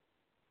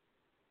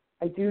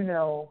 I do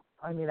know.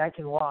 I mean, I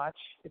can watch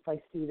if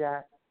I see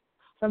that.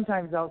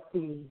 Sometimes I'll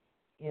see,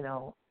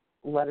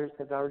 letters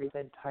have already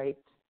been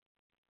typed.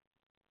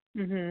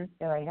 Mhm.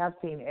 And I have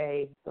seen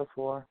A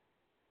before.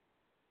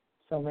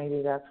 So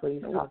maybe that's what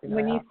he's talking about.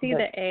 When you see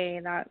the A,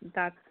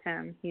 that's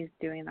him. He's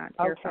doing that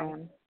to your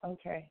phone.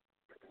 Okay.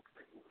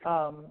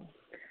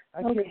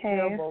 I feel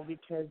terrible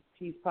because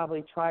he's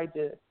probably tried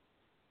to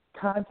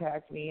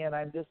contact me, and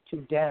I'm just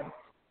too dense.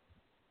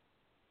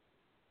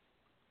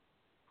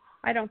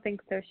 I don't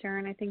think so,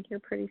 Sharon. I think you're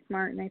pretty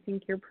smart, and I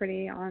think you're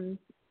pretty on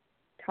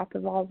top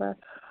of all this.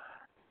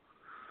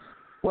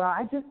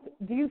 Well,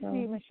 do you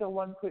see, Michelle,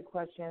 one quick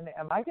question?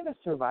 Am I going to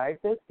survive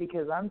this?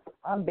 Because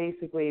I'm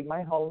basically,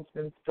 my home's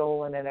been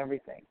stolen and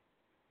everything.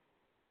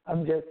 I'm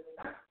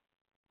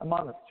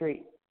on the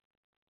street.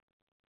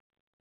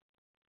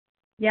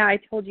 Yeah, I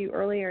told you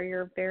earlier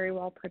you're very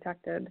well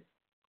protected.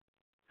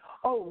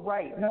 Oh,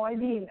 right. No, I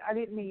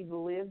didn't mean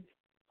live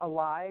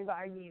alive.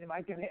 I mean, am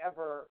I going to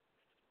ever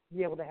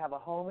be able to have a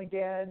home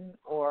again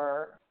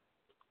or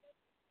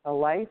a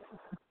life?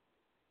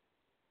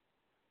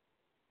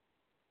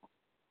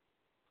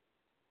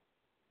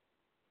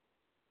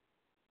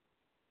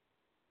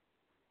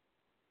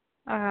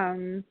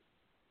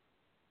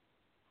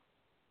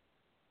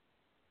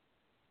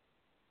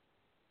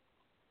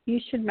 You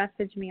should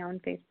message me on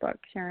Facebook,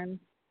 Sharon.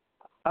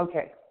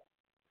 Okay.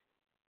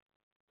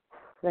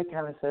 That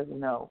kind of says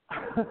no.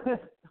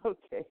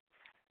 Okay.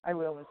 I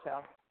will,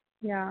 Michelle.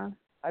 Yeah.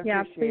 I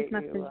yeah, appreciate please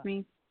message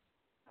me.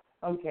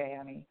 Okay,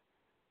 honey.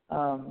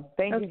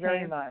 Thank you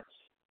very much.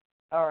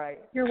 All right.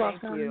 You're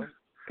Thank welcome. You.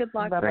 Good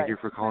luck. Bye-bye. Thank you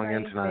for calling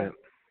in tonight.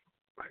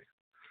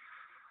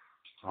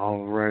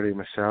 Alrighty,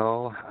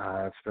 Michelle.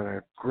 It's been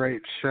a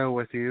great show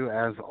with you,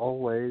 as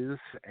always.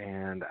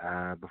 And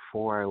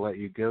before I let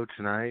you go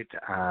tonight,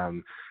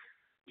 do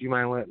you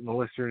mind letting the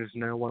listeners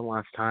know one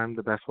last time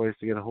the best ways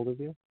to get a hold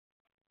of you?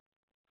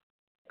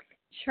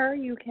 Sure,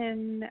 you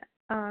can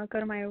go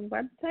to my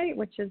website,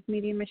 which is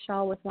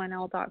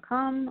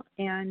mediummichelleWith1L.com,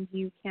 and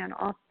you can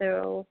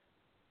also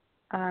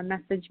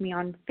message me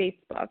on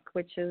Facebook,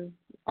 which is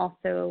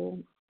also,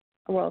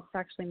 it's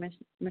actually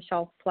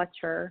Michele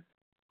Fletcher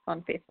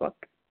on Facebook.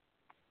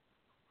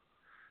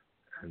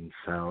 And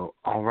so,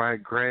 all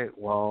right, great.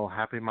 Well,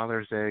 happy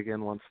Mother's Day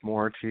again once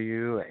more to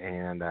you,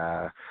 and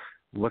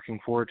looking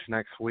forward to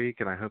next week,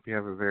 and I hope you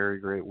have a very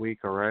great week,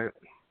 all right?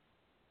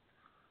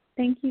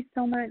 Thank you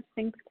so much.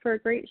 Thanks for a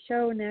great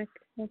show, Nick.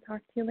 We'll talk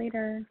to you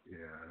later.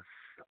 Yes.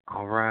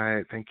 All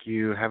right. Thank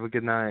you. Have a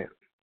good night.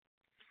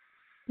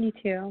 You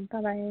too.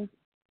 Bye-bye.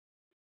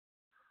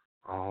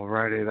 All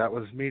righty. That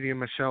was Medium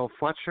Michele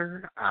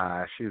Fletcher.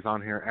 She's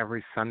on here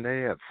every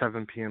Sunday at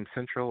 7 p.m.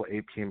 Central,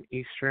 8 p.m.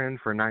 Eastern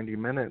for 90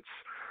 minutes.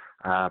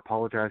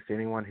 Apologize to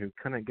anyone who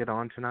couldn't get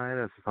on tonight,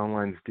 as the phone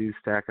lines do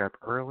stack up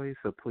early,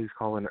 so please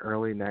call in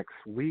early next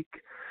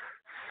week.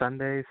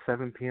 Sunday,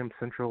 7 p.m.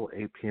 Central,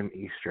 8 p.m.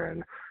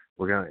 Eastern.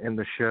 We're going to end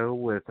the show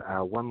with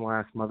one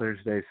last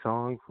Mother's Day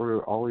song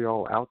for all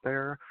y'all out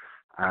there.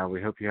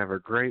 We hope you have a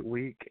great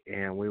week,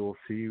 and we will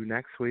see you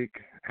next week.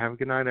 Have a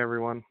good night,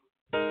 everyone.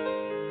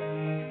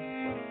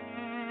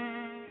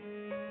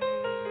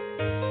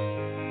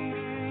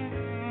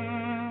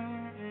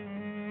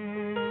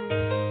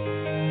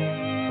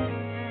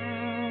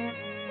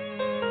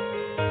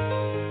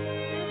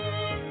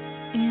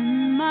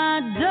 In my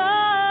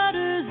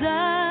daughter's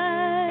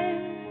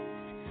eyes,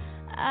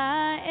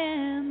 I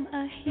am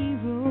a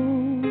hero.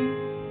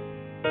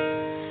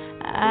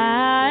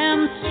 I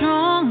am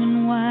strong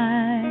and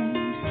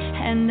wise,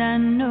 and I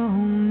know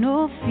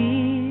no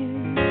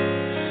fear.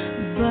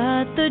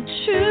 But the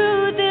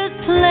truth is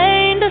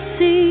plain to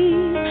see.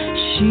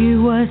 She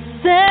was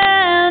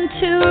sent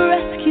to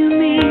rescue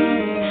me.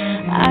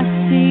 I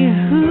see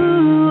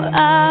who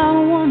I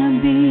wanna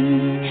be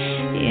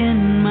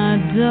in my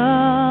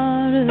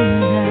daughter's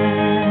eyes.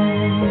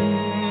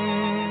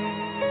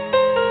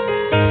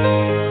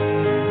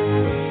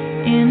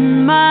 In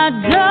my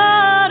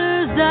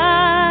daughter's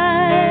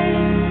eyes,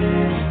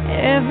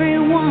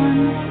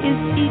 everyone is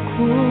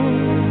equal.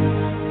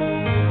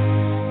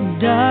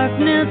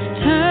 Darkness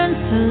turns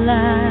to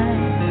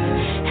light,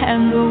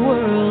 and the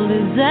world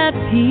is at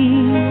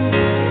peace.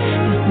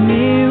 This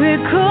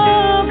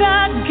miracle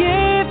God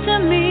gave to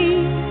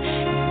me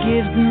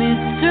gives me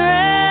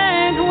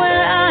strength when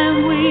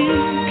I'm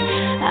weak.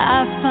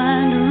 I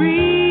find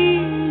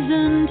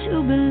reason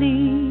to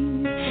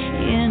believe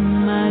in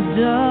my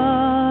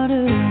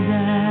daughter's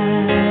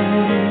eyes.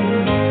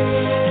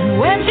 And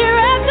when she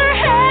wraps her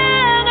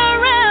hand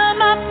around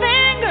my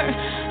finger,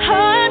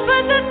 heart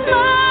puts a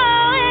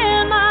smile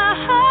in my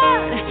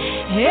heart.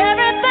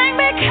 Everything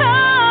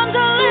becomes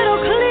a little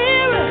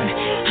clearer.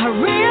 I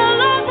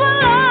realize what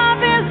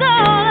life is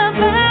all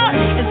about.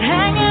 It's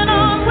hanging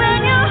on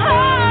when your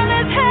heart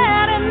has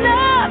had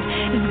enough.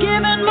 It's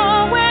giving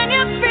more when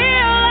you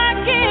feel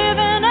like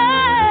giving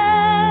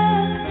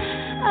up.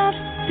 I've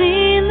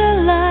seen the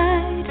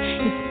light.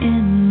 It's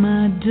in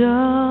my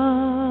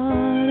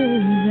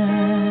daughter's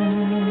eyes.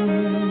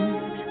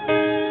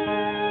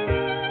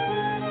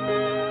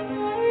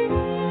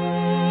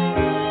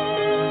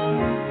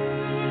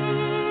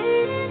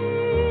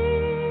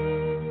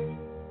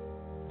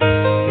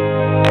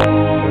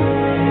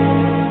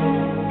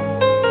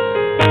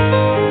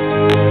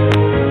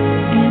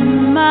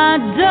 In my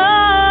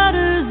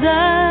daughter's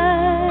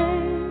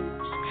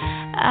eyes,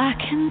 I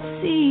can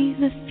see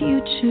the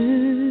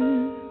future,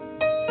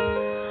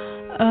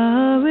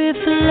 a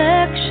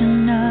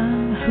reflection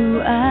of who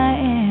I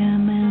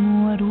am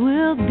and what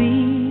will be.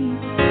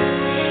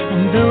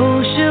 And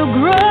though she'll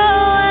grow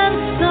and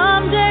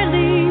someday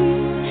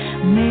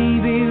leave,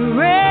 maybe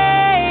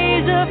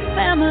raise a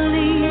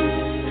family,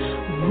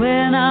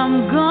 when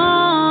I'm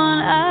gone,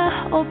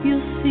 I hope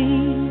you'll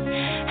see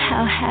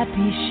how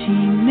happy she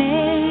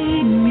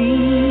made me.